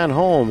Sunshine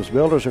Homes?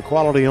 Builders of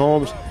quality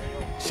homes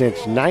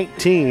since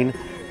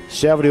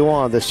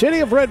 1971. The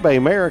City of Red Bay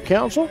Mayor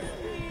Council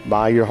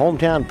by your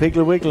hometown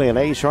Piggly Wiggly and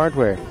Ace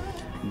Hardware.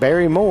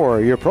 Barry Moore,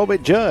 your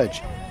probate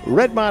judge.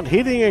 Redmont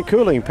Heating and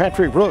Cooling,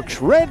 Patrick Brooks.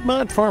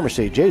 Redmont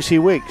Pharmacy, J.C.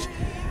 Weeks.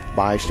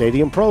 By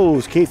Stadium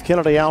Pros, Keith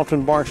Kennedy,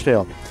 Alton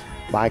Barksdale.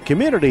 By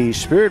Community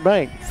Spirit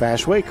Bank,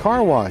 Fastway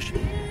Car Wash.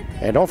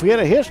 And don't forget,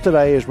 a Hits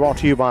Today is brought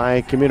to you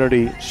by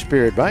Community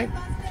Spirit Bank.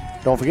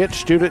 Don't forget,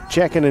 student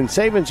checking and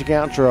savings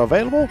accounts are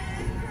available.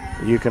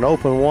 You can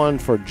open one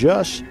for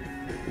just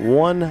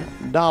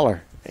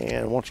 $1.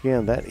 And once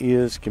again, that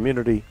is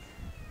Community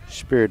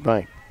Spirit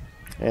Bank.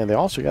 And they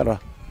also got a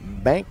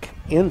bank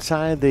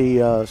inside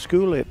the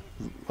school at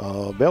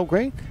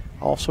Belgrade,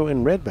 also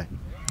in Red Bay.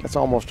 That's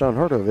almost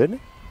unheard of, isn't it?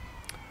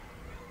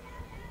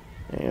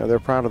 And they're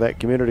proud of that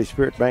Community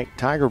Spirit Bank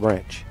Tiger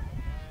Branch.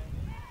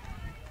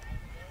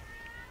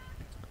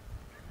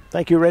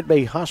 Thank you, Red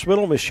Bay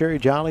Hospital, Miss Sherry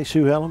Jolly,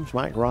 Sue Helms,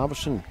 Mike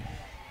Robinson.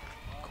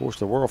 Of course,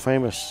 the world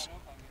famous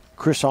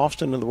Chris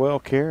Austin of the Well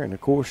Care, and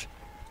of course,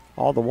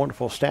 all the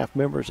wonderful staff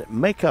members that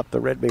make up the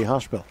Red Bay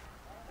Hospital.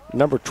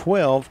 Number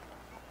 12,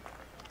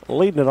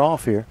 leading it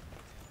off here,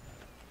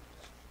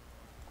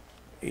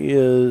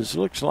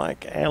 looks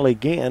like Allie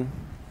Gann.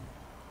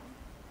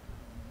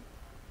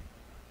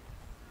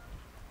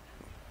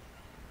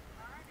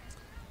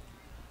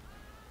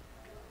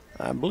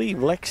 I believe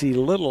Lexi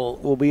Little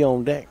will be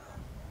on deck.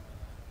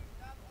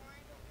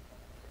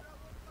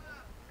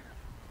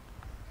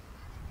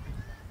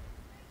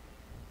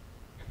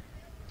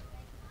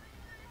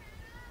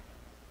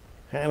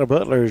 Hannah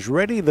Butler is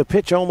ready. The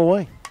pitch on the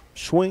way.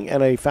 Swing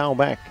and a foul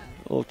back.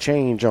 A little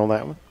change on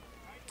that one.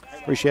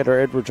 Appreciate our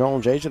Edward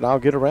Jones agent. I'll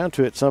get around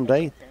to it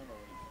someday.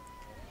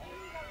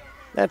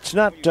 That's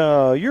not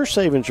your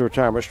savings or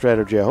retirement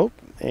strategy, I hope.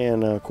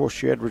 And, of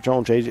course, your Edward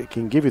Jones agent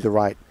can give you the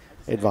right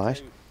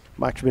advice.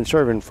 Mike's been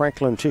serving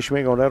Franklin,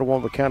 Tishomingo, and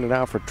Etowah County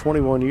now for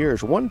 21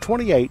 years.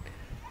 128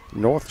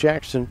 North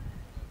Jackson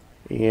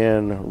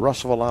in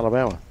Russellville,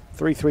 Alabama.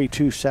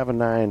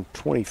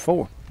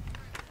 332-7924.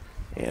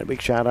 And a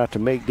big shout out to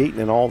Meg Deaton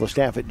and all the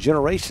staff at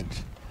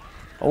Generations.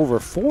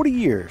 Over 40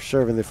 years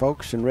serving the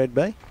folks in Red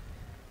Bay.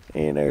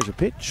 And there's a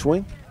pitch,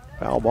 swing,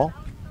 foul ball.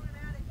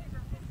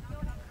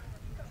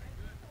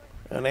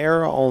 An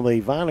error on the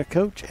Vina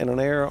coach and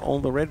an error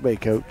on the Red Bay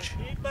coach.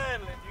 Keep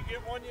battling. You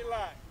get one you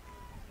like.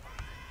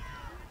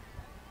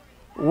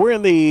 We're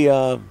in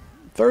the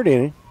third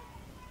inning.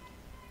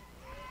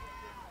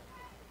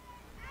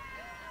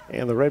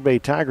 And the Red Bay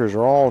Tigers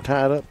are all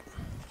tied up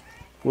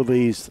with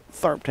these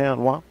Tharptown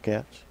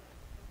Wildcats.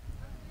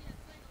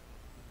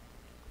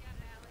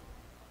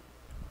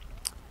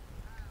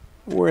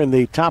 We're in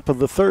the top of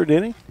the third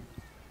inning.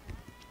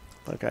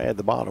 I think I had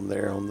the bottom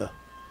there on the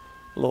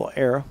little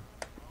arrow,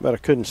 but I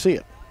couldn't see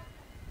it.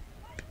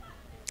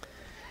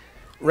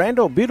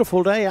 Randall,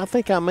 beautiful day. I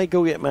think I may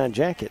go get my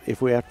jacket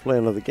if we have to play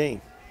another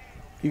game.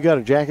 You got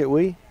a jacket,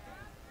 Wee?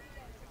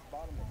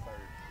 Bottom of third.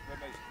 Red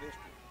Bay's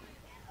district.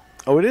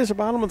 Oh, it is the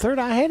bottom of the third?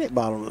 I had it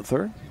bottom of the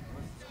third. The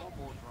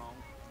scoreboard's wrong.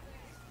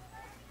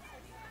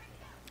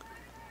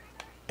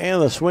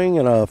 And the swing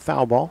and a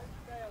foul ball.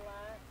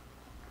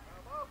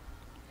 What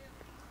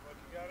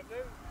you gotta do?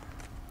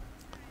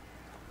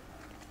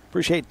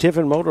 Appreciate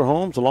Tiffin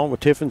Motorhomes along with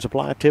Tiffin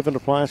Supply, Tiffin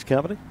Appliance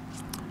Company.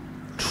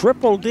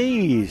 Triple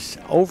D's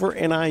over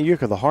in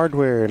Iuka, the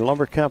hardware and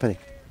lumber company.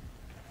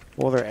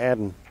 Well, they're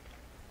adding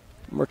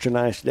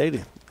merchandise daily.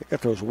 They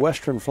got those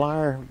Western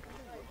Flyer.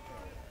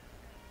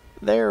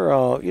 They're,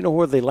 you know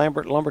where the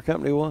Lambert Lumber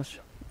Company was?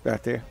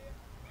 Right there.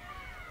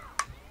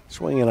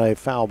 Swinging a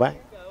foul back.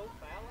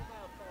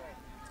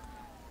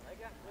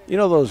 You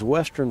know those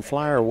Western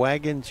Flyer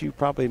wagons you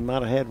probably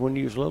might have had when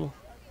you was little?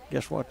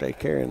 Guess what? They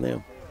carrying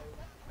them.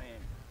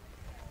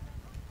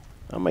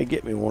 I may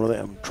get me one of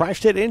them.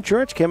 Tri-State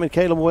Insurance, Kevin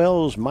Caleb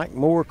Wells, Mike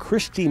Moore,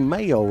 Christy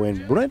Mayo,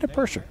 and Brenda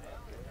Purser.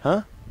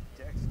 Huh?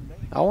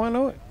 Oh, I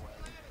know it.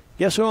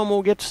 Guess who I'm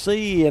going to get to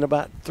see in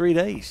about 3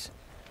 days?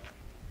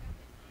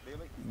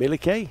 Billy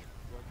Kay.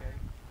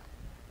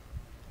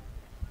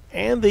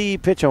 And the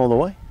pitch on the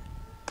way.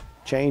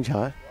 Change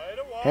high.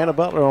 Hannah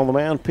Butler on the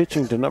mound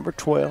pitching to number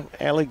 12,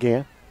 Allie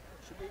Gann.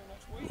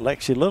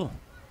 Lexi Little.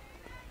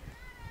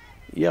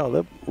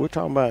 Yeah, we're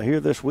talking about here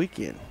this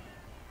weekend.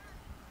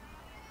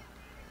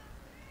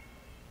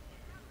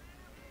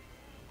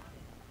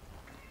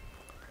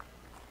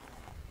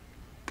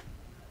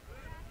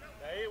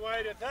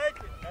 Way to take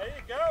it. There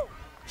you go.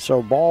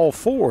 So ball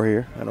 4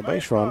 here and a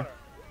base runner.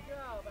 Good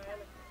job,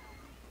 Allie.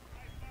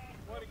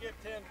 Want to get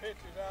 10 pitches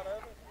out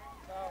of it.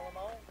 Foul them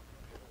all.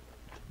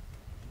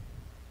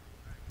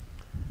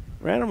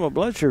 Random, my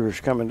blood sugar's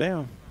coming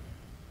down.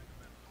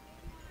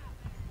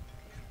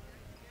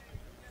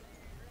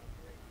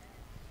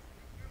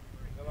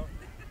 Hello?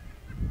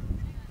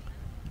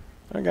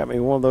 I got me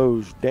one of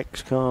those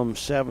Dexcom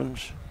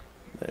 7s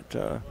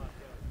that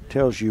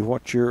tells you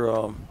what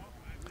your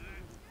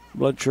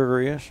blood sugar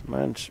is.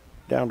 Mine's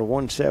down to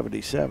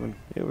 177.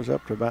 It was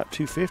up to about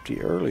 250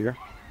 earlier.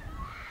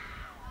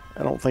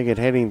 I don't think it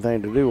had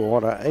anything to do with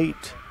what I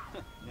ate.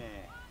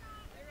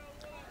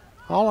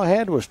 All I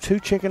had was 2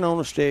 chicken on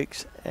the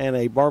sticks and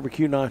a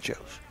barbecue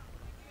nachos.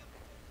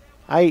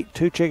 I ate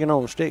 2 chicken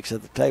on the sticks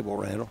at the table,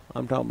 Randall.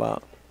 I'm talking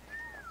about.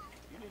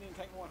 You didn't even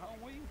take one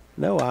home with you?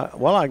 No,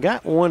 I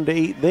got one to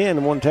eat then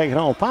and one to take it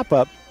home. Pop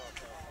up.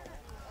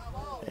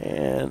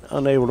 And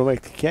unable to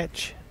make the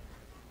catch.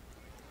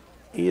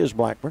 He is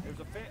Blackburn. It was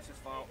the fence's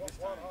fault this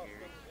time,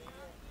 Gary.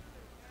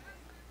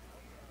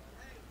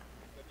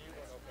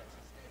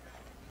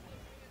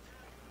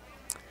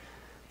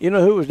 You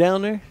know who was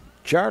down there?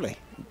 Charlie.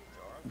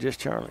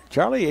 Just Charlie.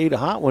 Charlie ate a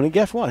hot one, and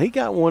guess what? He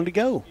got one to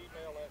go.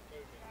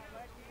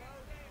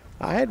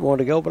 I had one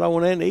to go, but I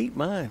went in to eat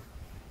mine.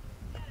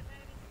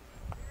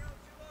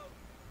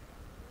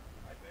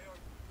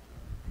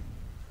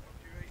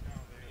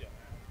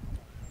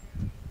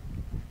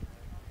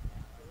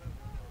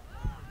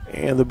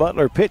 And the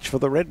Butler pitch for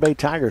the Red Bay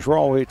Tigers. We're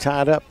already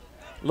tied up.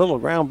 Little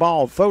ground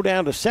ball. Throw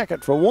down to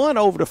second for one.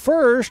 Over to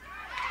first.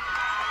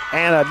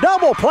 And a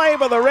double play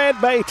by the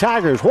Red Bay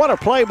Tigers. What a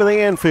play by the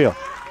infield.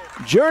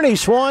 Journey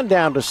Swan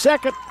down to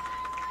second,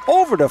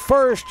 over to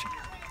first.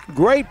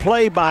 Great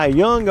play by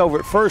Young over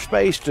at first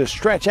base to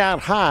stretch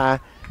out high.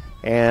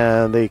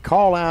 And they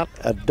call out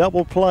a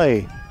double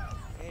play.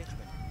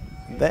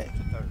 That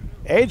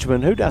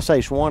Edgman, who did I say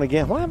Swan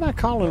again? Why am I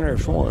calling her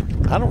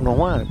Swan? I don't know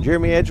why.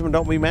 Jeremy Edgman,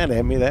 don't be mad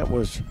at me. That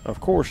was,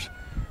 of course,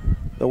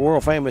 the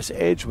world famous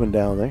Edgman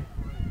down there.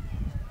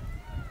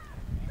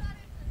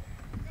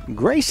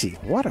 Gracie,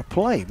 what a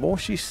play. Boy,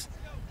 she's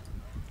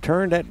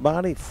turned that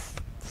body,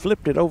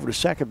 flipped it over to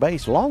second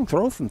base. Long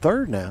throw from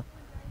third now.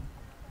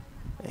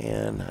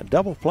 And a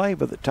double play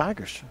by the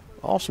Tigers.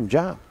 Awesome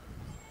job.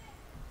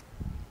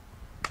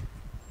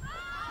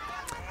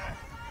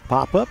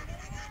 Pop up.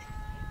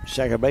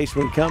 Second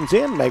baseman comes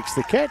in, makes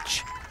the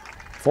catch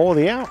for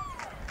the out.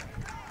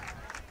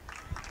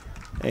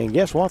 And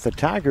guess what? The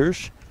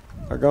Tigers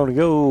are going to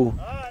go All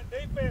right,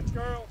 defense,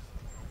 girls.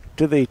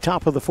 to the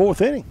top of the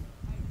fourth inning.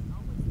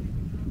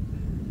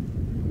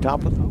 I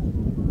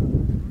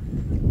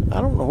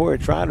don't know where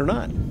it's right or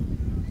not.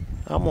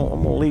 I'm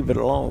gonna leave it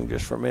alone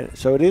just for a minute.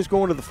 So it is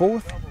going to the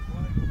fourth.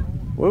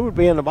 We would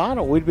be in the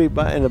bottom. We'd be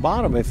in the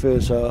bottom if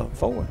it was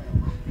fourth.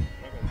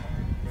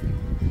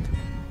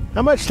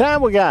 How much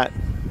time we got?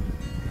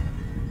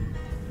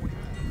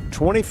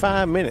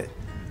 25 minutes.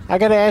 I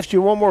got to ask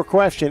you one more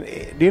question.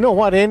 Do you know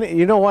what in it?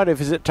 You know what? If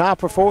it's at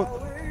top or fourth?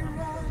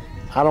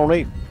 I don't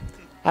need.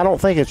 I don't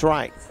think it's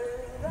right.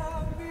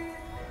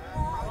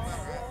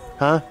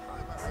 Huh?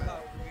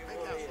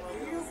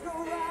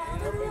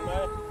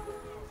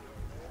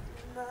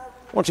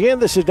 Once again,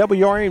 this is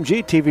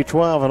WRMG TV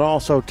 12 and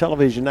also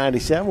Television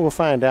 97. We'll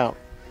find out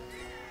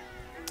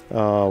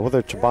whether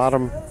it's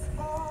bottom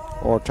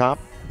or top.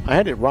 I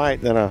had it right,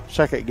 then I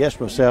second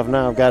guessed myself.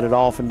 Now I've got it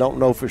off and don't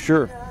know for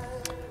sure.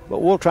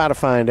 But we'll try to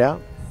find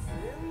out.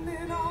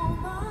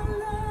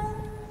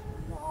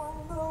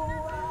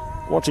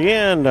 Once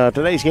again,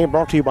 today's game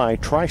brought to you by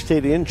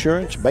Tri-State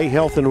Insurance, Bay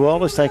Health and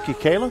Wellness. Thank you,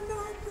 Kayla.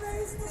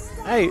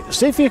 Hey,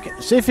 see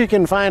if you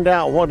can find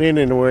out what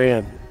inning we're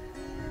in.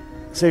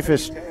 See if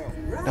it's,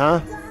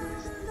 huh?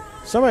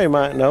 Somebody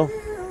might know.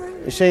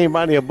 You see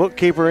anybody, a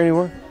bookkeeper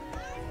anywhere?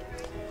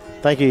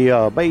 Thank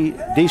you, Bay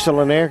Diesel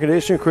and Air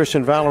Conditioning, Chris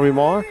and Valerie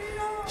Marr.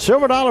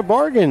 Silver Dollar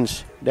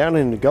Bargains down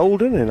in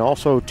Golden and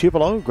also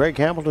Tupelo. Greg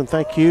Hamilton,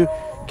 thank you.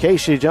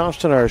 Casey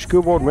Johnston, our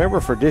school board member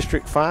for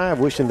District 5,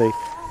 wishing the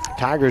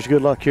Tigers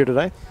good luck here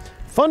today.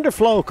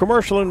 Thunderflow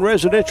Commercial and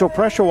Residential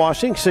Pressure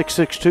Washing,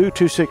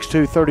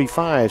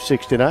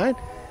 662-262-3569.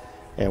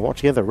 And once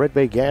again, the Red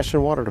Bay Gas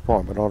and Water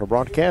Department on the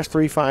broadcast,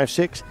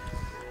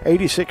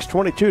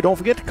 356-8622. Don't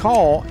forget to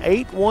call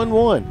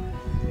 811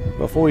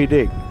 before you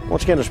dig.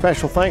 Once again, a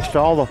special thanks to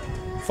all the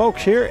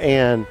folks here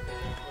in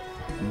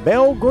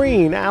Bell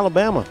Green,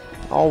 Alabama.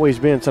 Always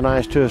been so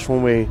nice to us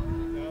when we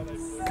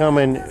come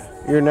in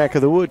your neck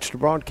of the woods to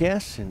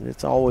broadcast, and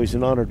it's always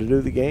an honor to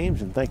do the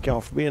games, and thank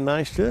y'all for being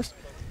nice to us.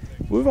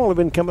 We've only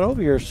been coming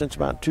over here since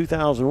about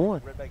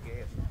 2001.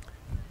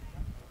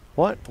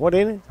 What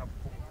inning?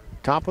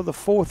 Top of the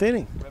fourth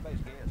inning.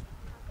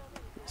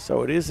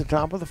 So it is the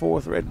top of the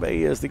fourth. Red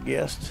Bay is the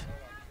guest.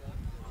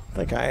 I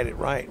think I had it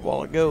right a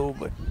while ago,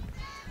 but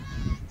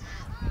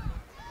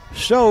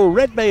so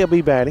Red Bay will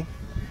be batting.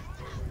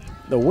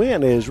 The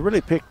wind is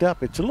really picked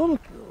up. It's a little,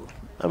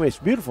 I mean, it's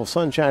beautiful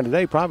sunshine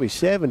today, probably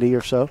 70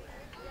 or so.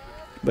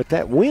 But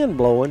that wind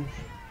blowing,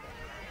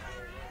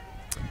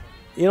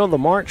 you know, the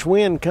March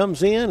wind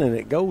comes in and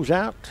it goes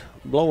out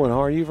blowing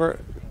hard.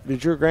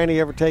 Did your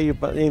granny ever tell you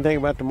about anything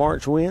about the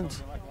March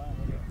winds?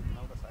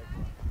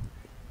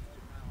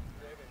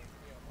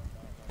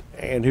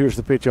 And here's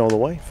the pitch on the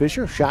way.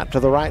 Fisher, shot to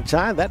the right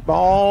side. That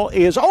ball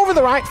is over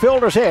the right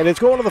fielder's head. It's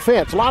going to the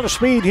fence. A lot of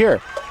speed here.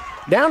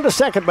 Down to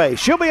second base.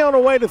 She'll be on her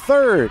way to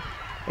third.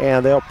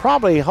 And they'll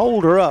probably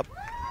hold her up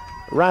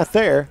right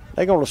there.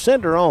 They're going to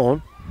send her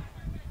on.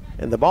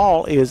 And the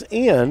ball is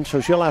in, so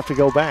she'll have to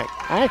go back.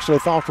 I actually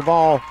thought the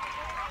ball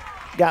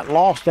got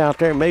lost out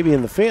there, maybe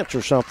in the fence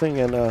or something.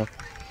 And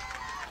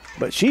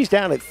but she's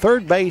down at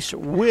third base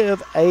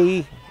with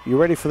a, you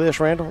ready for this,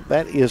 Randall?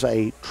 That is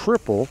a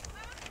triple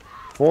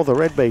for the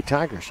Red Bay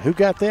Tigers. Who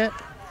got that?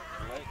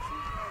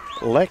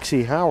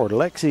 Lexi Howard.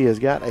 Lexi has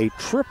got a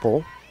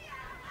triple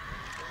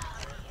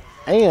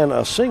and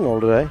a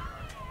single today.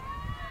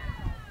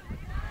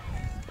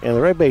 And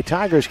the Red Bay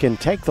Tigers can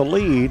take the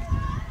lead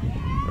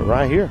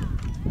right here.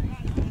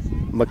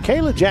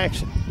 Michaela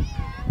Jackson.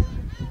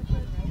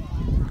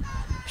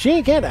 She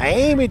ain't got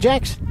Amy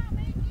Jackson.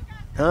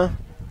 Huh?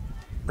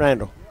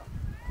 Randall.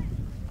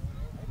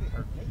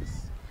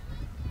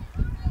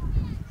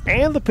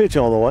 And the pitch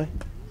on the way.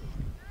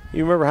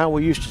 You remember how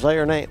we used to say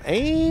her name?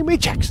 Amy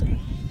Jackson.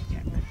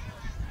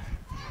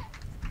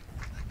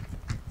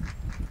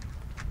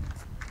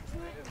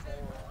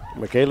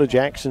 Michaela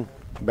Jackson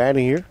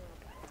batting here.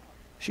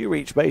 She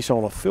reached base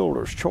on a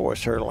fielder's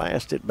choice her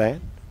last at bat.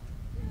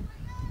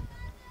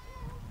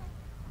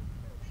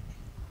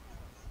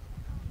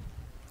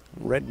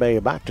 Red Bay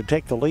about to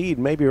take the lead,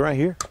 maybe right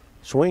here.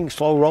 Swing,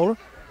 slow roller.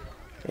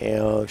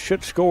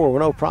 Should score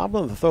with no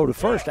problem. The throw to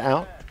first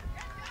out.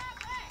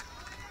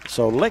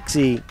 So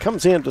Lexi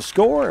comes in to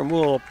score, and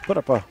we'll put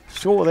up a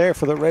score there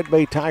for the Red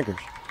Bay Tigers.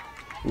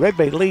 Red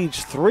Bay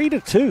leads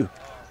 3-2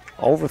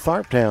 over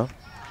Tharptown.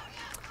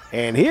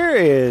 And here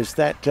is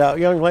that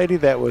young lady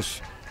that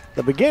was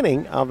the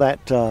beginning of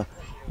that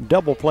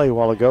double play a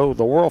while ago,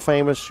 the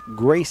world-famous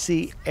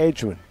Gracie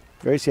Edgman.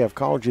 Gracie, I've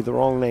called you the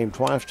wrong name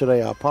twice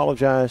today. I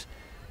apologize.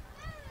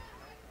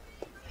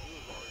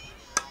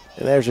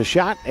 And there's a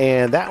shot,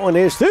 and that one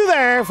is through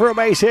there for a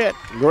base hit.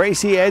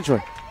 Gracie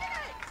Edgman.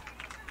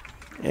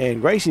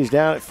 And Gracie's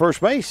down at first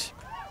base.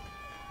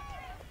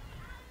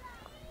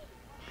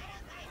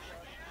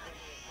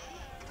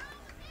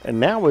 And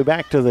now we're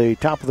back to the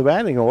top of the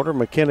batting order.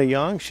 McKenna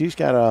Young, she's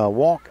got a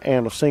walk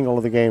and a single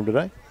of the game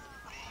today.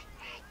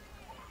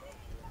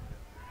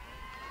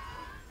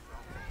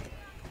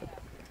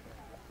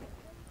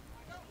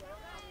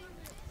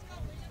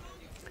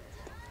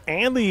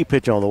 And the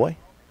pitch on the way.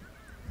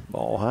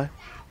 Ball high.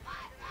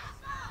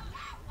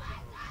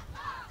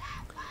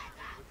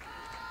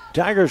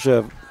 Tigers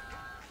have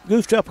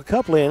goofed up a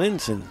couple of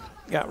innings and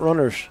got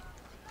runners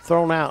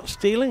thrown out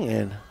stealing,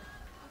 and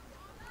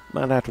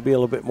might have to be a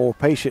little bit more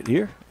patient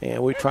here.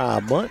 And we try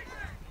a bunt.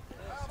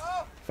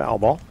 Foul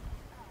ball.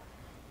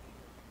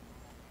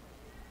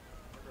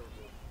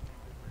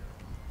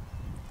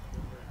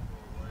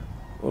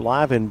 We're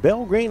live in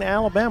Bell Green,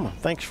 Alabama.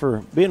 Thanks for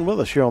being with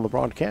us here on the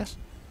broadcast.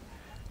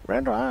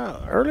 Randall,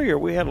 earlier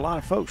we had a lot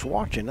of folks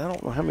watching. I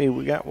don't know how many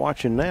we got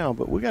watching now,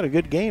 but we got a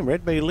good game.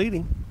 Red Bay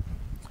leading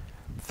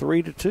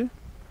 3-2.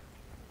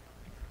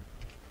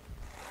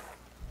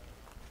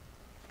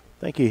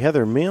 Thank you,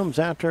 Heather Mims,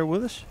 out there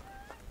with us.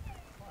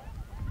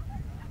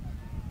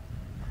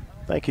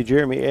 Thank you,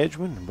 Jeremy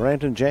Edgman,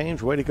 Brandon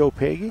James. Way to go,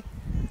 Peggy.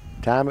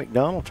 Ty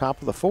McDonald,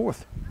 top of the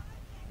fourth.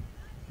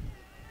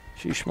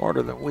 She's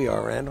smarter than we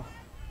are, Randall.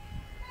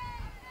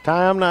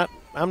 Ty,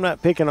 I'm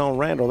not picking on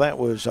Randall. That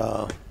was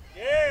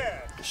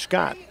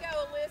Scott. There you go,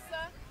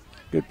 Alyssa.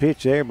 Good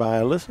pitch there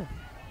by Alyssa.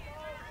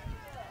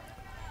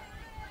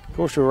 Of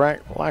course, we're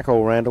like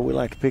old Randall. We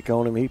like to pick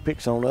on him. He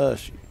picks on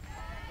us.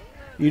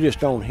 You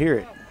just don't hear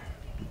it.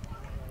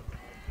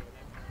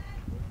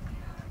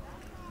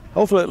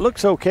 Hopefully it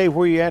looks okay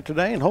where you're at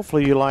today, and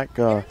hopefully you like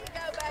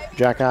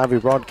Jack Ivy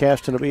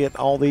broadcasting to be at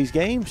all these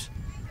games.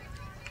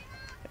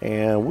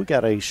 And we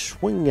got a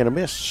swing and a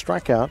miss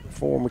strikeout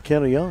for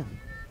McKenna Young.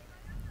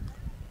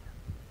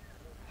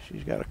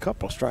 She's got a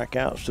couple of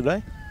strikeouts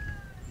today.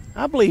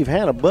 I believe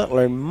Hannah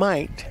Butler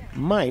might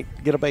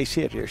get a base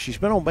hit here. She's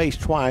been on base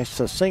twice,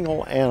 a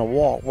single and a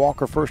walk.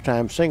 Walker first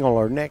time, single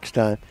her next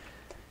time.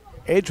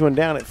 Edgewin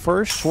down at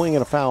first, swinging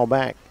a foul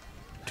back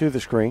to the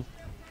screen.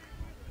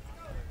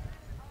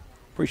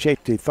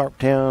 Appreciate the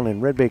Tharptown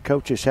and Red Bay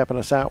coaches helping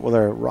us out with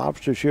our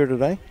robsters here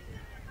today.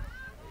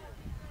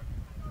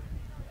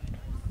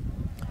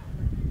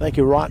 Thank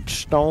you, Rod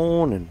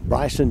Stone and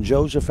Bryson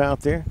Joseph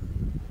out there.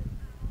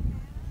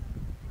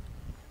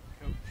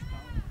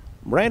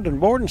 Brandon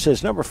Borden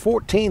says, number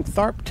 14,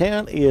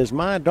 Tharptown is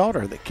my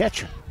daughter, the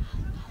catcher.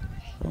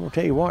 I'm going to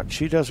tell you what,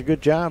 she does a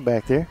good job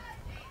back there.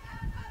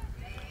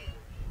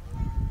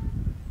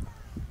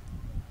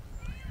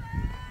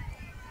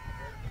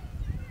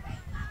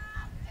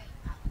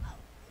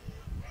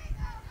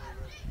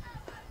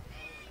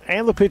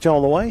 And the pitch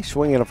on the way,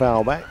 swinging a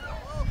foul back.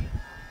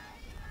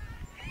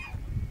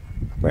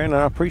 Brandon,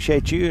 I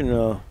appreciate you,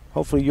 and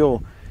hopefully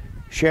you'll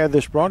share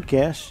this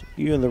broadcast,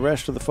 you and the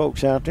rest of the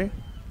folks out there.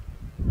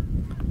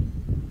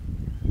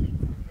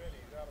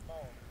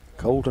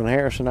 Colton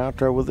Harrison out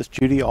there with us,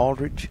 Judy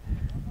Aldridge,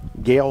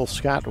 Gail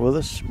Scott with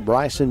us,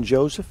 Bryson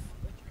Joseph.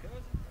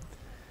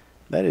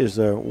 That is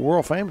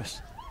world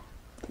famous.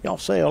 Y'all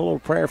say a little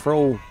prayer for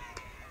old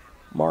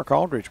Mark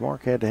Aldridge.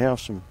 Mark had to have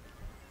some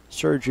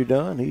surgery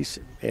done. He's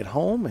at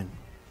home and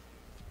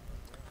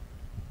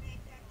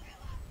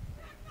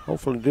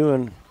hopefully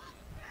doing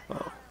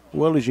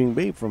well as you can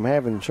be from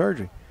having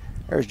surgery.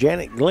 There's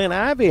Janet Glenn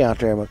Ivy out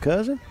there, my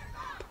cousin.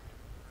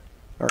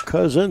 Or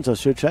cousins, I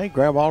should say.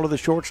 Grab all of the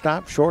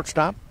shortstop,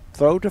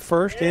 throw to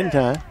first in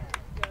time.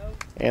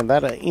 And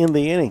that'll end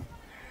the inning.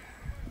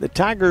 The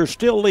Tigers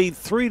still lead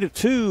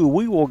 3-2.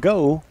 We will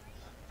go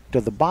to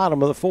the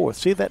bottom of the fourth.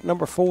 See that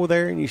number 4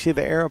 there, and you see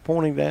the arrow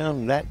pointing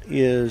down? That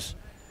is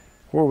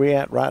where we're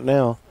at right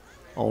now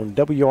on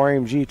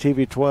WRMG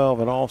TV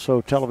 12 and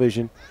also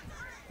television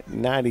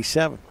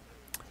 97.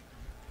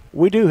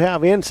 We do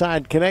have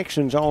inside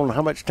connections on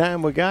how much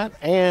time we got,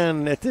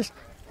 and at this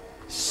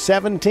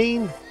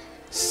 17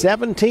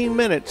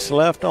 minutes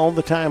left on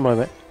the time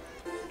limit.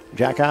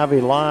 Jack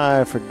Ivy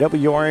live for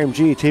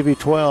WRMG TV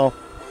 12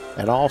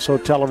 and also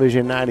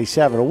television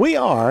 97. We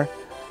are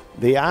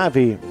the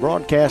Ivy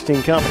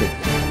Broadcasting Company.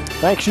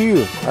 Thanks to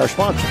you, our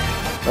sponsor,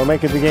 for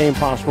making the game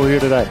possible here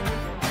today.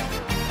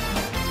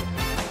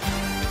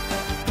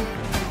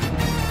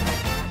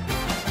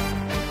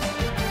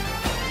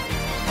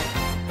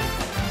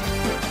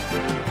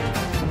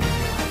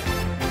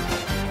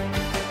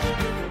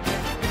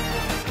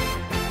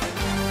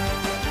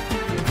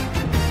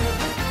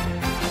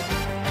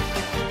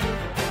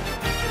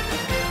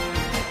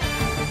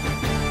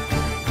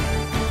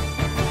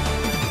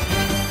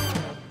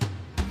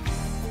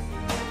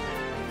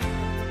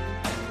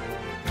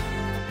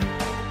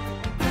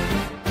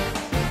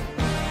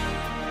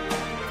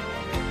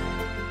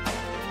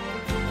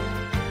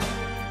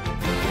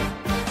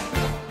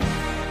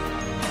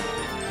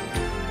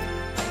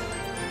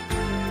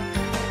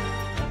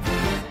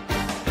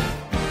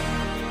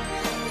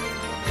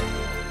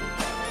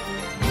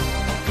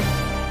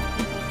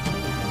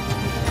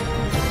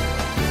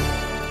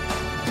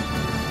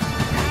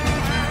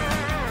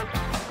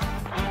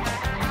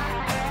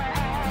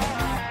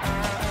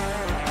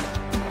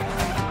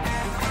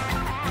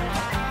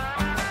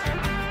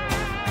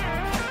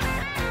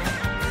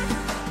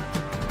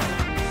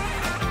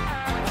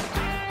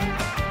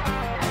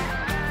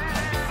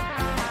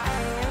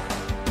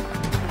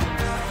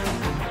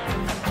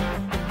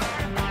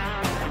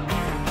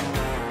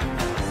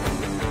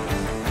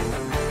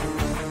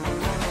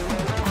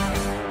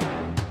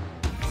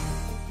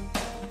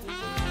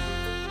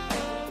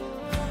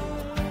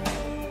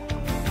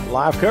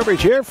 Live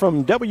coverage here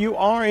from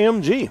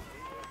WRMG.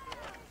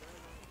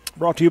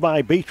 Brought to you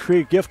by Beech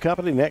Tree Gift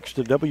Company next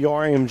to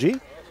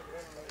WRMG.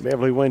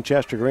 Beverly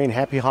Winchester Green,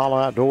 Happy Hollow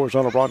Outdoors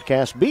on a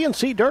broadcast.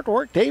 B&C Dirt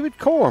Work, David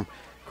Corm.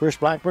 Chris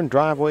Blackburn,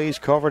 driveways,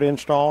 covered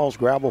installs,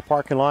 gravel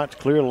parking lots,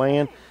 clear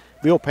land,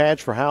 build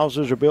pads for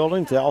houses or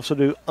buildings. They also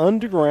do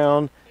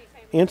underground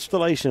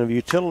installation of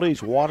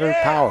utilities, water,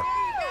 power.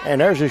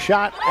 And there's a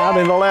shot out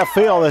in the left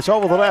field that's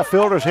over the left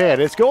fielder's head.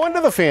 It's going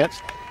to the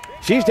fence.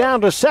 She's down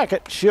to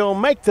second. She'll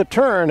make the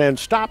turn and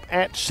stop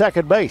at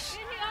second base.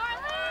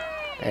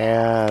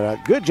 And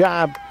a good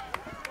job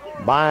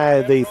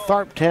by the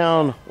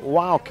Tharptown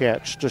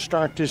Wildcats to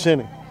start this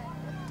inning.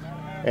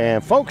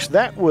 And, folks,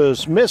 that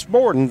was Miss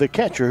Borden, the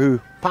catcher, who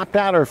popped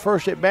out her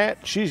first at bat.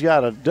 She's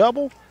got a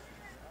double.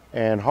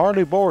 And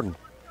Harley Borden,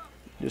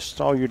 just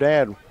saw your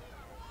dad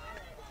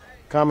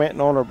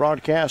commenting on our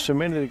broadcast a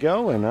minute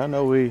ago, and I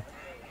know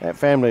that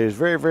family is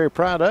very, very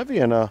proud of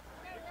you, and they're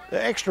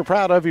extra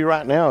proud of you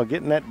right now,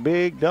 getting that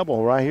big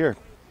double right here.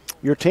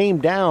 Your team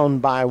down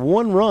by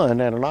 1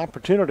 run, and an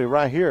opportunity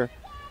right here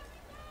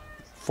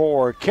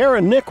for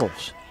Kara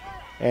Nichols.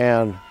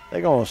 And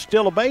they're going to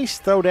steal a base,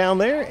 throw down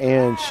there,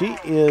 and she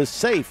is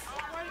safe.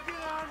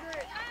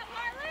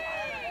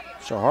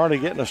 So Hardy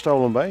getting a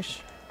stolen base.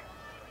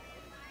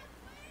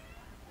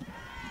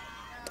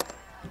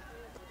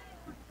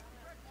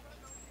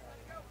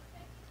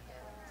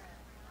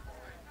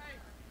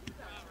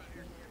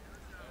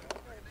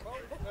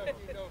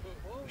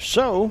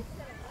 So,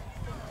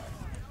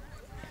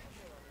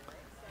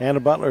 Hannah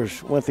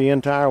Butler's went the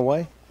entire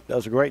way.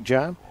 Does a great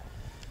job.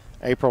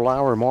 April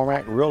Lauer,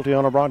 Mormac Realty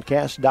on a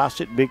broadcast.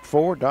 Dossett, Big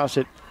Four.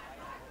 Dossett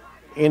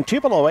in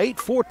Tupelo,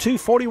 8-4-2,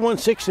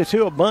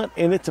 41-62, a bunt,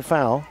 and it's a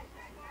foul.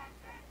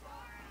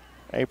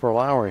 April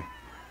Lowry,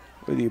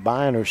 whether you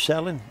buying or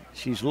selling,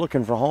 she's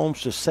looking for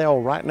homes to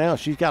sell right now.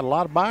 She's got a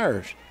lot of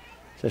buyers.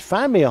 Says,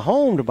 find me a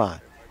home to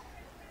buy.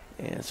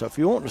 And so if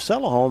you want to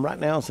sell a home right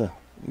now, it's a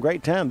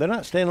great time. They're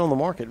not staying on the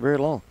market very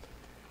long.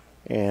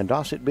 And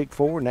Dossett Big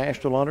Four,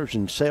 national honors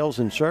in sales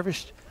and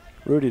service.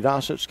 Rudy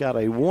Dossett's got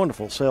a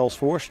wonderful sales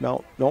force.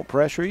 Don't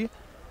pressure you.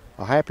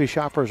 A happy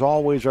shopper is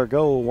always our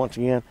goal, once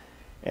again,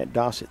 at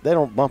Dossett. They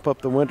don't bump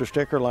up the winter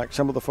sticker like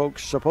some of the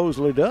folks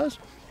supposedly does.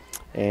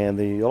 And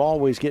you'll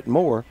always get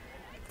more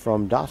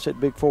from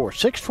Dossett Big Four.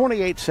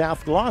 628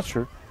 South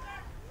Gloucester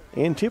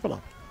in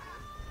Tupelo.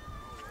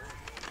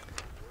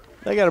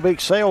 They got a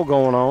big sale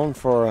going on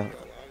for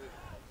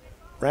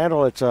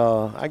Randall. It's,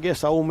 I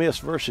guess, Ole Miss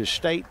versus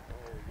State.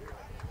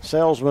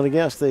 Salesman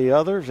against the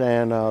others,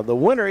 and the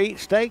winner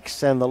eats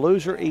steaks and the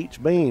loser eats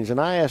beans.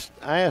 And I asked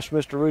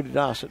Mr. Rudy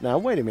Dossett, now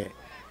wait a minute,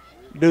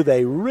 do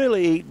they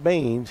really eat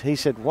beans? He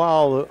said,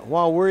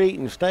 while we're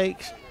eating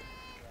steaks,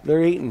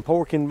 they're eating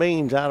pork and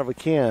beans out of a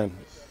can.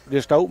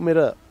 Just open it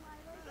up.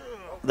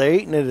 They're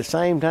eating at the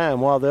same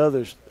time while the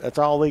others, that's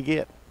all they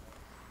get.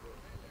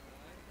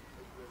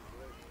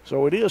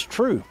 So it is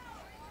true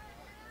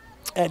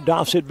at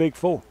Dossett Big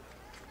Four.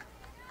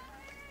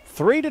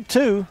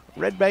 3-2,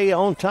 Red Bay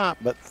on top,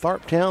 but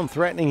Tharptown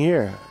threatening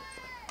here.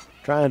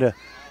 Trying to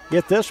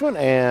get this one,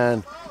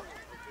 and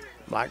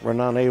like we're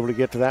not able to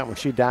get to that one.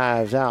 She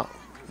dives out.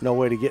 No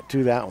way to get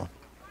to that one.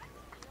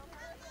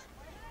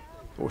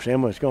 Of course,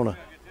 Emma's going to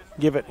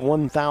give it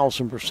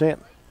 1,000%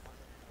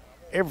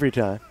 every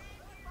time.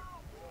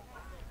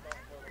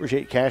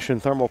 Appreciate Cash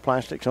and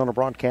Thermoplastics on the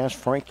broadcast.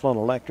 Franklin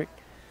Electric.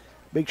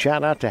 Big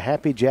shout out to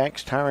Happy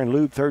Jack's Tire and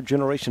Lube, third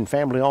generation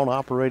family owned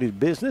operated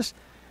business.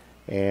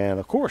 And,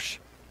 of course,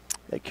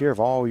 take care of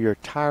all your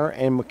tire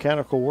and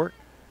mechanical work.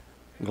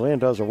 Glenn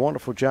does a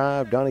wonderful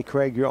job. Donnie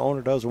Craig, your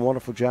owner, does a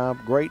wonderful job.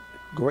 Great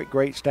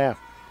staff.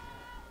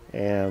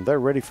 And they're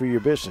ready for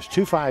your business.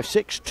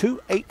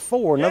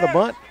 256-284, another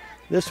bunt.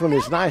 This one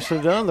is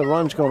nicely done. The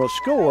run's going to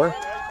score.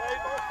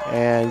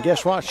 And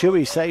guess what? She'll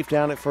be safe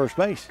down at first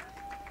base.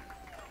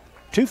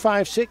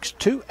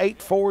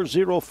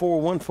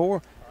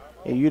 256-284-0414.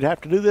 And you'd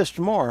have to do this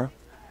tomorrow.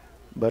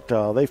 But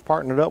they've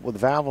partnered up with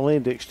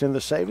Valvoline to extend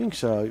the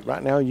savings.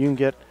 Right now you can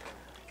get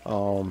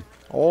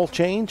oil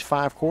change,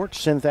 5 quarts,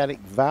 synthetic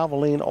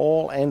Valvoline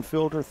oil and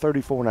filter,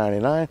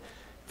 $34.99.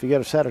 If you get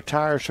a set of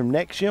tires from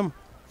Nexium,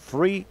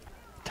 free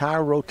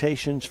tire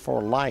rotations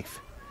for life.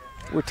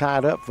 We're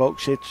tied up,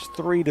 folks. It's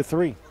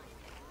 3-3.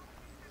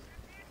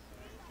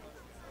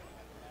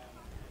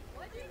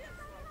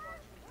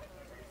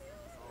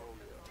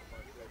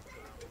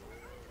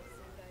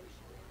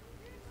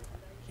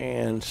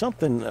 And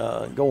something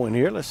going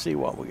here. Let's see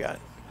what we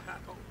got.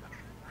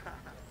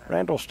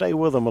 Randall, stay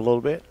with them a little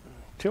bit.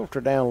 Tilt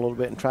her down a little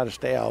bit and try to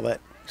stay out of that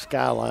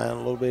skyline a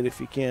little bit if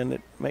you can.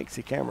 It makes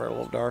the camera a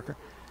little darker.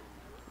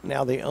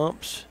 Now the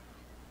umps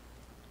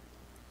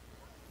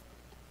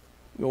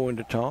going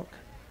to talk.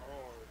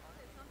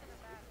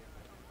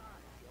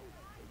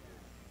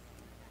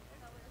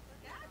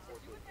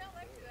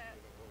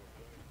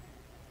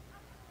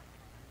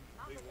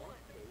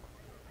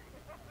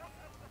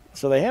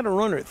 So they had a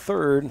runner at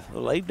third,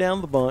 laid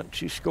down the bunt.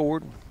 She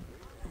scored.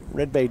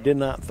 Red Bay did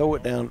not throw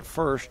it down to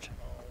first.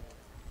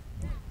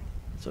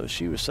 So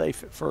she was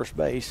safe at first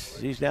base.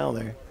 She's down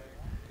there.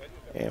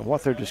 And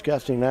what they're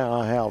discussing now,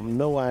 I have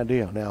no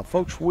idea. Now,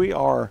 folks, we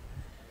are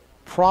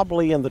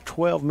probably in the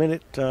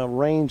 12-minute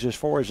range as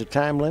far as the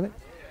time limit.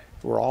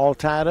 We're all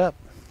tied up.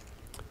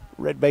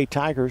 Red Bay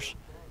Tigers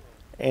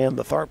and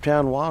the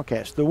Tharptown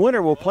Wildcats. The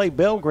winner will play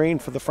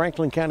Belgreen for the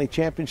Franklin County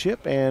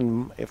Championship,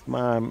 and if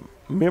my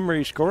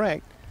memory is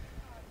correct,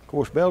 of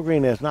course,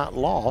 Belgreen has not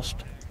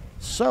lost.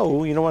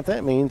 So, you know what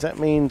that means? That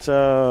means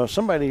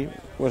somebody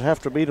would have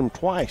to beat them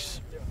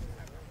twice.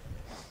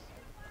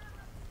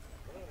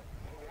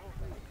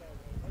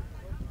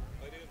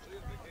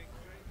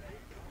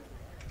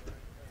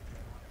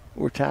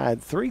 We're tied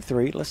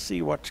 3-3. Let's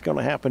see what's going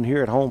to happen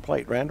here at home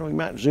plate, Randall. We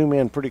might zoom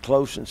in pretty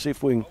close and see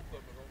if we can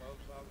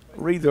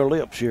read their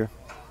lips here.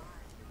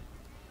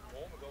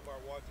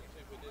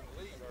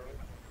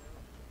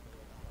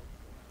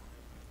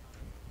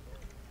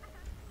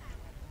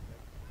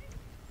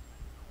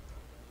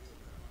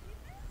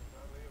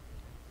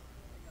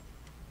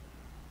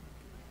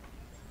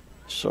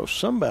 So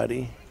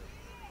somebody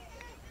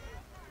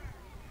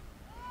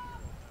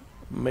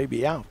may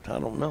be out. I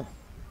don't know.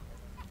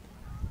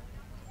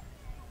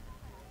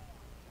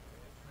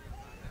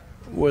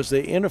 Was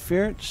the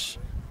interference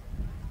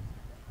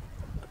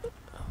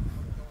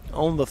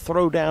on the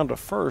throw down to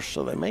first?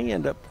 So they may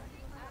end up,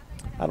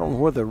 I don't know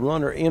whether the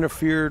runner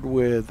interfered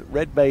with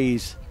Red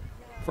Bay's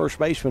first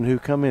baseman who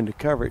come in to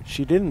cover it.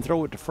 She didn't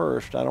throw it to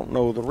first. I don't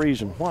know the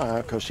reason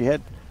why, because she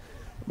had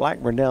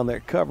Blackburn down there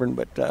covering,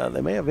 but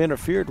they may have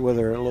interfered with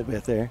her a little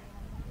bit there.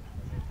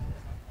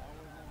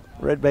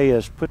 Red Bay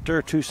has put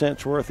their 2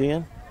 cents worth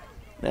in.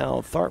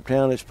 Now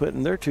Tharptown is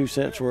putting their 2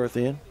 cents worth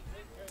in.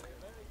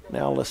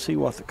 Now let's see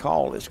what the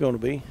call is going to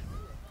be.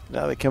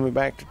 Now they're coming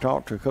back to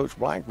talk to Coach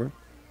Blackburn.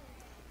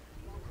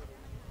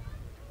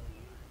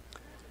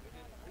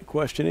 The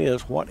question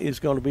is, what is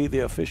going to be the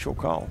official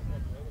call?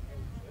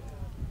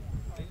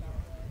 So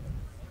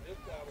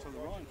the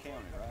run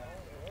counted,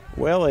 right?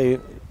 Well,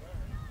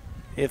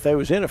 if there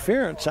was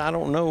interference, I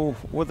don't know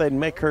whether they'd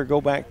make her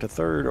go back to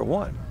third or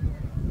what.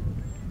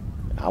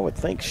 I would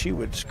think she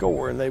would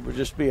score and they would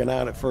just be an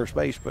out at first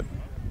base, but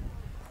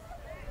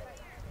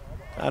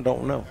I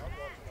don't know.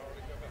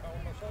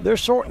 They're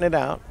sorting it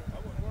out.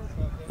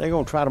 They're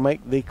going to try to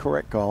make the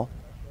correct call.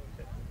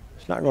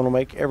 It's not going to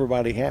make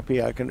everybody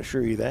happy, I can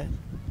assure you that.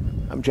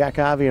 I'm Jack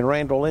Ivey and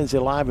Randall Lindsay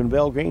live in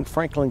Belgreen,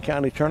 Franklin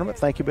County Tournament.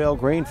 Thank you,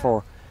 Belgreen,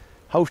 for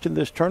hosting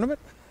this tournament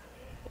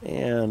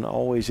and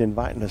always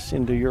inviting us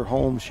into your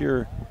homes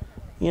here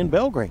in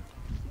Belgreen.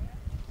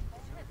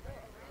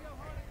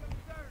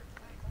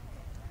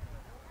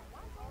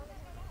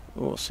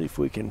 We'll see if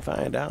we can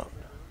find out.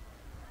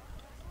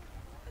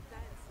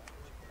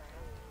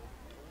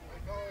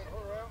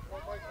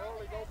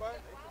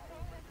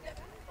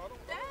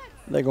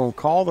 They're going to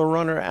call the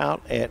runner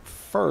out at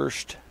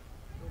first,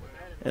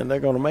 and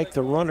they're going to make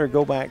the runner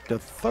go back to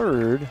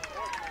third.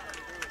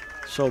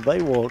 So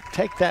they will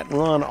take that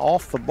run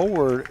off the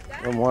board,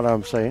 from what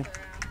I'm saying.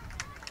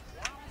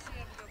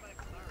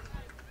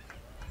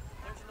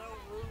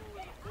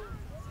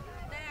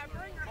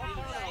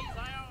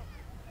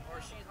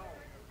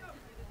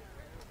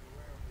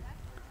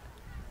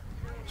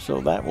 So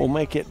that will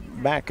make it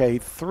back a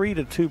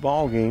 3-2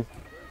 ball game.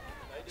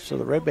 So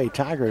the Red Bay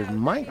Tigers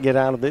might get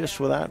out of this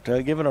without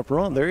giving up a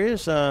run. There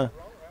is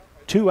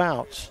 2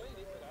 outs.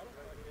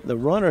 The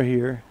runner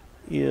here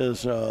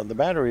is, the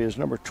battery is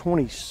number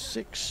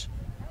 26.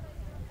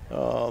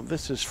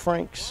 This is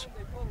Franks.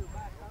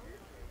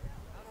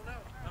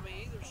 I mean,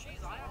 either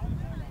she's out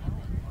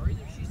or either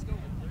she's going.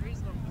 There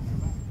is no,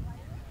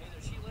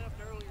 either she left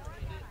earlier or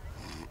she didn't.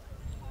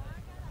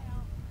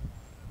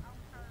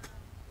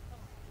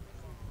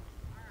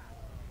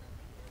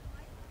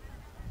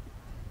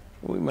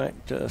 We might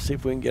see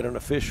if we can get an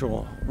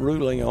official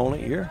ruling on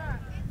it here.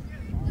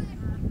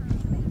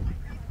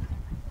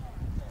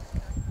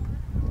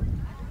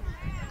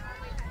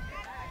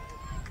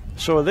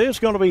 So there's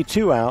going to be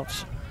 2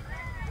 outs.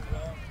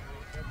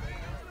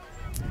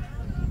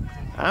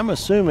 I'm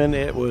assuming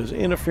it was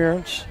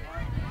interference,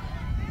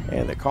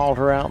 and they called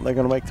her out, and they're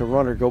going to make the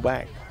runner go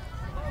back.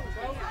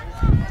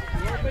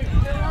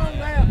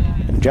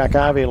 And Jack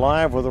Ivey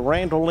live with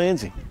Randall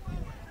Lindsay.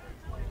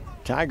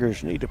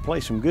 Tigers need to play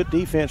some good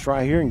defense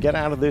right here and get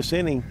out of this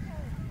inning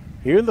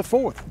here in the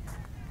 4th.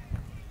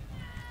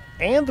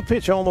 And the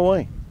pitch on the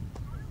way.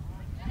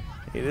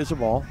 It is a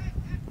ball.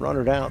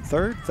 Runner down at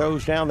third,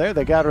 throws down there.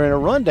 They got her in a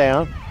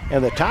rundown,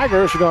 and the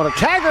Tigers are going to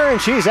tag her, and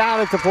she's out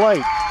at the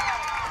plate.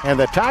 And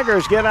the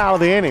Tigers get out of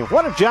the inning.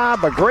 What a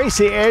job by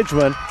Gracie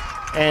Edgman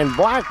and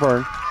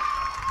Blackburn,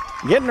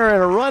 getting her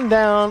in a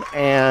rundown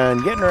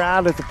and getting her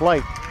out at the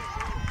plate.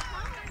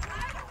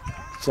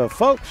 So,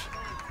 folks,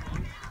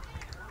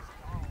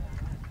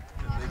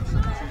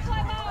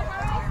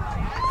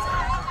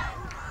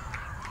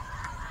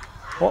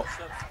 well,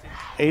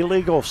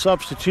 illegal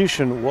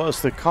substitution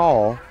was the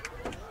call.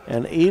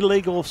 An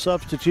illegal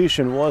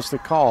substitution was the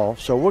call.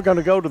 So we're going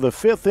to go to the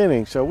 5th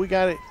inning. So we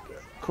got it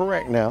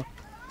correct now.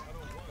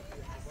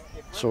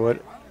 So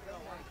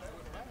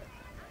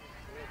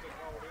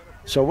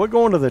we're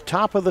going to the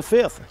top of the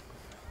 5th.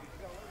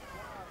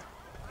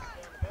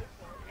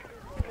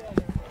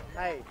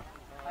 Hey,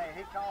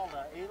 he called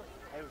it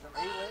was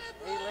an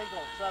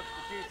illegal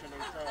substitution,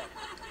 he said.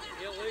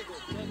 Illegal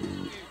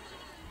substitution.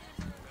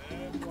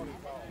 That's what he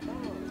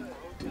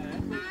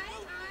called.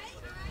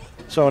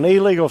 So an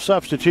illegal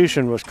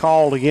substitution was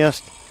called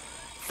against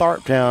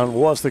Tharptown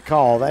was the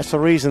call. That's the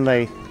reason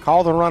they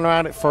called the runner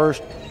out at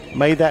first,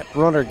 made that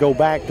runner go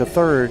back to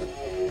third,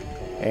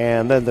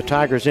 and then the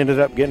Tigers ended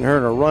up getting her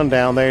in a run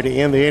down there to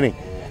end the inning.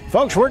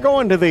 Folks, we're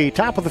going to the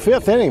top of the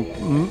fifth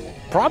inning,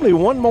 probably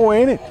one more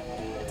inning.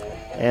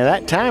 And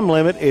that time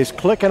limit is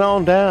clicking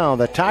on down.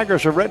 The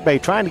Tigers of Red Bay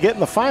trying to get in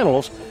the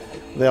finals.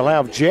 They'll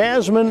have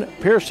Jasmine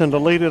Pearson to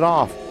lead it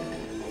off.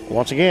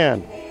 Once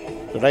again,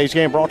 today's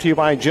game brought to you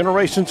by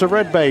Generations of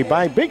Red Bay,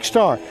 by Big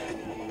Star,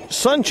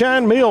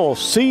 Sunshine Mills,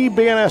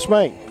 CBNS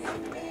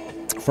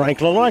Bank,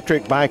 Franklin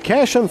Electric, by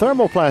Cash and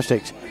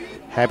Thermoplastics,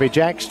 Happy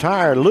Jack's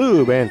Tire,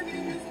 Lube, and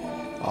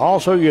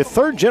also your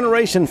third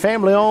generation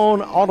family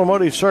owned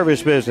automotive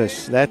service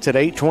business. That's at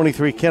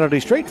 823 Kennedy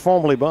Street,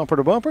 formerly Bumper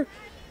to Bumper.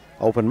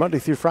 Open Monday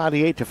through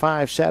Friday, 8 to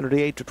 5,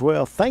 Saturday, 8 to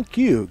 12. Thank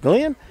you,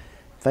 Glenn.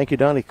 Thank you,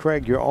 Donnie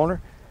Craig, your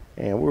owner.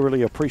 And we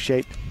really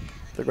appreciate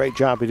the great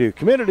job you do.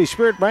 Community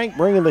Spirit Bank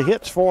bringing the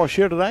hits for us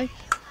here today.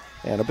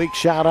 And a big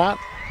shout out.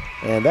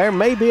 And there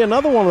may be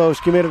another one of those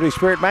Community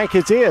Spirit Bank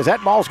hits is.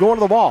 That ball's going to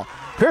the ball.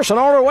 Pearson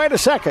on her way to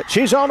second.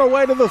 She's on her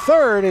way to the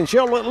third, and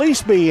she'll at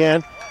least be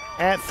in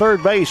at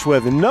third base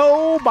with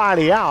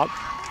nobody out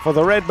for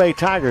the Red Bay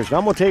Tigers. And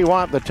I'm going to tell you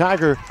what, the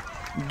Tiger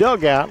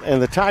dugout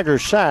and the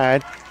Tigers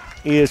side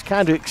is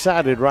kind of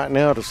excited right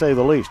now, to say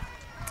the least.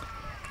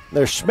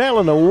 They're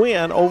smelling a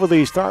win over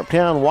these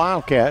Tharptown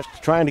Wildcats,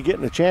 trying to get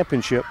in the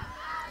championship.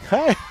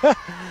 Hey,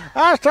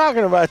 I was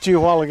talking about you a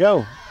while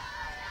ago.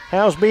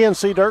 How's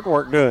BNC Dirt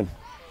Work doing?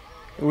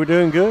 We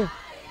doing good?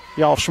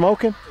 Y'all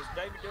smoking? Is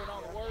David doing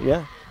all the work?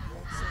 Yeah.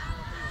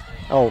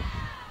 Oh,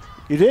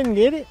 you didn't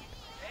get it?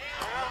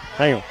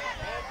 Hang on.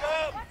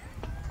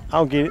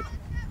 I'll get it.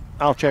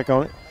 I'll check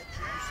on it.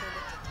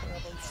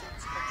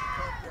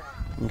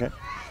 Okay.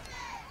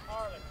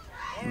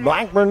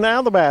 Blackburn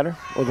now the batter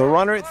with a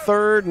runner at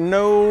third,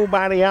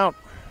 nobody out.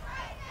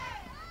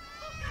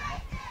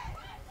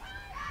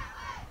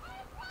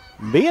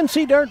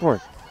 BNC Dirt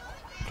Work,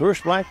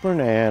 Clarissa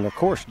Blackburn, and of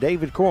course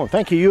David Corn.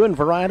 Thank you, Ewan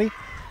Variety,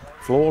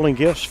 Floral and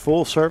Gifts,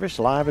 full service,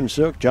 Live and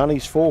Silk,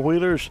 Johnny's Four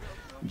Wheelers,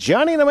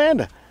 Johnny and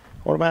Amanda.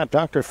 What about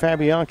Dr.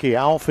 Fabianchi,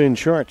 Alpha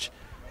Insurance,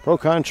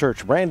 Procon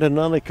Church, Brandon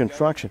Nunley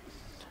Construction,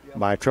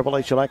 by Triple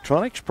H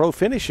Electronics. Pro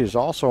Finish is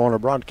also on our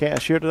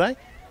broadcast here today.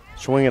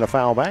 Swinging a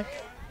foul back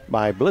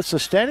by Bliss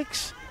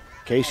Aesthetics,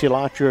 Casey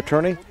Lott, your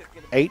attorney,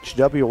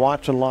 H.W.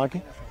 Watson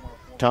Logging,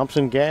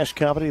 Thompson Gas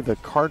Company, the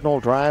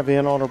Cardinal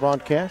Drive-In on our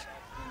broadcast.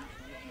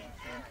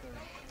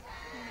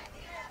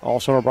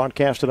 Also on our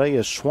broadcast today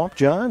is Swamp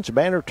John's,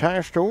 Banner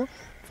Tire Store,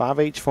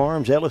 5H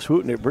Farms, Ellis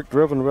Wooten at Brick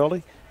Driven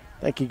Realty.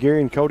 Thank you, Gary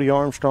and Cody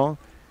Armstrong.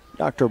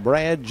 Dr.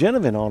 Brad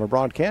Genovan on our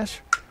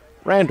broadcast.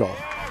 Randall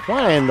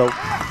flying the,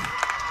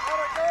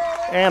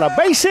 and a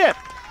base hit.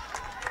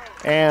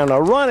 And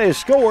a run is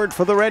scored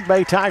for the Red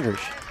Bay Tigers.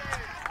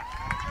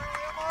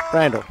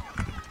 Randall.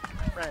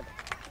 Why did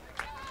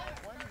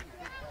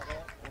you pick that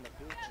up when the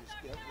pitch is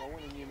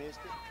going and you missed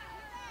it?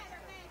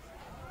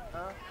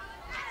 Huh?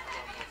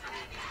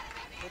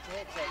 Put your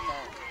headset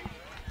on.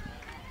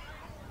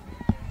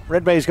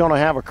 Red Bay's going to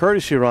have a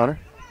courtesy runner.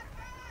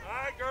 All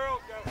right,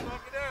 girls, gotta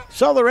suck it up.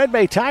 So the Red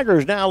Bay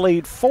Tigers now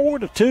lead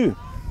 4-2.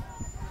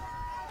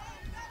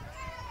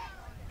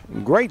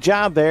 Great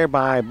job there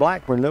by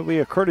Blackburn. There'll be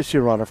a courtesy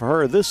runner for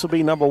her. This will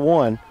be number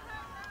one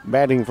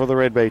batting for the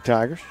Red Bay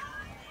Tigers.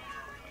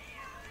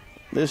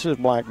 This is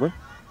Blackburn.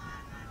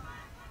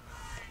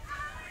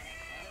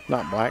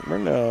 Not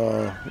Blackburn.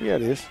 Yeah,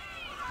 it is.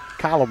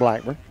 Kyla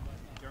Blackburn.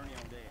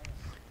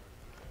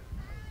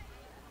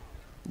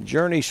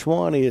 Journey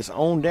Swan is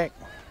on deck.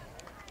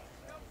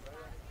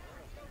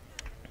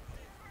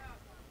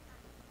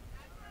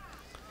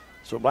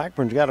 So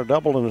Blackburn's got a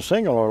double and a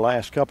single her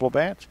last couple of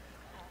bats.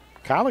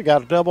 Kyla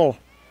got a double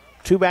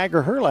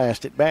two-bagger her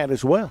last at bat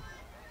as well.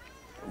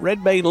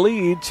 Red Bay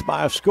leads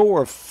by a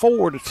score of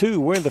 4-2.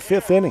 We're in the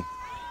fifth inning.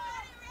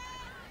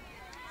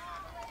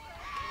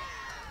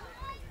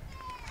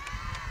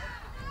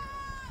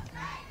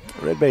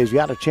 Red Bay's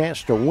got a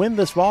chance to win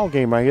this ball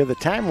game right here. The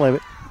time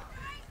limit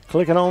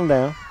clicking on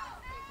down.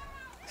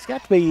 It's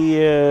got to be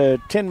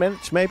 10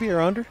 minutes maybe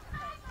or under.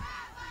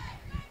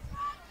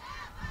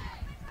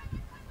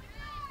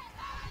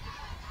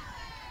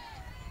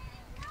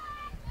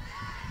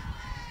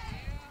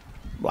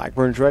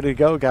 Blackburn's ready to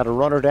go. Got a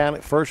runner down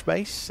at first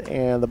base,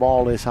 and the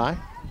ball is high.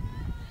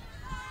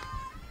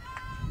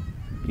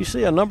 You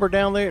see a number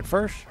down there at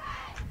first?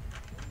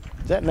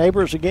 Is that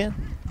Neighbors again?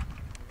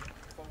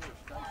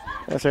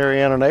 That's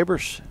Ariana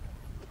Neighbors,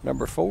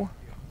 number 4.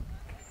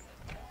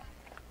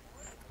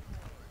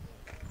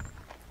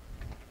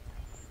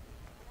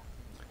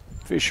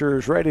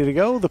 Fisher's ready to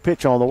go. The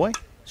pitch on the way.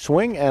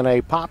 Swing and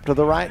a pop to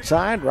the right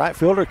side. Right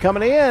fielder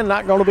coming in.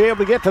 Not going to be able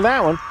to get to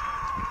that one.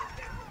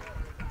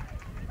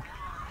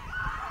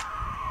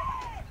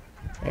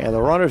 And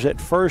the runners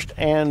at first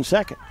and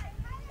second.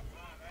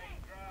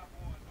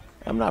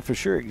 I'm not for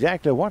sure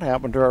exactly what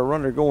happened to our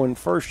runner going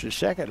first to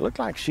second. It looked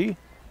like she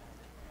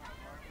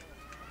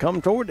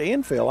come toward the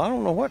infield. I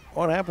don't know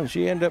what happened.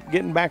 She ended up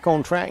getting back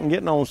on track and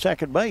getting on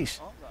second base.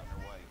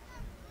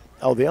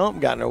 Oh, the ump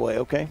got in her way.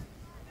 Okay.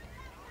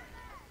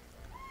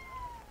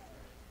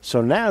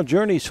 So now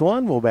Journey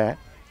Swan will bat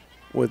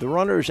with the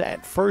runners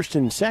at first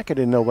and second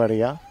and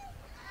nobody out.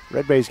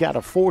 Red Bay's got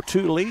a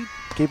 4-2 lead.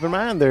 Keep in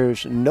mind,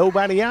 there's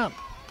nobody out.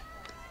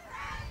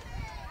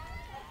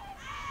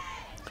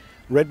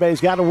 Red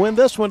Bay's got to win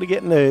this one to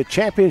get in the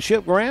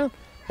championship round.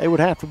 They would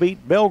have to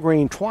beat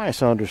Belgreen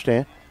twice, I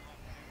understand,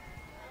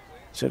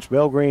 since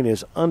Belgreen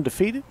is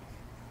undefeated.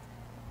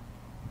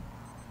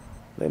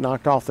 They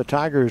knocked off the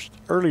Tigers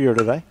earlier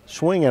today.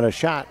 Swing and a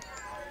shot.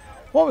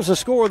 What was the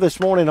score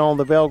this morning on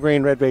the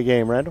Belgreen Red Bay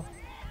game, Randall?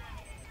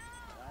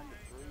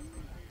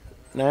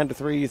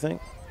 9-3, you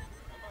think?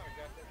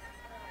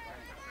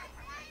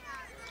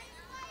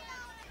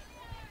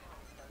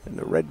 And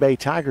the Red Bay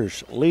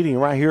Tigers leading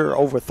right here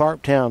over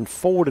Tharptown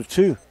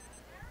 4-2.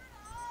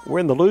 We're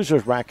in the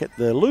loser's bracket.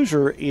 The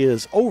loser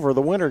is over.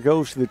 The winner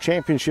goes to the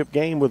championship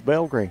game with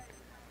Belgreen.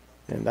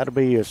 And that'll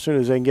be as soon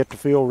as they can get the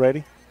field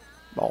ready.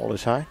 Ball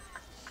is high.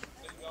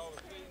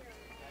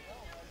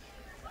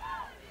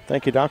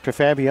 Thank you, Dr.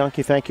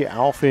 Fabianchi. Thank you,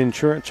 Alpha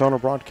Insurance, on our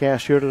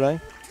broadcast here today.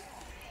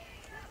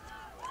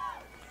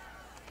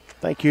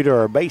 Thank you to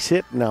our base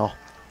hit and our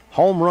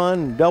home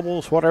run,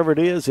 doubles, whatever it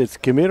is. It's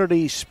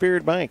Community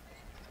Spirit Bank.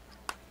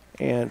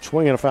 And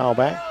swinging a foul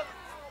back.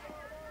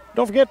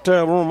 Don't forget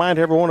to remind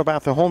everyone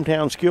about the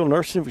hometown skilled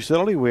nursing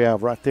facility we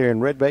have right there in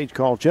Red Bay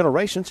called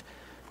Generations.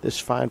 This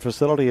fine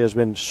facility has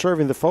been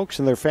serving the folks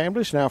and their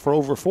families now for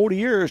over 40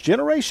 years.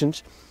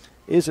 Generations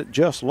isn't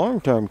just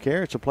long-term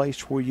care. It's a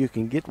place where you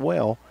can get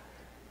well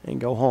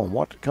and go home.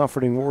 What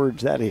comforting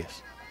words that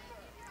is.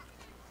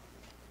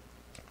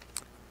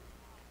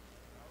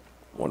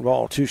 1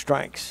 ball, 2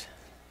 strikes.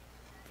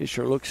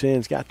 Fisher looks in,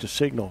 has got the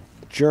signal.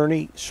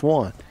 Journey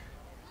Swan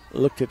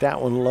looked at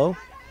that one low,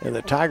 and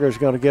the Tigers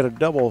going to get a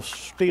double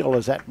steal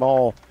as that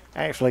ball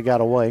actually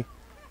got away.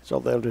 So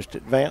they'll just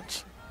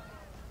advance.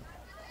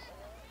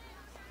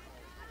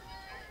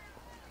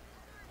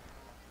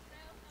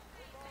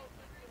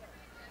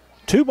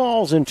 Two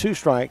balls and 2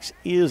 strikes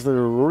is the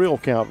real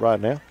count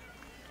right now.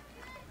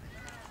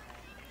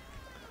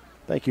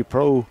 Thank you,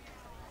 Pro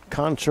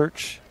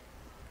Concerts.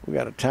 We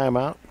got a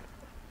timeout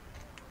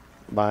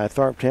by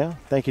Tharptown.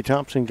 Thank you,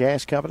 Thompson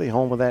Gas Company,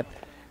 home of that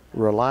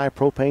Rely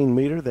propane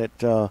meter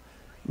that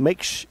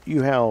makes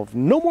you have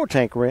no more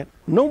tank rent,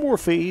 no more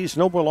fees,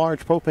 no more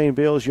large propane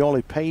bills. You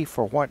only pay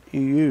for what you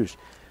use.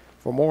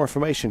 For more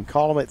information,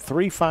 call them at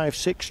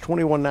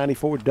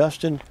 356-2194,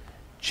 Dustin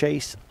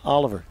Chase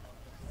Oliver.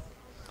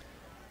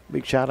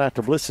 Big shout out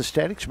to Bliss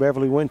Aesthetics,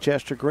 Beverly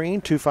Winchester Green,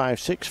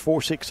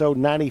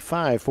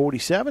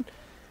 256-460-9547.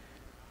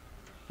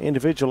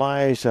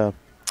 Individualized,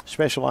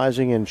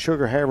 specializing in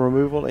sugar hair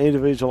removal,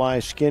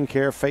 individualized skin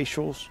care,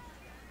 facials,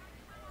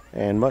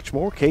 and much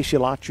more. Casey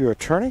Lott, your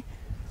attorney,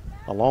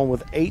 along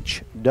with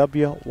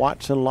H.W.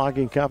 Watson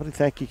Logging Company.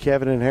 Thank you,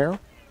 Kevin and Harold.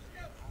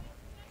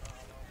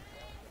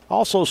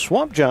 Also,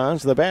 Swamp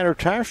John's, the Banner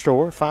Tire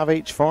Store,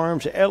 5H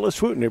Farms,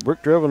 Ellis Wooten at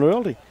Brick Driven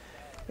Realty,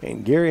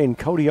 and Gary and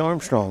Cody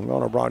Armstrong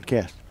on our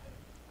broadcast.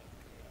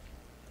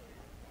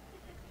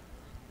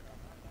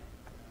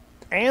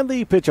 And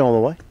the pitch on the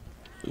way.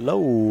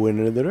 Low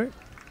into the dirt.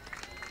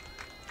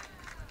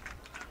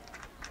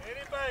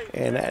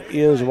 And that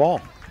is a ball.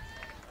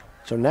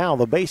 So now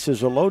the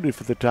bases are loaded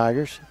for the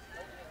Tigers.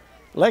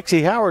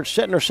 Lexi Howard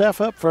setting herself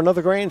up for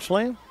another grand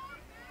slam.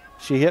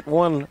 She hit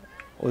one,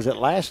 was it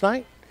last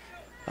night,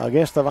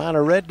 against the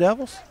Viner Red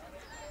Devils?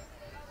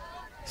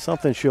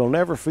 Something she'll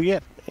never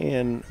forget.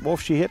 And, well,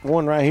 if she hit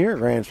one right here,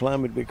 grand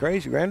slam, it'd be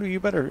crazy. Randall, you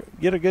better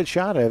get a good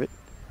shot of it.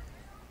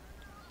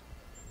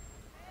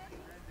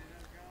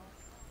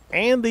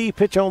 And the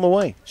pitch on the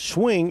way.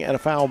 Swing and a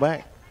foul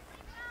back.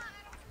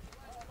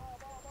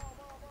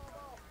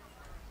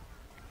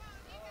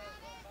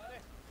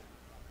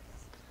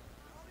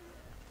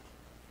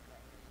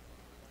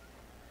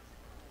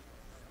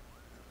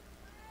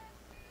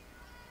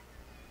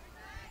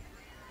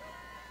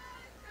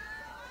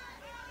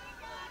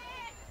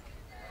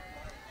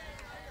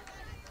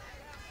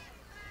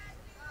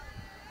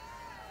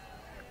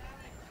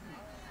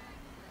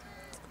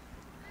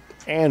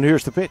 And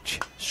here's the pitch.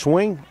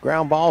 Swing,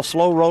 ground ball,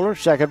 slow roller.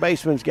 Second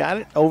baseman's got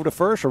it. Over to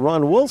first. A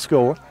run will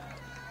score.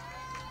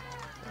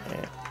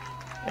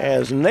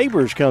 As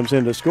Neighbors comes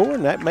in to score,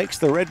 and that makes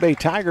the Red Bay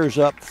Tigers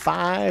up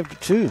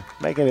 5-2,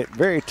 making it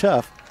very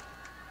tough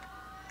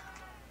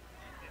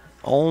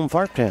on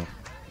Tharptown.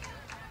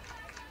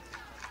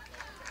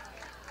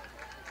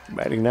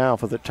 Batting now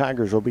for the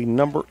Tigers will be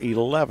number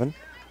 11,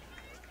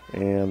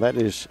 and that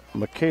is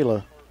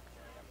Michaela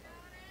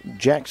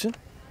Jackson.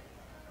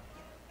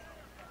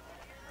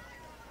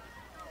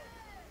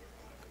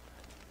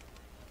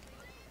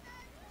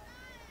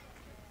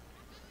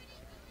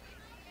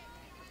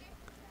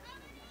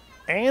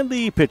 And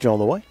the pitch on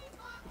the way.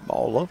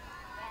 Ball low.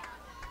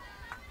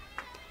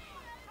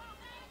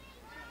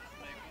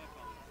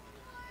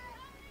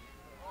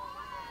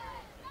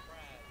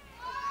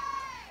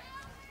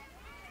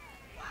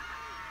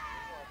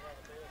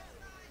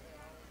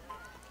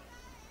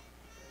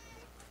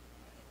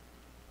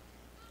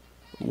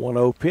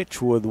 1-0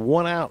 pitch with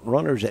one out.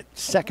 Runners at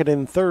second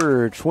and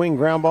third. Swing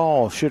ground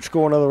ball. Should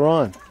score another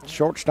run.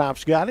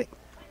 Shortstop's got it.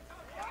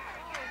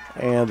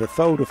 And the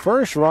throw to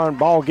first, run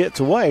ball gets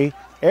away.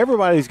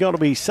 Everybody's going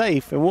to be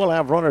safe, and we'll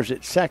have runners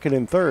at second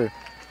and third.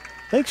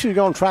 I think she's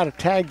going to try to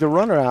tag the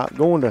runner out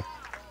going to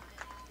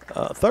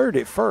third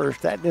at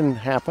first. That didn't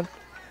happen.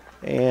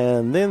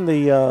 And then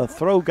the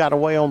throw got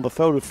away on the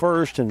throw to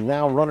first, and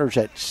now runners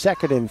at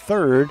second and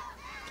third.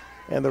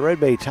 And the Red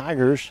Bay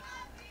Tigers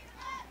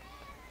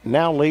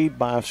now lead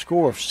by a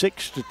score of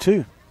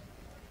 6-2.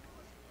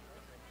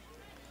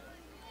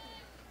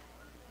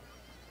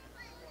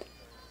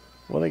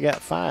 Well, they got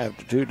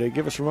 5-2. They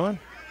give us a run.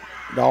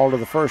 Ball to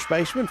the first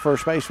baseman.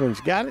 First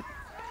baseman's got it.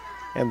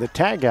 And the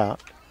tag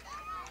out.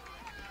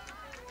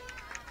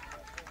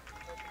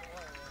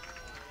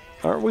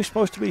 Aren't we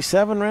supposed to be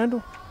 7,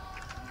 Randall?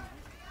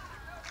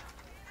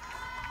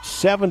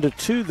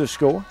 7-2 the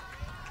score.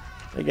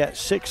 They got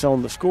 6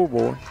 on the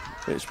scoreboard.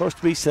 It's supposed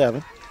to be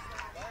 7.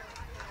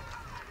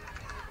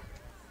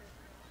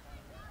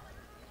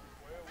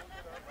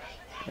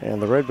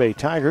 And the Red Bay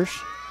Tigers.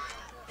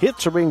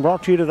 Hits are being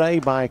brought to you today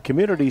by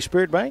Community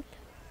Spirit Bank.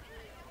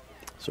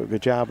 So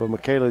good job of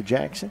Michaela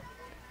Jackson,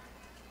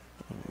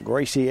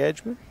 Gracie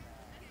Edgman,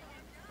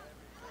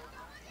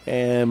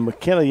 and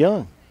McKenna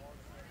Young.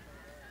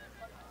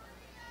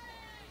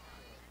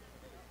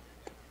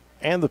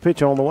 And the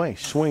pitch on the way.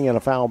 Swing and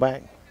a foul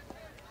back.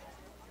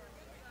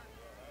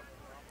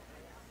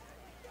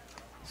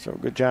 So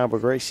good job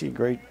of Gracie.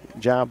 Great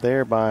job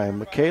there by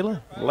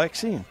Michaela,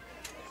 Lexi, and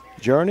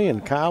Journey,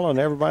 and Kyla, and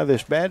everybody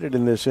that's batted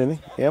in this inning.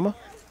 Emma.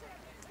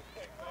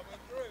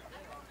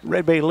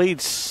 Red Bay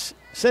leads,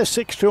 says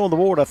 6-2 on the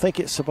board. I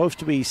think it's supposed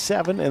to be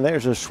 7, and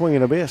there's a swing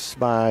and a miss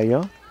by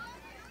Young.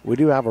 We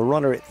do have a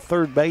runner at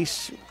third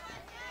base.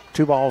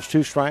 2 balls,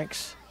 2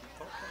 strikes,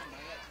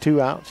 2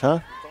 outs,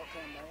 huh?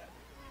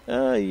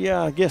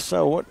 Yeah, I guess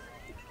so. What?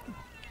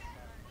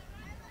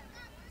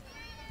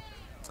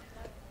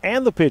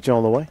 And the pitch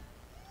on the way.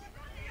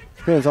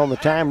 Depends on the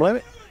time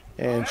limit.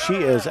 And she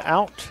is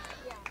out.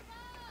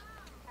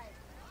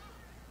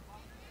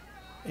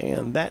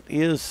 And that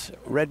is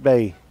Red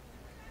Bay,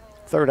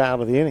 third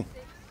out of the inning.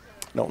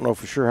 Don't know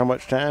for sure how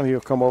much time. He'll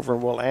come over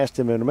and we'll ask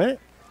him in a minute.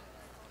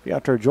 If you're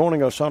out there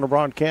joining us on the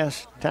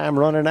broadcast, time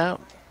running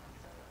out.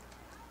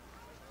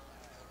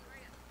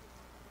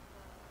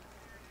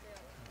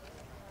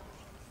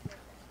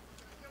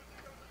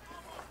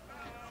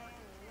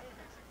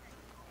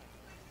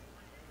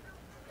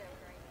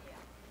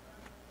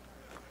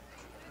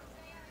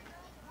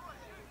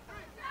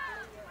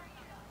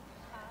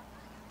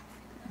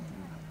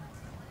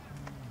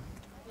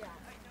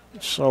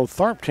 So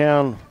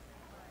Tharptown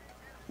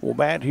will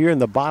bat here in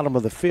the bottom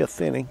of the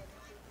 5th inning.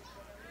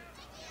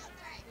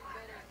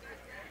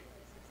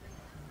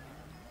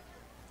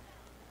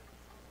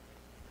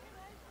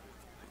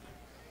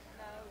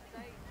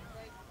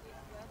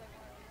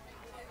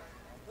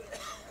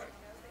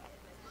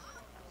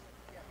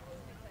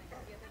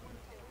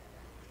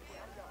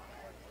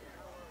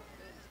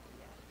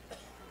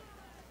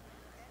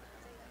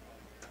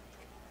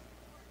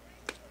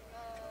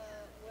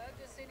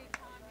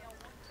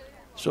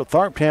 So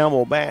Tharptown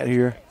will bat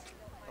here.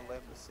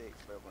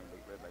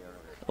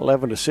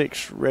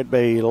 11-6. Red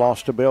Bay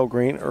lost to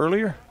Belgreen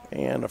earlier.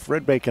 And if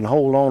Red Bay can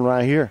hold on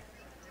right here,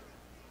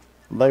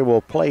 they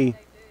will play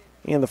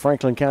in the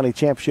Franklin County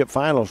Championship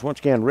Finals. Once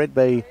again, Red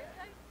Bay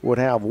would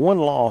have 1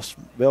 loss.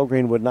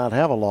 Belgreen would not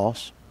have a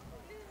loss.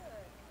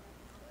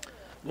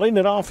 Leading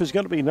it off is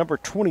going to be number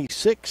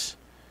 26,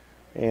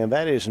 and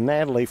that is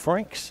Natalie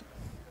Franks.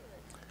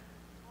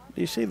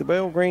 Do you see the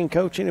Belgreen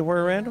coach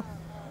anywhere, Randall?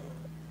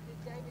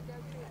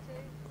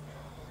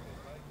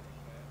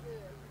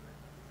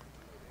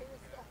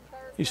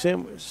 You see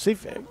him? See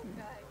if,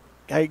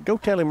 hey, go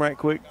tell him right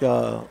quick.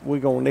 We're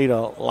gonna need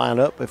a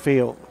lineup. If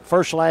he'll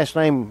first last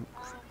name.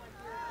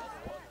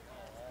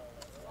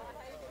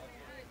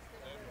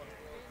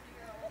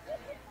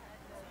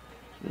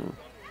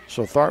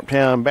 So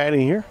Tharptown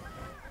batting here.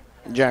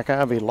 Jack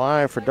Ivy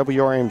live for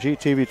WRMG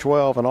TV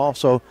 12 and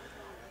also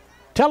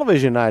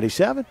Television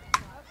 97.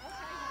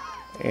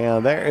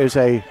 And there is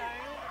a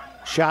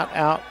shot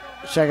out,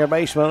 second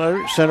baseman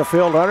under it, center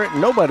field under it.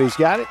 Nobody's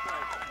got it.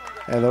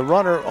 And the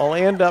runner will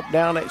end up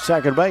down at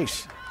second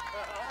base.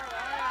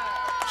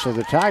 So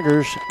the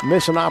Tigers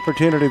miss an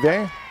opportunity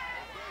there.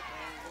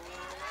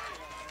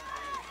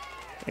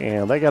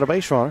 And they got a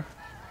base runner.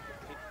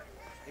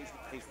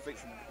 He's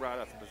fixing right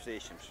out the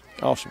positions.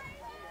 Awesome.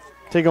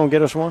 Is he going to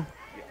get us one?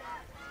 Yeah.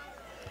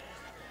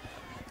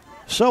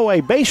 So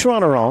a base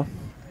runner on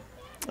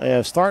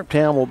as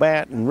Tharptown will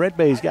bat, and Red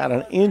Bay's got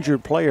an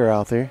injured player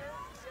out there.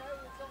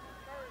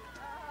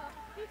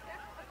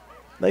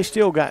 They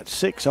still got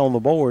 6 on the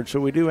board, so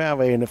we do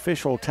have an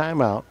official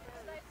timeout.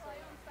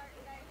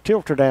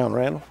 Tilt her down,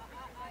 Randall.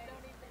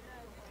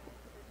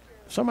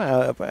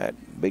 Somehow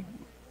that big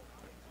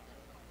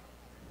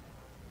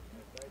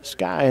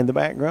sky in the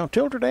background.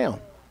 Tilt her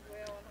down.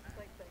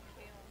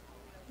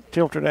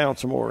 Tilt her down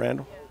some more,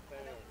 Randall.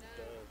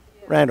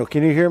 Randall,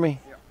 can you hear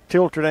me?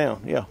 Tilt her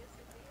down, yeah.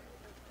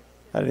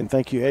 I didn't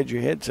think you had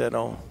your headset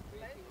on.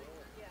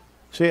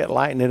 See it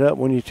lighten it up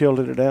when you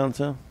tilted it down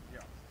some?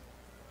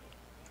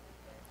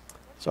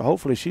 So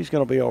hopefully she's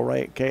going to be all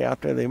right, Kay,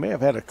 out there. They may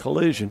have had a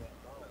collision.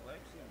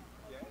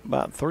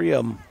 About 3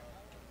 of them.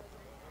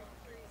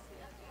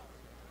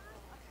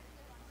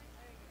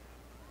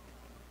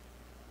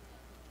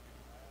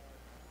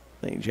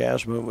 I think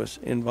Jasmine was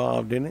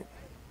involved in it.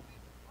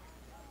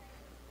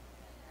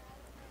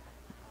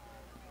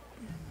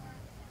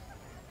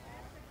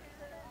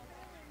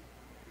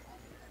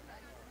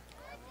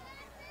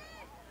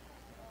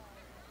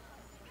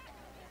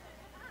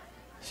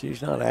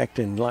 She's not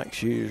acting like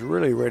she's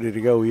really ready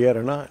to go yet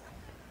or not.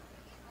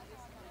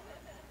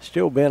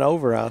 Still bent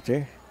over out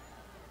there.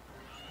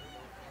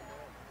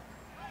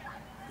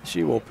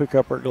 She will pick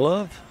up her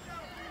glove.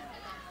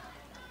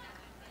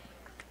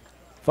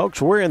 Folks,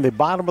 we're in the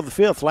bottom of the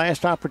 5th.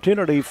 Last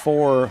opportunity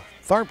for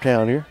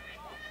Tharptown here.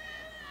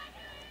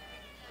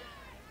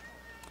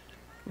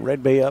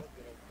 Red Bay up.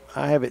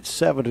 I have it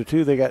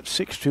 7-2. They got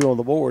 6-2 on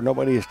the board.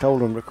 Nobody has told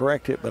them to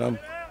correct it, but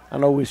I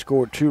know we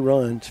scored 2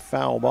 runs.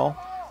 Foul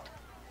ball.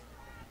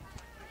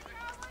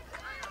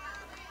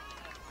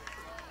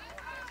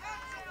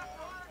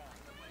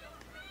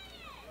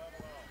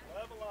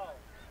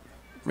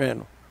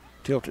 Randall,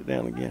 tilt it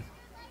down again.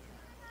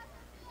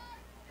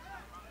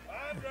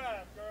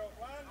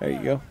 There you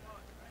go.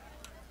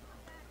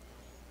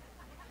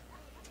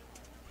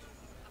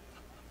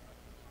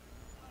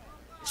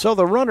 So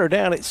the runner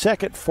down at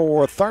second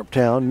for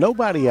Tharptown.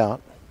 Nobody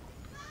out.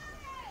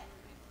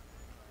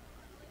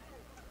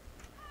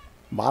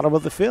 Bottom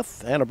of the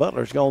 5th. Anna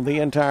Butler's gone the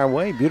entire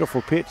way.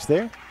 Beautiful pitch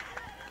there.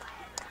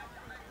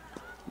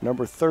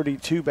 Number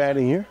 32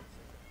 batting here.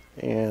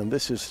 And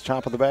this is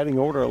top of the batting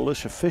order.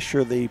 Alicia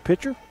Fisher, the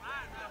pitcher.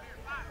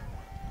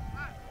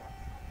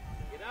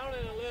 Get on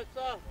it,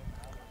 Alyssa.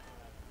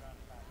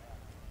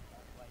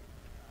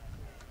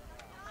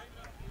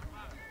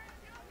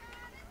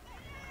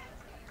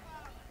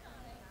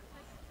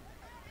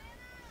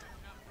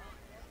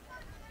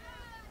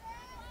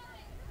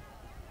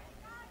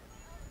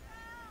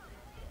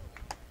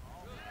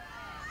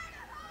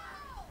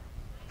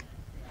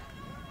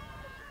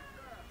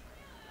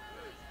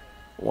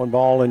 One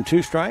ball and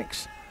 2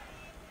 strikes.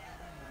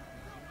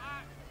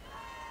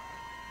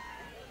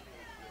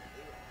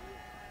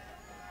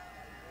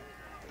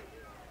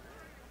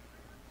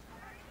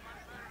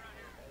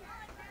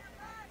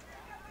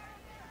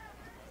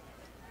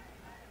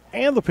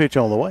 And the pitch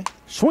on the way.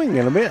 Swing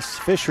and a miss.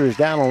 Fisher is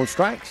down on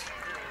strikes.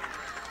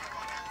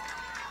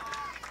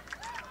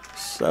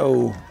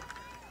 So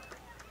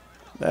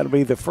that'll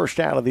be the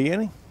first out of the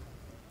inning.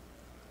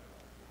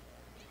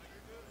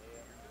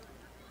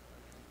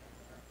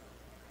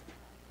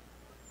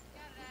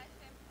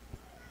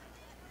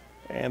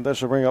 And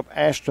this will bring up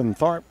Ashton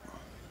Tharp.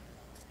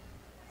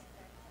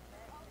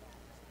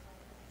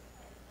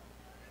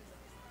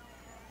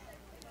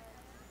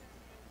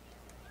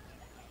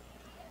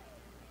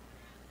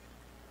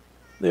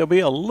 There'll be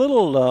a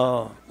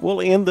little, we'll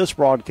end this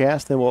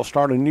broadcast, then we'll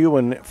start a new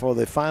one for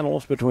the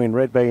finals between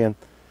Red Bay and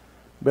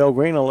Belle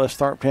Green, unless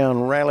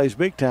Tharptown rallies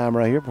big time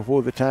right here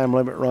before the time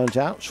limit runs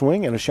out.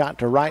 Swing and a shot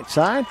to right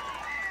side.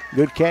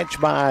 Good catch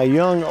by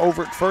Young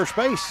over at first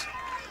base.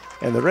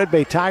 And the Red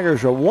Bay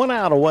Tigers are 1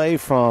 out away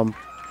from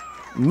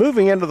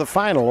moving into the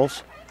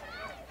finals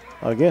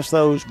against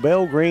those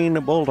Belle Green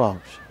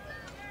Bulldogs.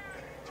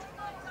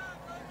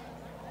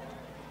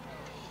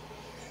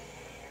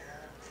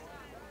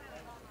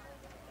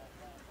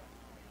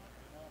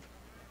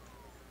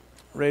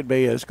 Red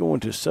Bay is going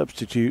to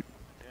substitute.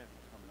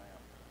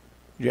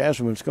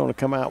 Jasmine's going to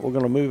come out. We're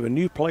going to move a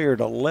new player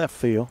to left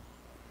field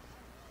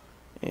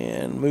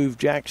and move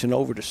Jackson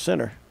over to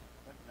center.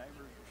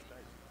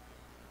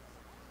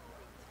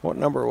 What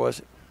number was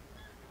it?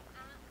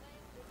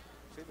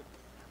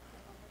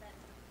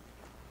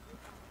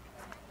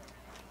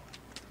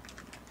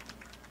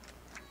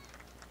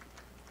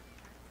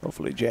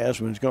 Hopefully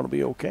Jasmine's going to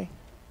be okay.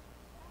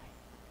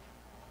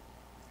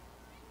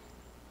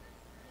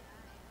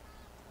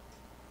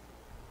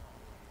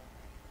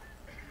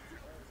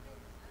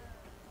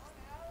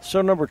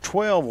 So number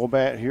 12 will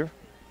bat here.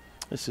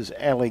 This is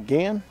Allie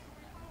Gann.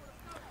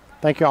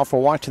 Thank you all for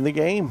watching the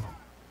game.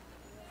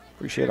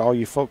 Appreciate all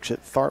you folks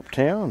at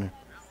Tharptown,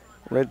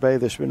 Red Bay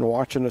that's been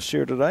watching us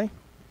here today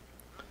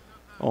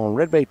on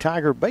Red Bay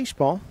Tiger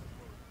Baseball,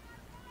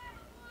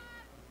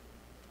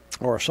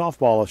 or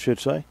softball, I should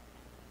say.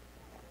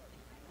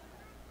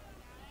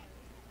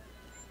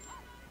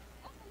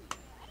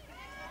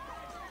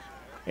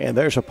 And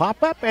there's a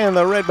pop-up, and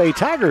the Red Bay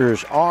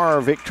Tigers are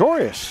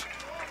victorious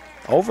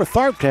over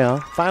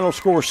Tharptown. Final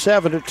score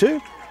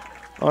 7-2.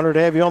 Honored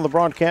to have you on the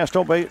broadcast.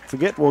 Don't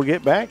forget, we'll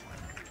get back.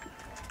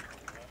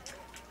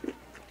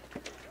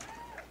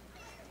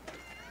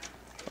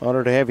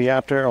 Honored to have you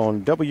out there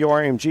on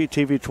WRMG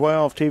TV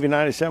 12, TV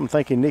 97.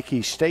 Thank you,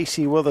 Nikki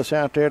Stacy, with us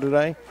out there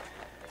today.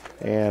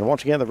 And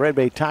once again, the Red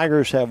Bay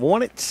Tigers have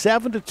won it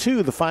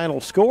 7-2, the final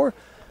score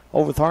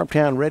over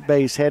Tharptown. Red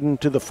Bay's heading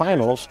to the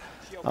finals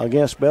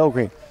against Belle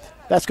Green.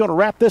 That's going to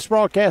wrap this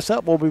broadcast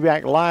up. We'll be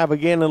back live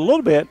again in a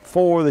little bit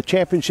for the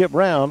championship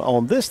round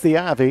on this, the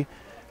Ivy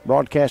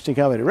Broadcasting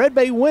Company. Red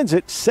Bay wins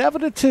it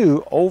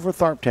 7-2 over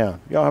Tharptown.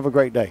 Y'all have a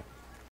great day.